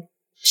ammo and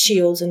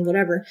shields and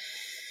whatever.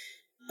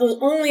 I was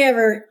only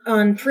ever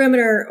on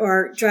perimeter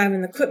or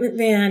driving the equipment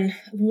van.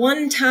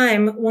 One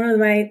time, one of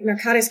my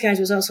narcotics guys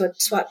was also a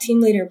SWAT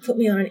team leader, put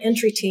me on an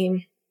entry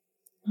team.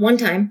 One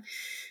time,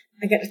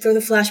 I got to throw the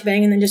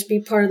flashbang and then just be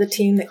part of the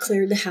team that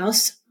cleared the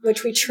house,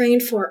 which we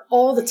trained for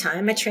all the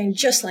time. I trained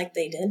just like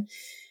they did.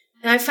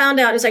 And I found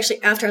out, it was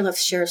actually after I left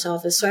the sheriff's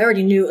office, so I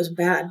already knew it was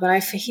bad,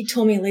 but he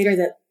told me later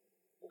that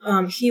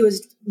he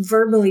was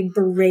verbally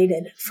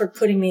berated for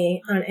putting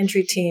me on an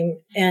entry team,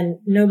 and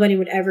nobody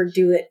would ever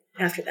do it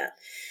after that.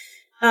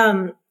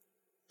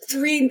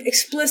 3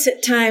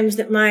 explicit times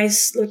that my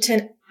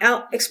lieutenant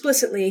out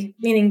explicitly,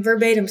 meaning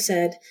verbatim,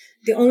 said,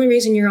 the only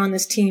reason you're on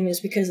this team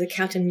is because the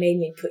captain made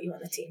me put you on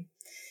the team.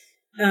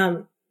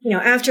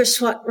 After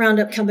SWAT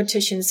roundup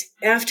competitions,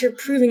 after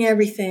proving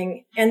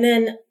everything, and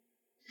then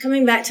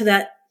coming back to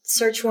that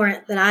search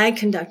warrant that I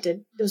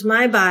conducted, it was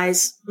my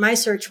buys, my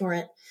search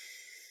warrant.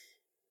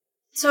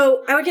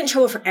 So I would get in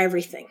trouble for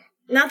everything.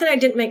 Not that I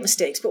didn't make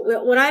mistakes, but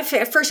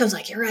at first I was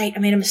like, you're right, I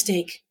made a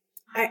mistake.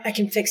 I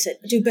can fix it.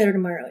 I'll do better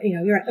tomorrow.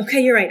 You're right.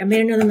 Okay, you're right. I made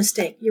another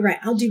mistake. You're right.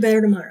 I'll do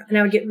better tomorrow. And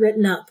I would get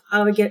written up.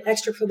 I would get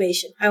extra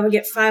probation. I would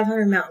get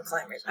 500 mountain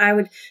climbers.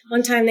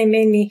 One time they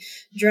made me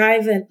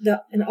drive an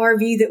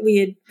RV that we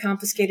had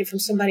confiscated from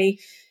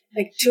somebody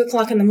like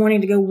 2:00 in the morning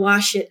to go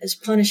wash it as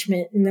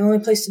punishment. And the only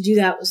place to do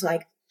that was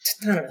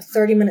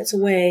 30 minutes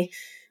away.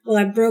 Well,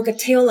 I broke a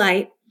tail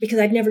light because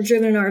I'd never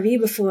driven an RV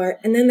before.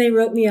 And then they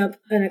wrote me up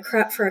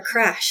for a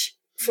crash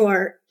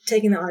for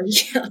taking the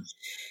RV out.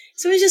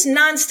 So it was just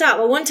nonstop.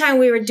 Well, one time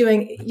we were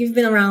doing, you've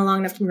been around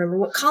long enough to remember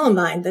what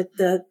Columbine, one of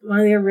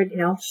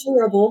the,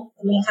 horrible.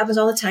 I mean, it happens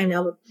all the time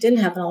now, but it didn't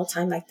happen all the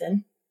time back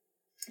then.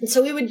 And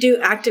so we would do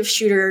active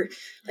shooter,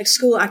 like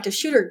school active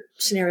shooter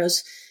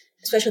scenarios,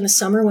 especially in the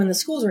summer when the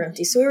schools were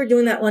empty. So we were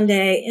doing that one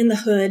day in the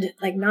hood,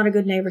 like not a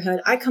good neighborhood.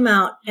 I come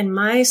out and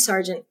my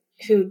sergeant,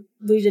 who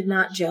we did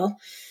not jail,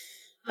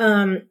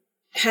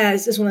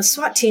 is one of the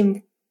SWAT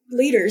team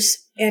leaders.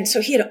 And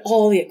so he had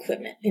all the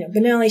equipment,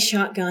 Benelli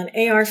shotgun,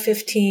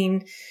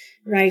 AR-15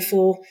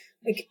 rifle,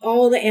 like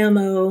all the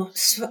ammo,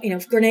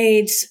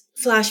 grenades,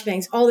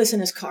 flashbangs, all this in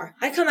his car.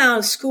 I come out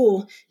of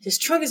school, his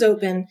trunk is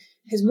open,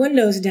 his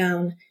window's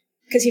down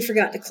because he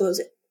forgot to close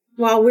it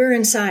while we're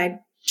inside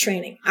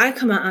training. I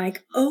come out,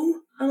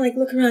 I'm like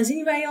looking around, does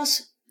anybody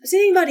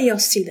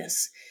else see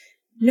this?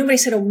 Nobody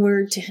said a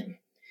word to him.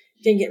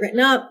 Didn't get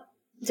written up,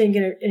 didn't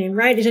get any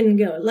right, didn't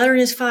get a letter in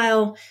his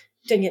file.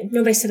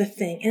 Nobody said a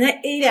thing. And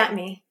that ate at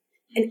me.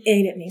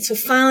 So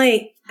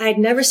finally, I had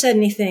never said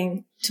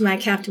anything to my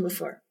captain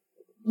before,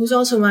 who's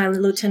also my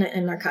lieutenant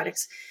in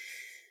narcotics.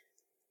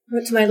 I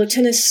went to my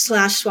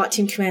lieutenant/SWAT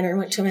team commander and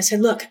went to him. I said,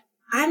 look,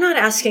 I'm not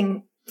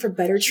asking for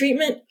better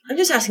treatment. I'm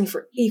just asking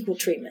for equal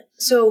treatment.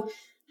 So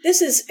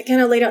this is, I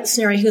kind of laid out the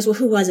scenario. He goes, well,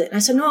 who was it? And I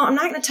said, no, I'm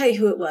not going to tell you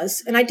who it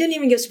was. And I didn't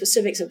even give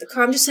specifics of the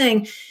car. I'm just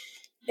saying,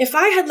 if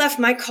I had left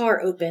my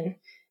car open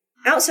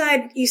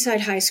outside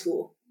Eastside High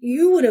School,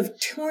 you would have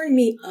torn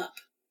me up.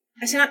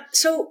 I said,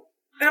 so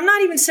I'm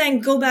not even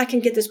saying go back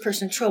and get this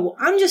person in trouble.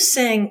 I'm just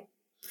saying,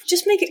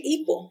 just make it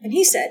equal. And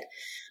he said,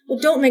 well,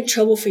 don't make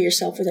trouble for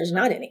yourself where there's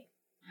not any.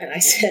 And I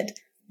said,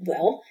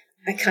 well,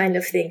 I kind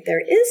of think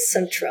there is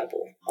some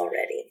trouble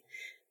already.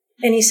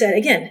 And he said,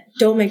 again,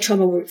 don't make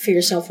trouble for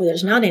yourself where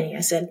there's not any.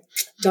 I said,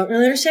 don't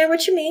really understand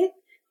what you mean,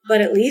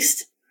 but at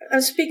least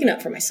I'm speaking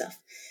up for myself.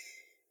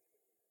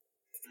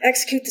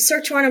 Execute the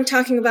search warrant I'm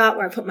talking about,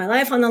 where I put my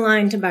life on the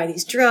line to buy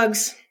these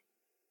drugs.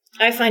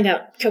 I find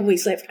out a couple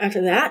weeks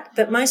after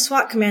that my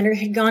SWAT commander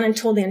had gone and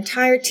told the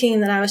entire team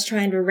that I was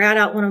trying to rat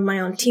out one of my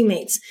own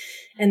teammates.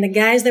 And the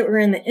guys that were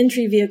in the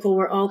entry vehicle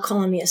were all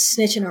calling me a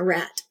snitch and a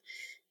rat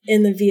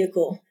in the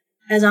vehicle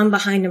as I'm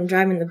behind them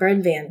driving the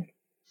bread van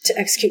to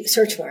execute the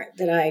search warrant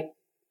that I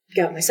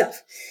got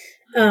myself.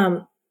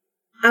 I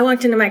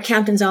walked into my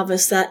captain's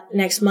office that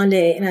next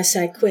Monday and I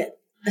said, I quit.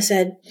 I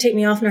said, take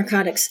me off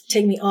narcotics,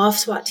 take me off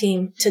SWAT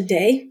team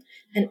today.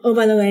 And oh,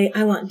 by the way,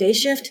 I want day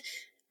shift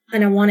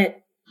and I want it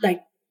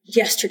like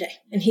yesterday.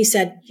 And he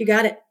said, you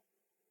got it.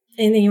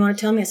 Anything you want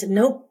to tell me? I said,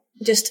 nope,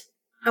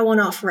 I want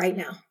off right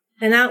now.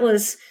 And that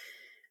was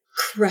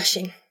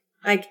crushing.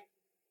 Like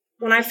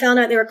when I found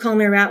out they were calling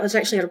me a rat, it was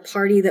actually at a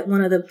party that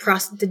one of the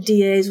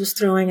DAs was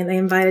throwing and they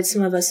invited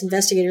some of us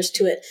investigators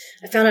to it.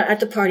 I found out at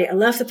the party. I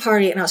left the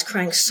party and I was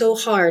crying so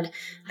hard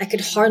I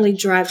could hardly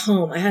drive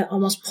home. I had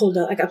almost pulled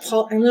up. I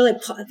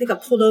think I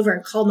pulled over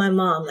and called my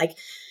mom. Like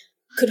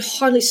could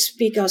hardly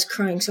speak. I was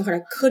crying so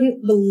hard. I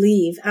couldn't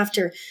believe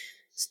after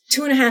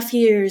 2.5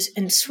 years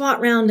and SWAT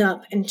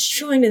roundup and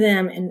showing to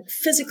them and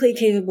physically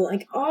capable,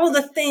 like all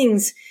the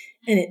things,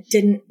 and it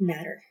didn't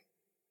matter.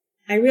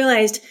 I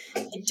realized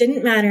it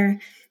didn't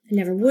matter. It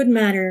never would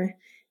matter.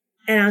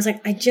 And I was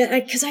like,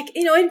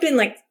 it'd been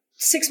like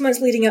 6 months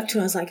leading up to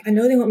it. I was like, I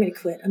know they want me to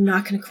quit. I'm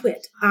not going to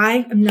quit.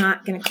 I am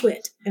not going to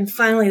quit. And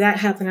finally that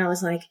happened. I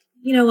was like,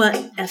 you know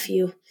what? F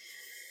you.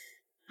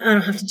 I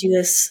don't have to do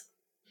this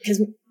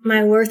because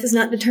my worth is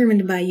not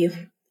determined by you.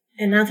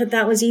 And not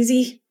that was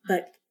easy,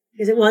 but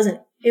because it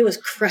wasn't. It was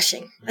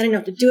crushing. I didn't know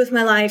what to do with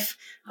my life.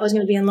 I was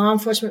going to be in law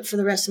enforcement for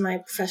the rest of my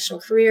professional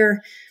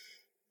career.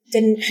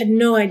 had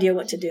no idea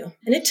what to do.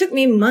 And it took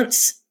me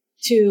months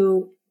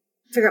to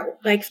figure out,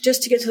 like,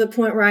 just to get to the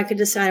point where I could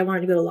decide I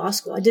wanted to go to law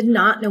school. I did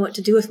not know what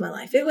to do with my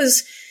life. It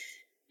was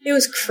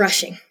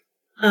crushing.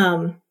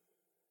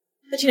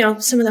 But, you know,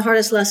 some of the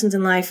hardest lessons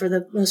in life are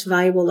the most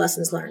valuable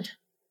lessons learned.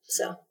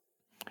 So.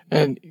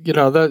 And, you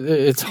know,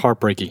 it's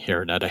heartbreaking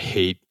hearing that. I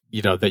hate,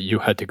 you know, that you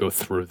had to go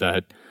through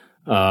that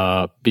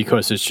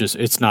because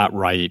it's not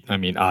right. I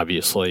mean,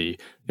 obviously,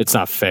 it's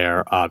not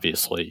fair,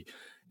 obviously.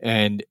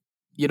 And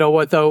you know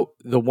what, though?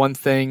 The one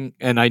thing,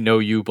 and I know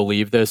you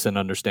believe this and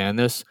understand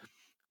this,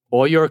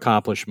 all your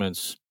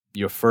accomplishments,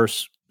 your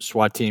first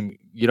SWAT team,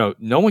 you know,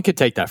 no one can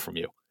take that from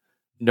you.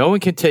 No one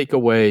can take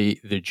away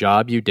the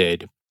job you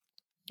did,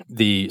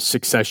 the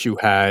success you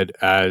had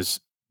as,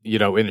 you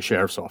know, in a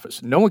sheriff's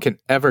office. No one can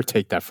ever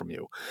take that from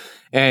you.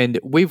 And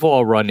we've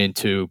all run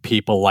into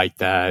people like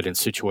that and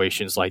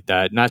situations like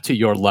that, not to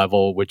your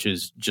level, which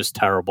is just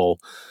terrible.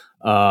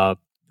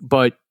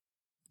 But,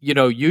 you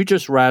know, you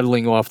just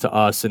rattling off to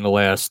us in the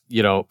last,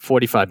 you know,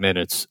 45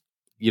 minutes,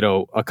 you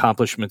know,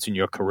 accomplishments in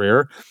your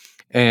career.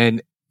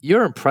 And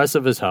you're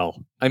impressive as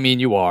hell. I mean,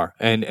 you are.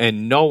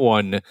 And no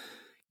one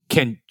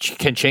can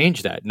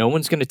change that. No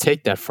one's going to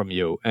take that from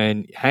you.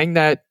 And hang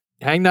that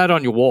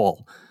on your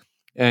wall.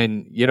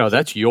 And, you know,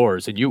 that's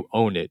yours and you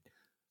own it.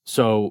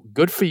 So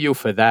good for you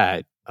for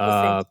that.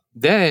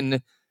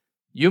 Then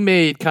you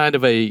made kind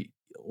of a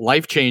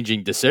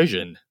life-changing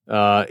decision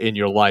in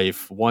your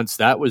life once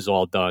that was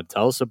all done.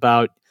 Tell us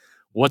about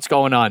what's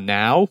going on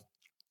now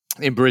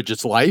in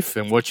Bridget's life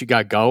and what you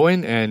got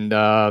going and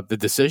the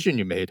decision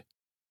you made.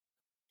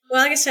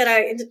 Well, like I said,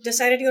 I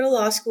decided to go to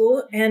law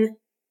school. And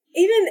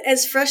even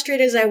as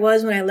frustrated as I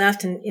was when I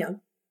left and, you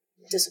know,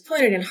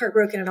 disappointed and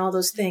heartbroken and all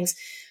those things,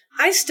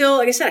 I still,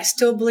 like I said, I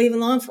still believe in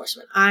law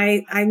enforcement.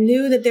 I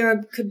knew that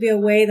there could be a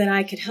way that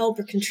I could help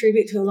or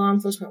contribute to the law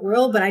enforcement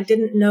world, but I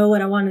didn't know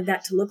what I wanted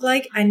that to look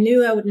like. I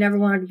knew I would never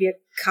want to be a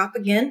cop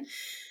again,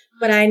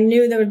 but I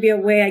knew there would be a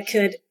way I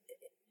could,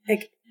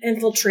 like,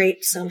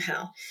 infiltrate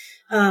somehow.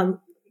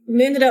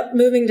 We ended up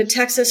moving to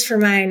Texas for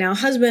my now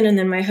husband, and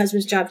then my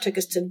husband's job took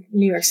us to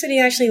New York City,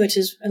 actually,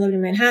 I lived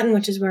in Manhattan,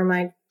 which is where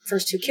my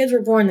first two kids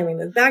were born. Then we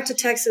moved back to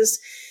Texas.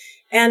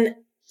 And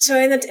so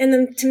in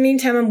the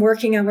meantime, I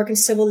work in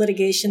civil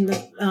litigation.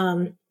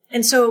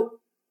 And so,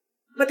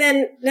 but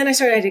then I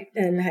started,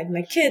 and I had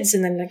my kids,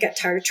 and then I got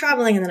tired of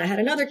traveling, and then I had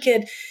another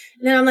kid.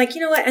 And then I'm like,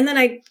 you know what? And then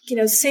I, you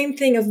know, same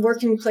thing of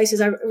working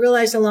places. I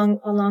realized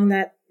along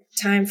that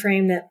time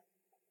frame that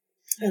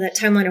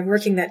timeline of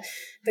working that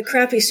the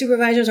crappy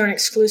supervisors aren't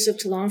exclusive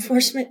to law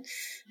enforcement.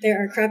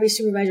 There are crappy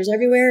supervisors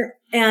everywhere.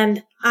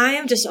 And I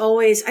am just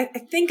always, I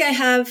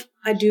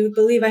do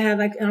believe I have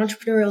like an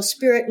entrepreneurial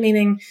spirit,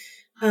 meaning,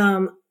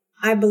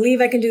 I believe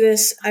I can do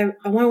this. I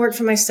want to work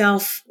for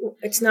myself.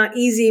 It's not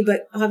easy,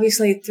 but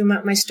obviously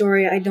throughout my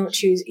story, I don't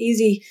choose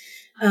easy.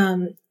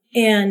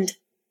 And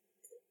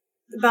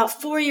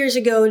about 4 years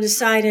ago,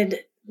 decided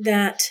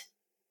that,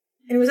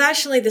 and it was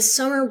actually the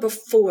summer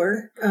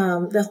before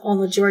all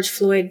the George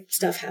Floyd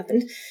stuff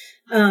happened.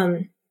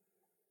 I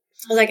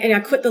was like, and I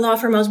quit the law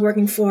firm I was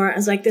working for. I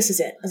was like, this is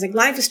it. I was like,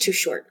 life is too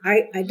short.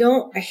 I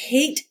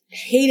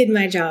hated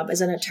my job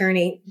as an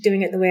attorney,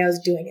 doing it the way I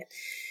was doing it.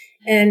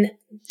 And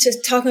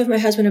just talking with my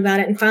husband about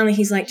it. And finally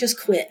he's like, just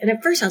quit. And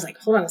at first I was like,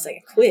 hold on a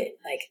second, quit.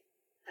 Like,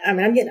 I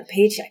mean, I'm getting a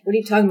paycheck. What are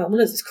you talking about?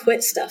 What is this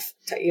quit stuff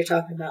you're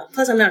talking about?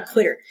 Plus I'm not a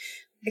quitter,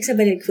 except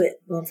I did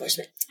quit law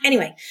enforcement.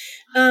 Anyway.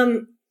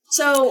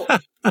 So,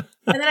 and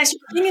then I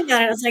started thinking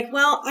about it. I was like,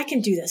 well, I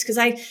can do this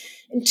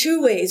in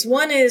two ways.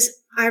 One is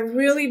I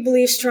really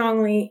believe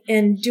strongly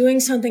in doing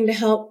something to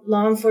help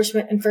law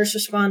enforcement and first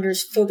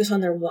responders focus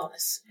on their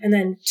wellness. And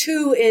then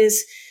two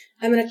is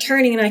I'm an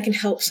attorney and I can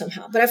help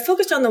somehow. But I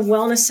focused on the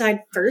wellness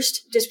side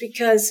first, just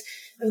because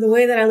of the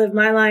way that I live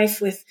my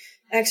life with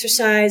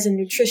exercise and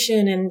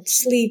nutrition and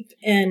sleep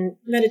and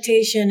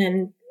meditation.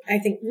 And I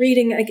think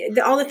reading, like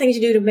all the things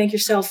you do to make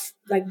yourself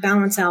like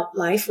balance out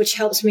life, which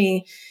helps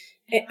me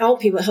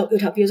help people. It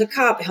would help you as a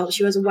cop. It helps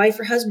you as a wife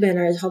or husband,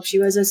 or it helps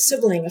you as a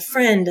sibling, a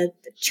friend, a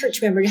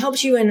church member. It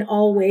helps you in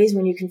all ways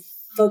when you can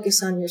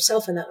focus on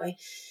yourself in that way.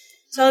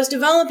 So I was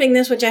developing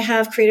this, which I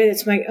have created.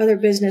 It's my other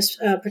business,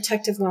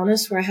 Protective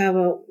Wellness, where I have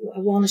a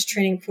wellness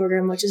training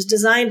program, which is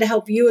designed to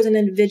help you as an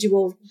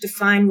individual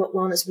define what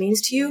wellness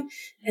means to you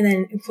and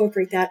then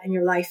incorporate that in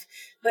your life.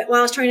 But while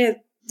I was trying to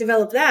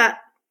develop that,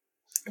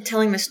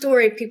 telling my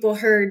story, people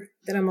heard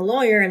that I'm a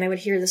lawyer and they would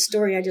hear the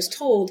story I just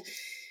told.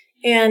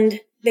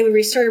 And they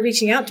would started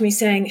reaching out to me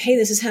saying, hey,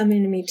 this is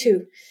happening to me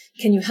too.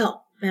 Can you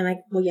help? And I'm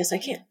like, well, yes, I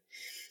can.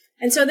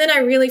 And so then I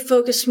really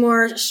focused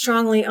more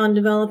strongly on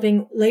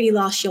developing Lady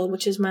Law Shield,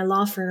 which is my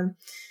law firm.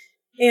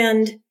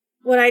 And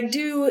what I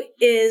do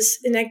is,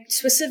 and I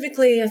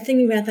specifically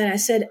thinking about that, I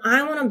said,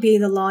 I want to be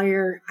the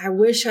lawyer I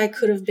wish I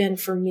could have been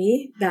for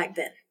me back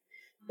then,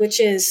 which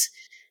is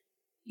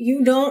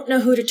you don't know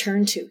who to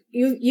turn to.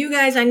 You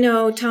guys, I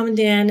know, Tom and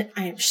Dan,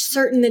 I am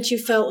certain that you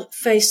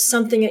faced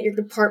something at your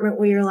department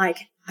where you're like,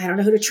 I don't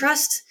know who to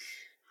trust.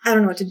 I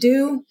don't know what to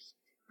do.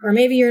 Or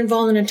maybe you're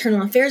involved in an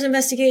internal affairs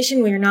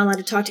investigation where you're not allowed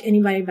to talk to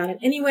anybody about it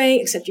anyway,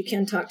 except you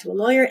can talk to a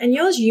lawyer. And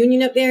y'all's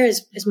union up there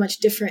is much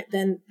different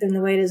than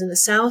the way it is in the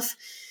South.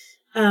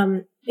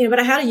 But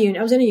I had a union.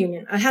 I was in a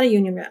union. I had a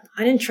union rep.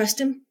 I didn't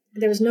trust him.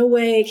 There was no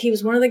way. He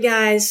was one of the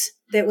guys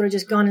that would have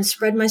just gone and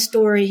spread my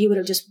story. He would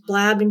have just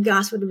blabbed and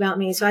gossiped about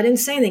me. So I didn't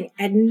say anything.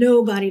 I had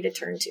nobody to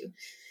turn to.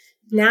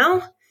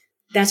 Now,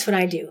 that's what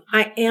I do.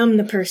 I am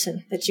the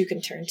person that you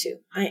can turn to.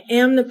 I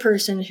am the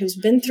person who's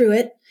been through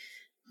it,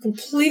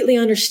 completely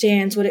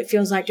understands what it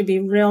feels like to be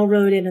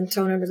railroaded and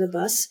thrown under the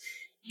bus.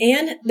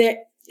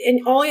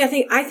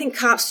 I think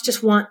cops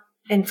just want,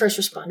 and first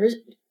responders,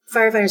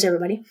 firefighters,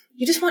 everybody,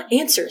 you just want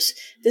answers.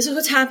 This is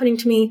what's happening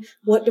to me.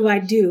 What do I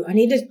do? I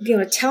need to be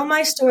able to tell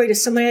my story to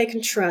somebody I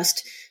can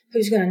trust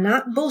who's going to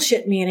not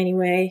bullshit me in any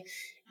way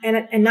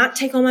and not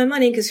take all my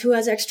money, because who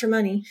has extra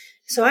money?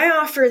 So I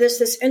offer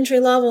this entry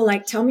level,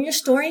 like, tell me your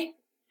story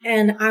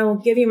and I will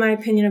give you my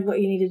opinion of what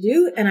you need to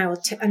do. And I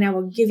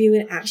will give you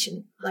an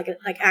action, like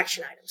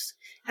action items.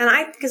 And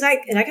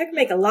I could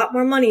make a lot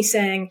more money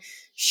saying,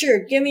 sure,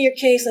 give me your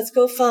case. Let's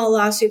go file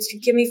lawsuits.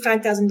 Give me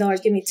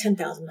 $5,000. Give me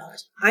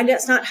 $10,000.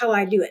 That's not how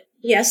I do it.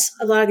 Yes,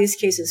 a lot of these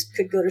cases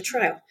could go to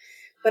trial,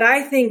 but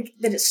I think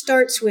that it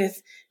starts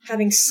with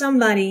having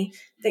somebody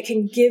that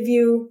can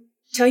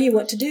tell you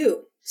what to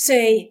do,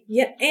 say,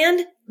 yeah,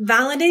 and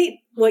validate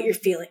what you're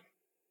feeling.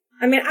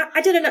 I mean, I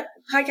did a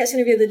podcast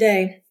interview the other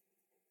day.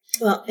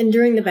 Well, and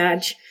during the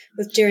badge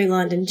with Jerry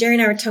London. Jerry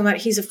and I were talking about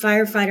he's a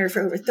firefighter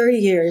for over 30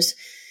 years,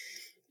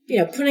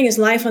 putting his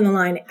life on the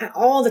line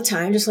all the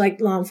time, just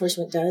like law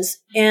enforcement does.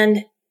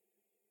 And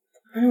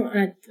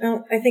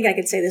I think I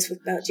could say this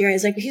about Jerry.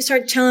 It's like he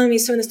started telling me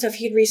some of the stuff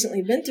he'd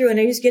recently been through, and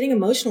he was getting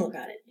emotional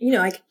about it.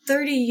 Like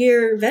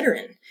 30-year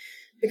veteran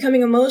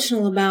becoming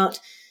emotional about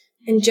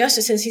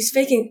injustices he's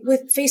facing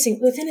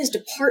within his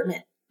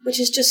department, which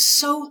is just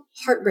so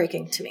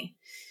heartbreaking to me.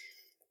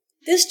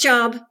 This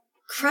job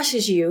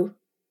crushes you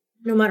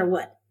no matter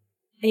what.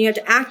 And you have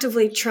to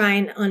actively try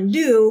and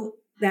undo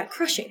that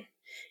crushing.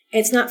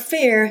 It's not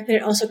fair that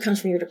it also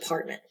comes from your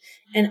department.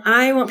 And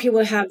I want people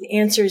to have the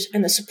answers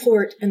and the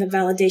support and the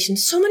validation.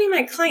 So many of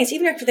my clients,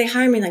 even after they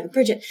hire me, like,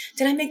 Bridget,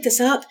 did I make this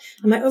up?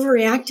 Am I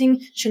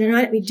overreacting? Should I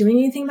not be doing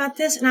anything about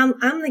this? And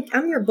I'm like,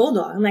 I'm your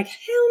bulldog. I'm like,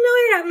 hell no,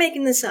 you're not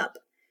making this up.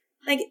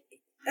 Like,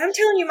 I'm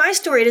telling you my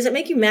story. Does it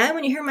make you mad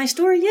when you hear my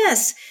story?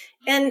 Yes.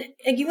 And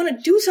you want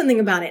to do something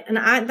about it. And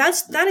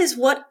that is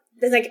what,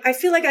 like, I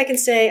feel like I can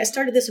say, I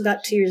started this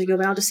about 2 years ago,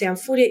 but I'll just say I'm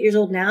 48 years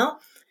old now.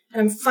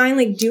 And I'm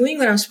finally doing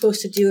what I'm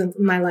supposed to do in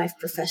my life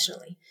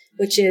professionally,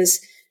 which is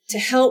to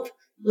help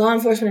law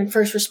enforcement and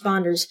first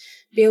responders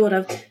be able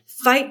to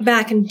fight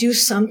back and do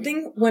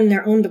something when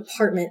their own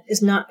department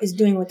is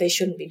doing what they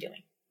shouldn't be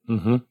doing.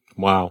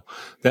 Mm-hmm. Wow.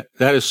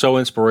 That is so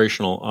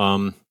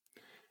inspirational.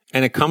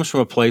 And it comes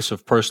from a place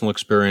of personal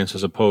experience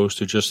as opposed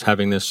to just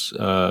having this,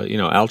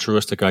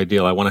 altruistic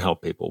ideal. I want to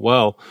help people.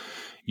 Well,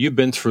 you've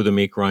been through the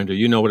meat grinder.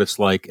 You know what it's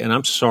like. And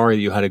I'm sorry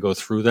you had to go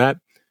through that.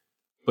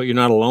 But you're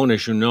not alone,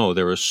 as you know.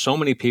 There are so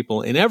many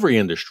people in every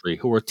industry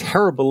who are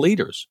terrible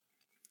leaders.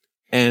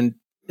 And,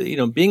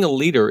 being a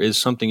leader is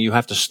something you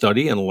have to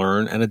study and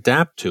learn and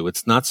adapt to.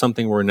 It's not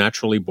something we're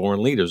naturally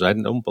born leaders. I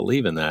don't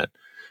believe in that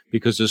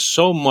because there's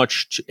so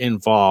much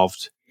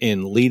involved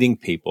in leading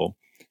people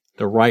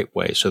the right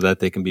way so that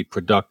they can be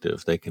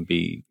productive. They can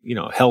be,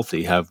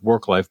 healthy, have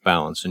work-life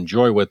balance,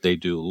 enjoy what they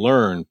do,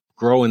 learn,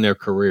 grow in their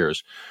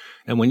careers.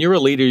 And when you're a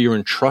leader, you're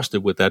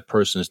entrusted with that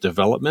person's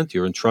development.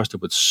 You're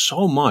entrusted with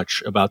so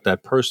much about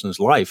that person's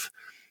life.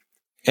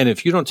 And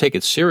if you don't take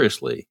it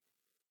seriously,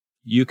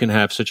 you can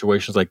have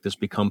situations like this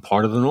become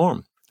part of the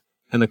norm.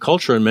 And the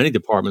culture in many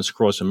departments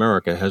across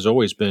America has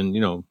always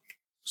been,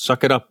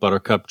 suck it up,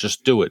 buttercup,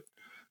 just do it.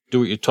 Do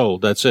what you're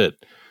told. That's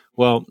it.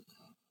 Well,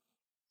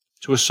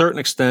 to a certain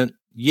extent,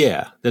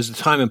 yeah, there's a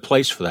time and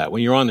place for that.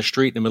 When you're on the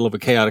street in the middle of a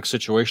chaotic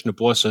situation, the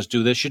boss says,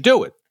 do this, you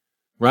do it.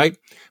 Right?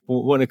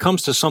 When it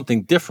comes to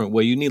something different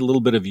where you need a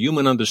little bit of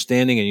human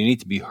understanding and you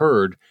need to be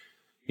heard,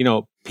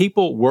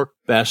 people work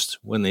best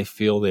when they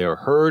feel they are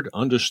heard,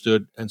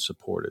 understood, and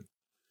supported.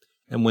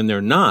 And when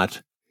they're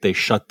not, they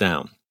shut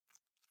down.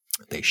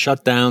 They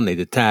shut down, they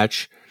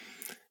detach.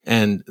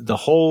 And the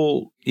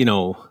whole,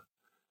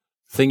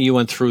 thing you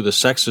went through, the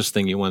sexist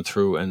thing you went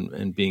through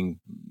and being,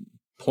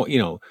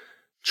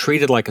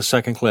 treated like a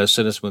second-class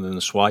citizen within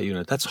the SWAT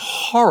unit, that's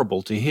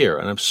horrible to hear.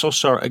 And I'm so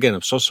sorry. Again,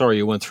 I'm so sorry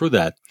you went through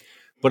that.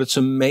 But it's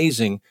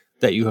amazing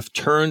that you have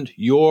turned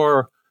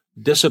your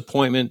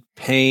disappointment,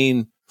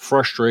 pain,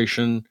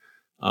 frustration,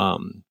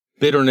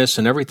 bitterness,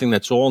 and everything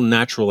that's all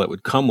natural that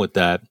would come with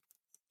that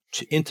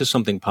into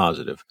something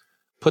positive.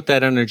 Put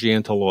that energy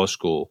into law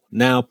school.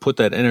 Now put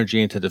that energy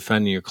into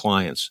defending your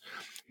clients.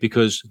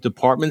 Because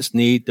departments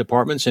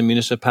and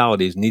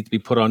municipalities need to be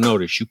put on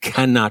notice. You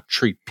cannot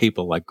treat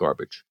people like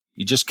garbage.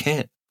 You just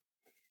can't.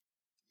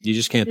 You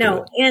just can't do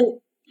it.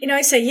 No, and,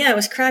 I say, yeah, it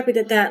was crappy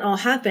that all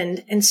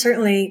happened. And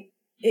certainly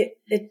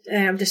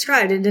I've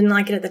described it, didn't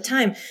like it at the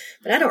time,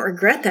 but I don't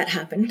regret that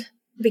happened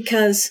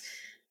because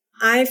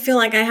I feel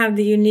like I have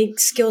the unique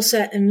skill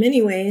set in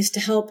many ways to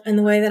help in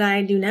the way that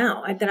I do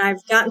now, that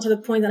I've gotten to the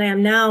point that I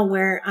am now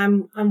where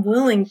I'm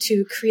willing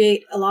to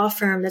create a law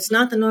firm that's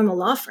not the normal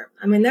law firm.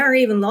 I mean, there are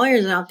even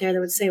lawyers out there that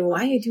would say, well,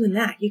 why are you doing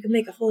that? You could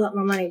make a whole lot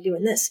more money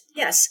doing this.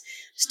 Yes.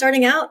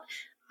 Starting out,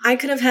 I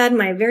could have had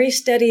my very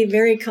steady,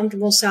 very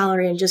comfortable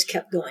salary and just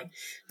kept going.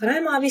 But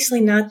I'm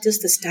obviously not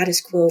just a status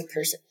quo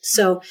person.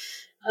 So,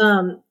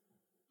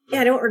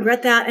 I don't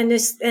regret that. And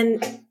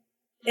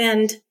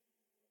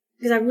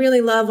because I really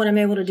love what I'm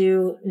able to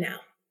do now.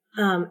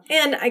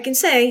 And I can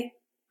say,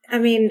 I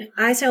mean,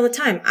 I say all the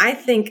time, I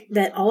think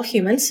that all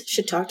humans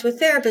should talk to a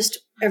therapist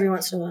every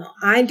once in a while.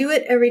 I do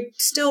it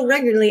still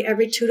regularly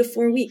every 2 to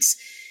 4 weeks.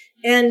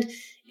 And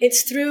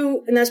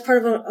and that's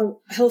part of a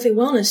healthy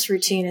wellness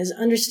routine, is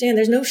understand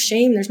there's no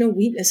shame, there's no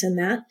weakness in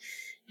that.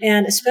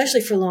 And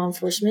especially for law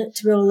enforcement,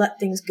 to be able to let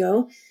things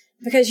go.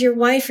 Because your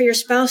wife or your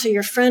spouse or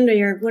your friend or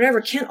your whatever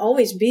can't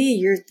always be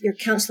your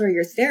counselor or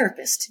your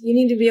therapist. You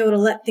need to be able to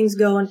let things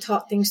go and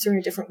talk things through in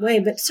a different way.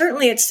 But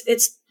certainly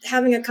it's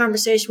having a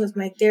conversation with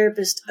my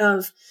therapist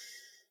of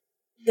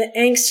the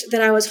angst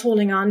that I was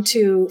holding on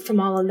to from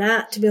all of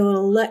that, to be able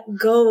to let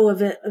go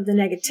of it, of the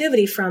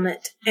negativity from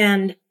it,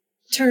 and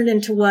turn it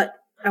into what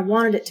I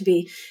wanted it to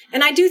be.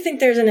 And I do think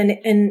there's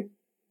an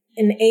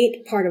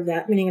innate part of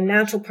that, meaning a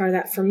natural part of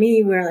that for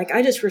me, where like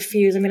I just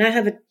refuse. I mean, I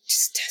have a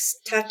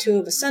tattoo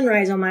of a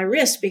sunrise on my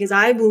wrist because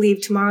I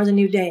believe tomorrow's a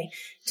new day.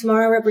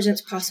 Tomorrow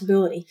represents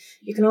possibility.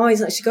 You can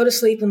always go to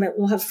sleep and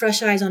we'll have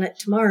fresh eyes on it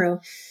tomorrow.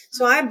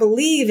 So I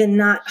believe in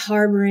not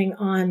harboring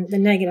on the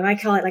negative. I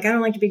call it, like, I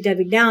don't like to be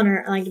Debbie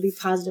Downer. I like to be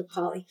positive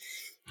Polly.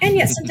 And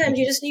yet sometimes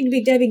you just need to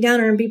be Debbie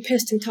Downer and be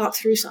pissed and talk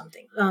through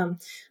something.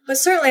 But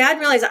certainly I'd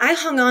realize I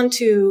hung on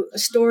to a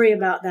story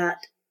about that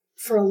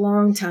for a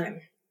long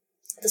time.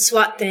 The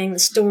SWAT thing, the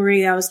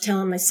story I was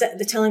telling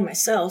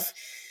myself.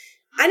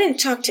 I didn't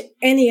talk to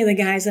any of the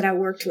guys that I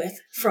worked with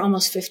for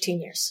almost 15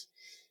 years.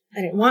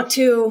 I didn't want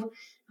to.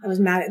 I was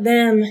mad at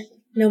them.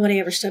 Nobody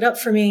ever stood up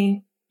for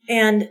me.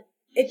 And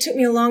it took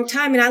me a long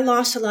time, and I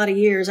lost a lot of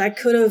years. I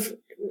could have,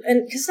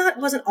 and because that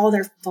wasn't all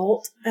their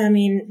fault. I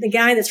mean, the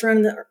guy that's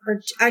running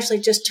or actually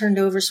just turned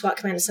over SWAT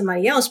command to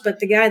somebody else, but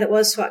the guy that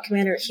was SWAT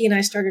commander, he and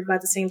I started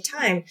about the same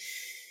time.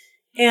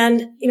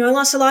 And, I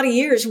lost a lot of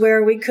years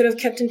where we could have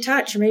kept in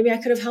touch, or maybe I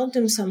could have helped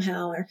him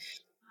somehow, or,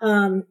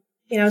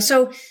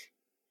 so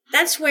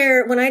that's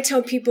where when I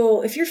tell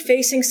people, if you're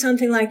facing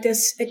something like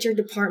this at your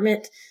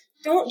department,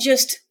 don't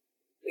just,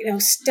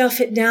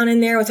 stuff it down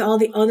in there with all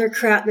the other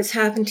crap that's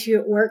happened to you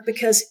at work,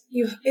 because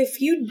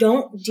if you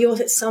don't deal with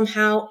it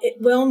somehow, it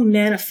will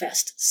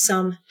manifest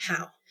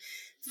somehow.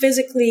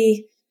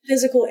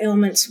 Physical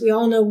ailments. We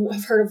all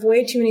have heard of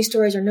way too many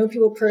stories, or know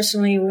people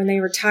personally when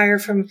they retire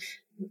from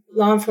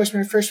law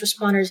enforcement or first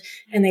responders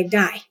and they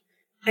die.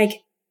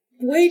 Like,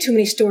 way too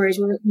many stories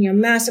where,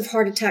 massive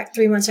heart attack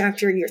 3 months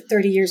after your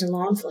 30 years in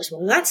law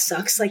enforcement. Well, that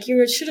sucks. Like,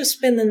 you should have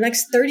spent the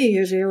next 30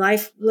 years of your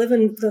life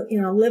living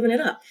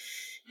it up.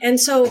 And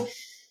so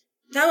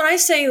now when I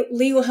say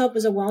legal help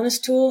is a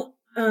wellness tool,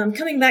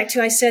 coming back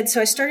to, I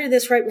started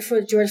this right before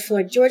the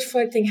George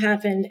Floyd thing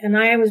happened. And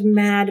I was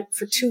mad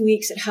for 2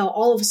 weeks at how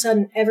all of a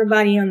sudden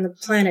everybody on the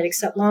planet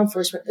except law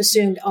enforcement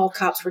assumed all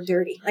cops were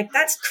dirty. Like,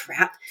 that's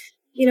crap.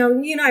 You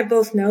and I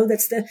both know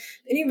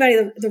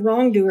the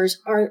wrongdoers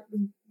are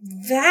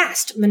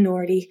vast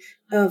minority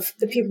of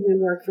the people we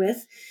work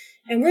with.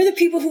 And we're the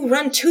people who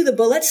run to the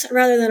bullets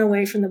rather than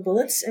away from the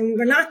bullets. And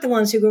we're not the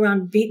ones who go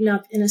around beating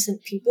up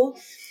innocent people.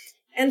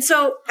 And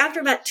so after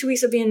about 2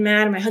 weeks of being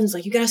mad, and my husband's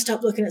like, you got to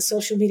stop looking at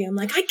social media. I'm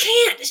like, I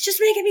can't. It's just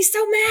making me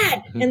so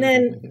mad. And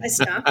then I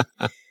stopped.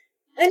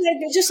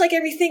 And just like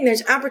everything,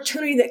 there's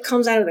opportunity that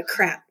comes out of the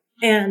crap.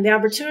 And the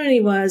opportunity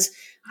was,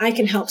 I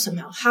can help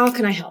somehow. How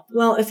can I help?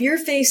 Well, if you're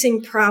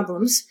facing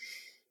problems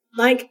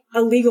like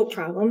a legal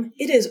problem,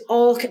 it is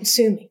all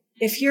consuming.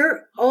 If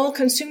you're all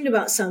consumed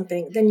about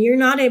something, then you're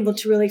not able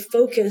to really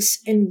focus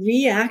and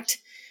react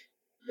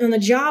on the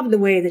job the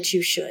way that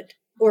you should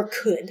or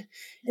could.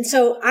 And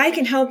so I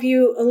can help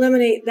you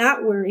eliminate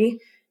that worry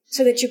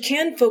so that you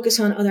can focus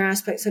on other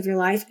aspects of your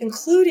life,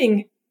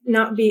 including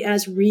not be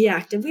as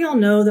reactive. We all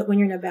know that when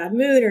you're in a bad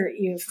mood or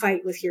you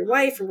fight with your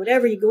wife or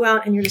whatever, you go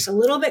out and you're just a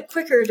little bit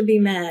quicker to be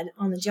mad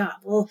on the job.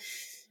 Well,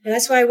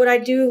 that's why what I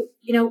do,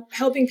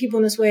 helping people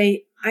in this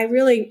way,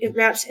 it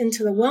wraps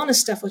into the wellness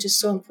stuff, which is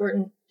so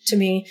important to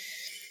me,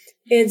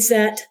 is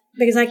that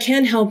because I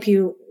can help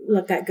you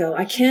let that go.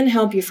 I can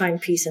help you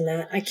find peace in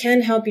that. I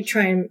can help you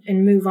try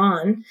and move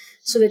on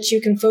so that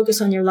you can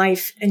focus on your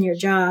life and your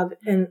job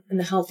in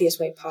the healthiest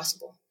way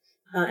possible.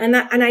 And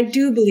I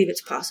do believe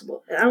it's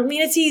possible. I don't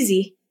mean it's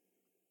easy.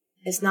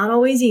 It's not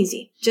always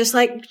easy. Just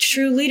like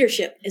true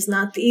leadership is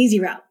not the easy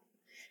route,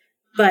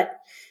 but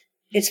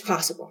it's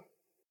possible.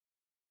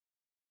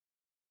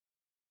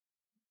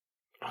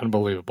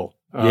 Unbelievable.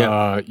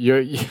 Yeah.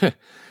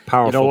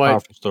 Powerful,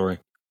 powerful story.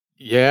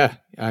 Yeah.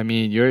 I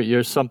mean,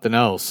 you're something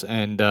else.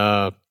 And,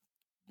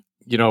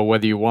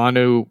 whether you want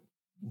to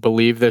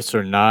believe this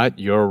or not,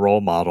 you're a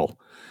role model,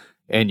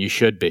 and you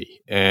should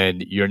be.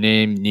 And your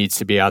name needs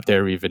to be out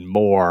there even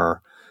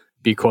more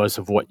because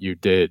of what you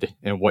did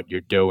and what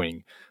you're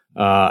doing.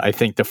 I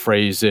think the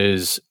phrase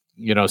is,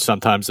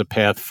 sometimes the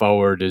path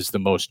forward is the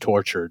most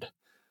tortured.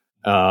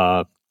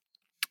 And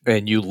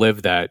you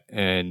live that,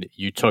 and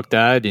you took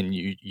that and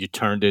you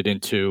turned it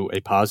into a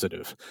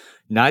positive,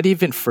 not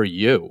even for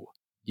you.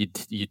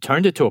 You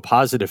turned it to a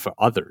positive for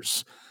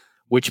others,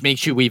 which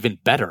makes you even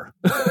better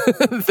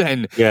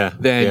than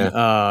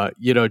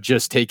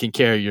just taking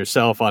care of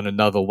yourself on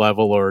another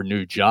level or a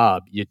new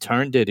job. You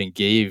turned it and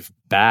gave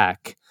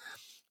back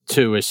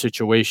to a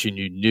situation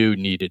you knew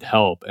needed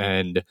help.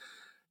 And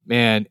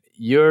man,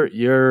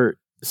 you're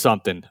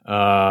something.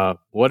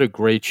 What a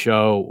great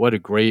show. What a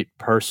great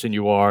person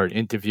you are. An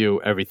interview,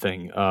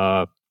 everything.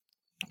 Proud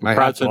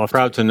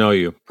to know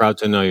you. Proud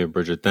to know you,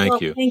 Bridget. Thank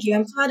you. Thank you.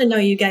 I'm proud to know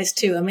you guys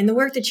too. I mean, the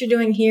work that you're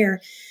doing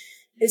here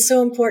is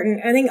so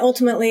important. I think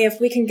ultimately, if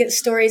we can get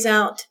stories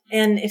out,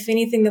 and if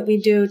anything that we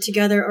do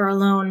together or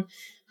alone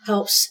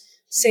helps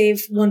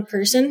save one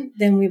person,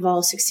 then we've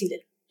all succeeded.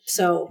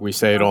 So we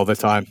say it all the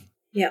time.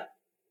 Yeah.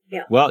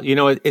 Yeah. Well,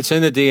 it's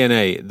in the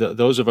DNA.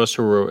 Those of us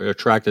who are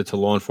attracted to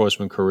law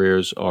enforcement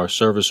careers are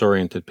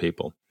service-oriented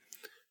people.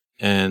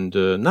 And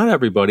not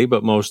everybody,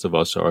 but most of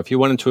us are. If you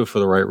went into it for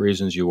the right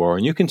reasons, you are.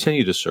 And you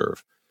continue to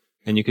serve.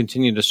 And you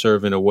continue to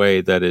serve in a way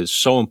that is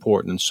so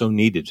important and so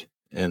needed.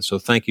 And so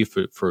thank you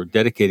for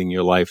dedicating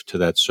your life to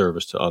that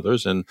service to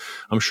others. And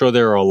I'm sure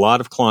there are a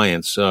lot of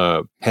clients,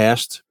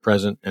 past,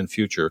 present, and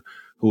future,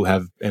 who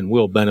have and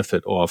will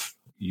benefit off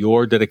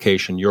your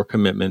dedication, your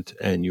commitment,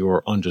 and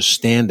your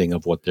understanding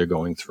of what they're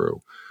going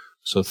through.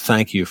 So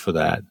thank you for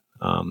that.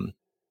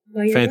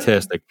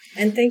 Fantastic.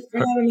 Welcome. And thanks for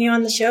having me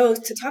on the show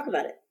to talk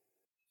about it.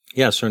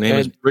 Yes, her name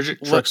is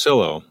Bridget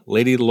Truxillo,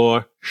 Lady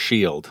Law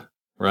Shield,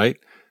 right?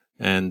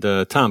 And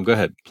Tom, go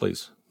ahead,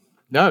 please.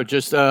 No,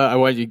 just I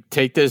want you to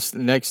take this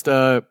next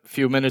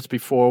few minutes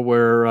before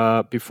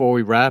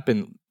we wrap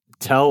and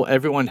tell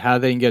everyone how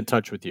they can get in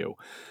touch with you.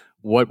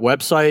 What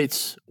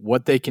websites,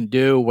 what they can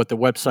do, what the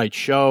websites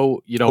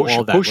show,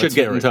 all that. Who should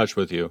get in touch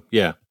with you?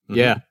 Yeah. Mm-hmm.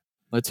 Yeah.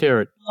 Let's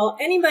hear it. Well,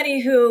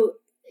 anybody who,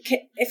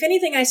 if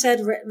anything I said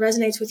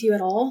resonates with you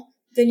at all,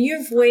 then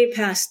you've way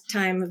past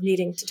time of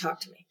needing to talk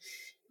to me.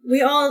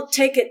 We all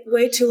take it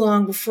way too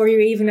long before you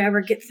even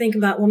ever think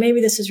about, well, maybe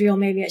this is real.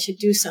 Maybe I should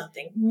do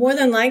something. More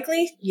than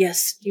likely,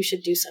 yes, you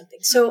should do something.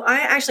 So I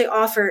actually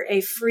offer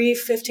a free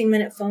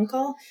 15-minute phone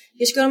call.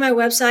 You just go to my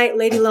website,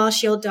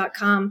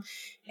 ladylawshield.com.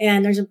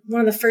 And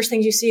one of the first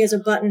things you see is a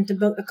button to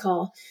book a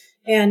call.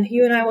 And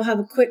you and I will have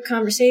a quick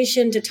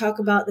conversation to talk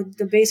about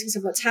the basics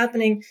of what's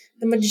happening.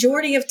 The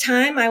majority of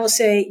time, I will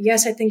say,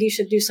 yes, I think you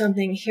should do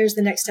something. Here's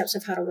the next steps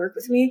of how to work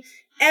with me.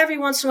 Every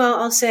once in a while,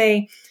 I'll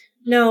say,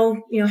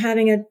 no,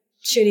 having a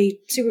shitty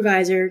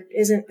supervisor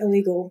isn't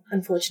illegal,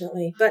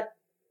 unfortunately. But,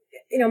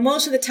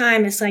 most of the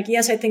time, it's like,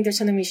 yes, I think there's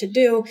something we should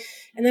do.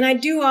 And then I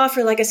do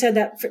offer, like I said,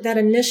 that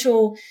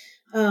initial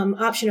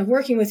option of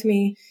working with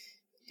me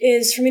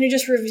is for me to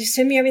just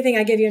send me everything.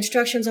 I give you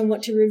instructions on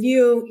what to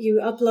review. You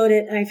upload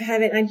it. I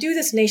have it. And I do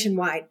this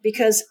nationwide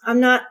because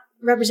I'm not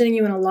representing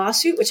you in a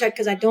lawsuit,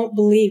 because I don't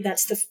believe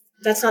that's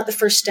not the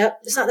first step.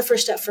 It's not the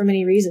first step for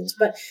many reasons,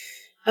 but,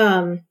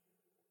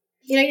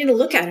 you need to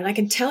look at it. I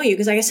can tell you,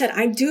 because like I said,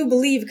 I do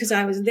believe, because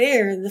I was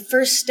there, the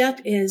first step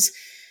is,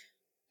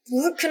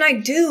 what can I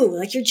do?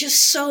 Like, you're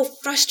just so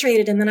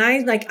frustrated. And then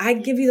I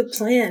give you the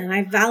plan and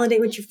I validate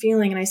what you're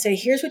feeling. And I say,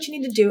 here's what you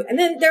need to do. And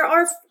then there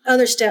are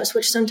other steps,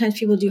 which sometimes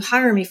people do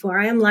hire me for.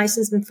 I am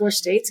licensed in 4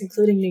 states,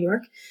 including New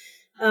York,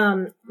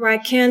 where I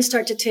can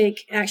start to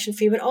take action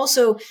for you. But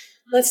also,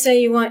 let's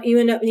say you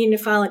end up needing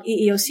to file an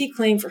EEOC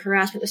claim for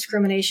harassment,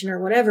 discrimination,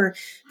 or whatever.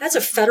 That's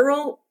a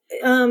federal,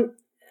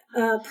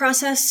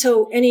 process.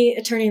 So any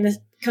attorney in the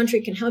country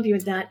can help you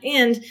with that.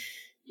 And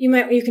you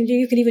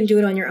can even do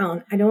it on your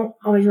own. I don't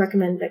always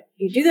recommend that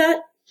you do that,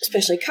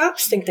 especially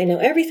cops think they know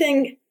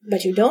everything,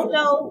 but you don't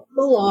know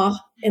the law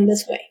in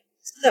this way.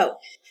 So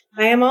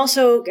I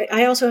also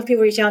have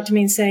people reach out to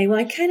me and say, well,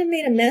 I kind of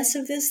made a mess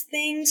of this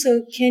thing.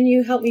 So can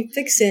you help me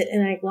fix it?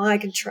 And I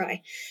could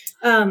try.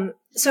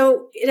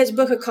 So it has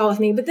book a call with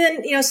me, but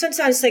then,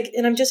 sometimes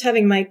and I'm just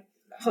having I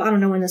don't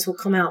know when this will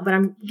come out, but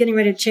I'm getting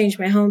ready to change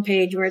my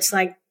homepage where it's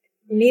like,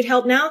 need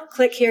help now?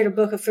 Click here to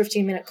book a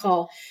 15-minute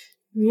call.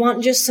 You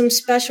want just some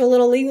special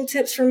little legal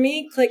tips from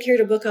me? Click here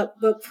to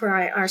book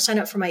for or sign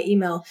up for my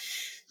email.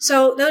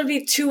 So that would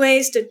be 2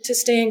 ways to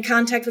stay in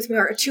contact with me,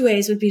 or 2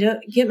 ways would be to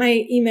get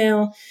my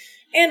email.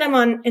 And I'm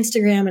on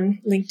Instagram and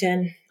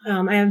LinkedIn.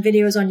 I have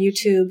videos on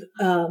YouTube.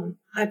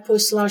 I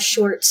post a lot of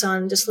shorts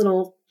on just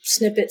little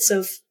snippets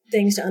of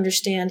things to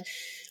understand.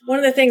 One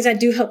of the things I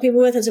do help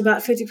people with is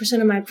about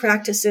 50% of my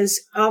practice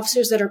is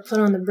officers that are put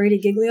on the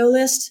Brady-Giglio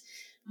list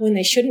when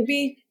they shouldn't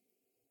be.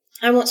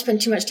 I won't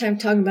spend too much time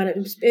talking about it.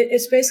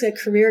 It's basically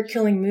a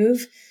career-killing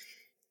move.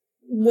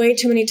 Way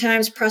too many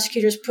times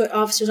prosecutors put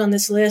officers on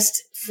this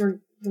list for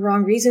the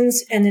wrong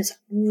reasons, and it's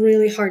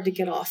really hard to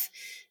get off.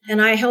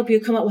 And I help you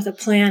come up with a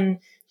plan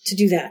to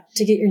do that,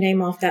 to get your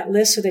name off that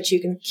list so that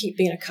you can keep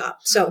being a cop.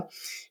 So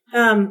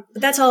But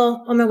that's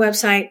all on my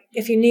website.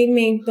 If you need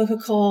me, book a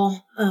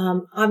call.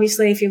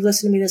 Obviously, if you've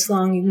listened to me this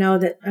long, you know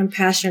that I'm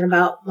passionate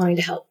about wanting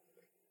to help.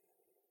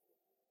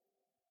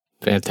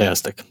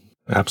 Fantastic.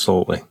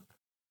 Absolutely.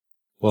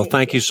 Well,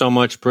 thank you so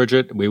much,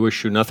 Bridget. We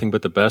wish you nothing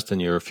but the best in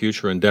your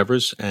future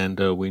endeavors, and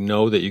we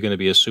know that you're going to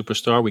be a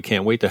superstar. We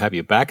can't wait to have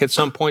you back at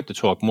some point to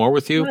talk more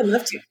with you. I'd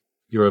love to.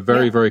 You're a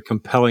very, very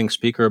compelling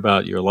speaker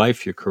about your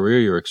life, your career,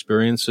 your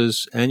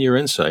experiences, and your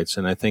insights.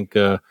 And I think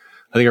our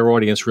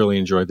audience really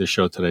enjoyed this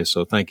show today.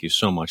 So thank you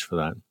so much for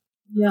that.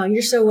 No,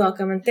 you're so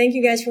welcome. And thank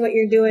you guys for what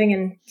you're doing,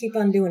 and keep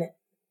on doing it.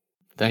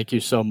 Thank you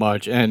so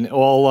much. And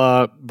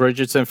all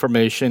Bridget's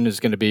information is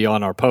going to be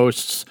on our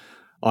posts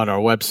on our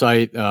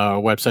website.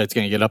 Our website's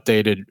going to get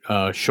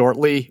updated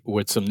shortly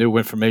with some new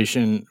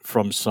information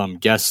from some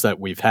guests that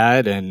we've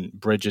had, and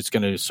Bridget's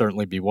going to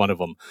certainly be one of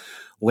them.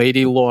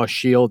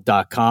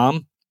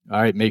 LadyLawShield.com.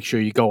 All right, make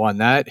sure you go on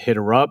that, hit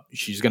her up.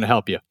 She's going to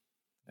help you.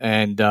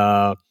 And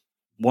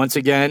once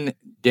again,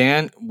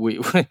 Dan,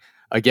 we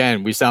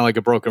sound like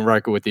a broken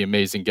record with the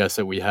amazing guests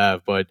that we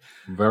have, but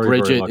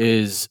Bridget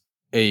is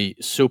a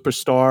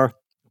superstar,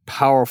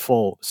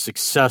 powerful,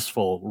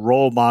 successful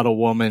role model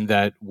woman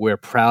that we're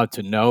proud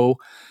to know.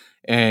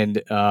 And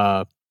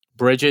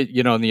Bridget,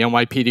 in the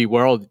NYPD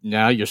world,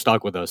 now you're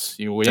stuck with us.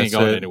 We ain't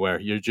going anywhere.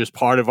 You're just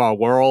part of our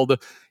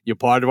world. You're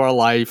part of our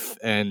life,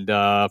 and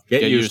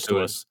get used to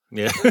us.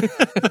 Yeah.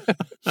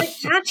 Like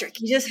Patrick,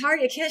 you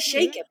can't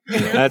shake him.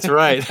 That's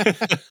right.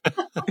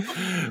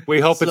 We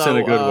hope it's in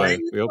a good way.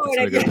 We hope it's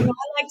in a good way.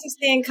 I like to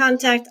stay in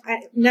contact.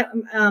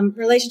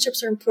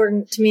 Relationships are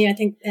important to me, I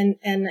think,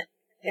 and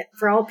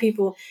for all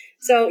people.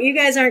 So you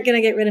guys aren't going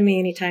to get rid of me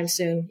anytime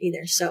soon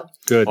either. So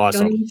good.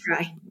 Awesome. Don't even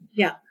try.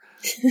 Yeah.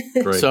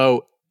 Great.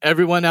 So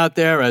everyone out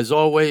there, as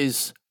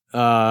always,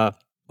 a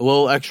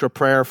little extra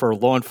prayer for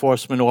law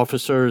enforcement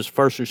officers,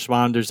 first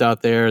responders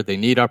out there. They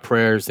need our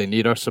prayers. They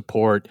need our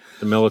support.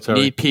 The military.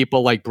 Need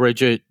people like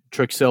Bridget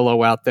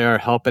Truxillo out there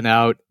helping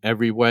out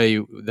every way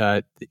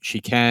that she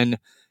can.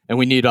 And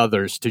we need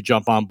others to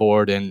jump on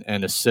board and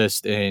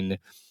assist in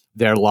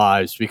their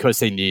lives because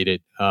they need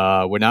it.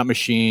 We're not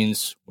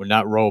machines. We're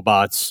not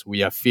robots.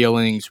 We have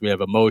feelings. We have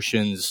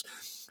emotions,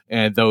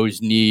 and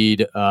those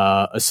need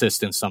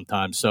assistance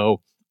sometimes.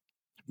 So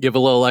give a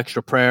little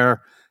extra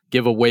prayer.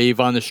 Give a wave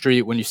on the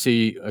street when you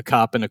see a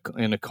cop in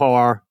a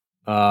car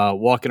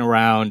walking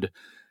around,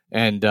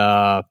 and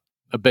a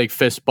big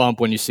fist bump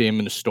when you see him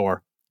in the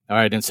store. All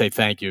right, and say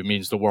thank you. It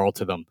means the world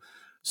to them.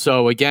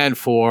 So again,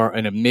 for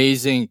an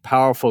amazing,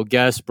 powerful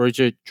guest,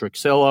 Bridget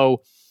Truxillo,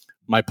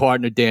 my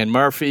partner, Dan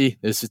Murphy,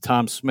 this is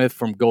Tom Smith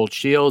from Gold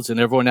Shields, and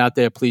everyone out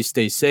there, please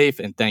stay safe,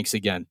 and thanks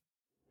again.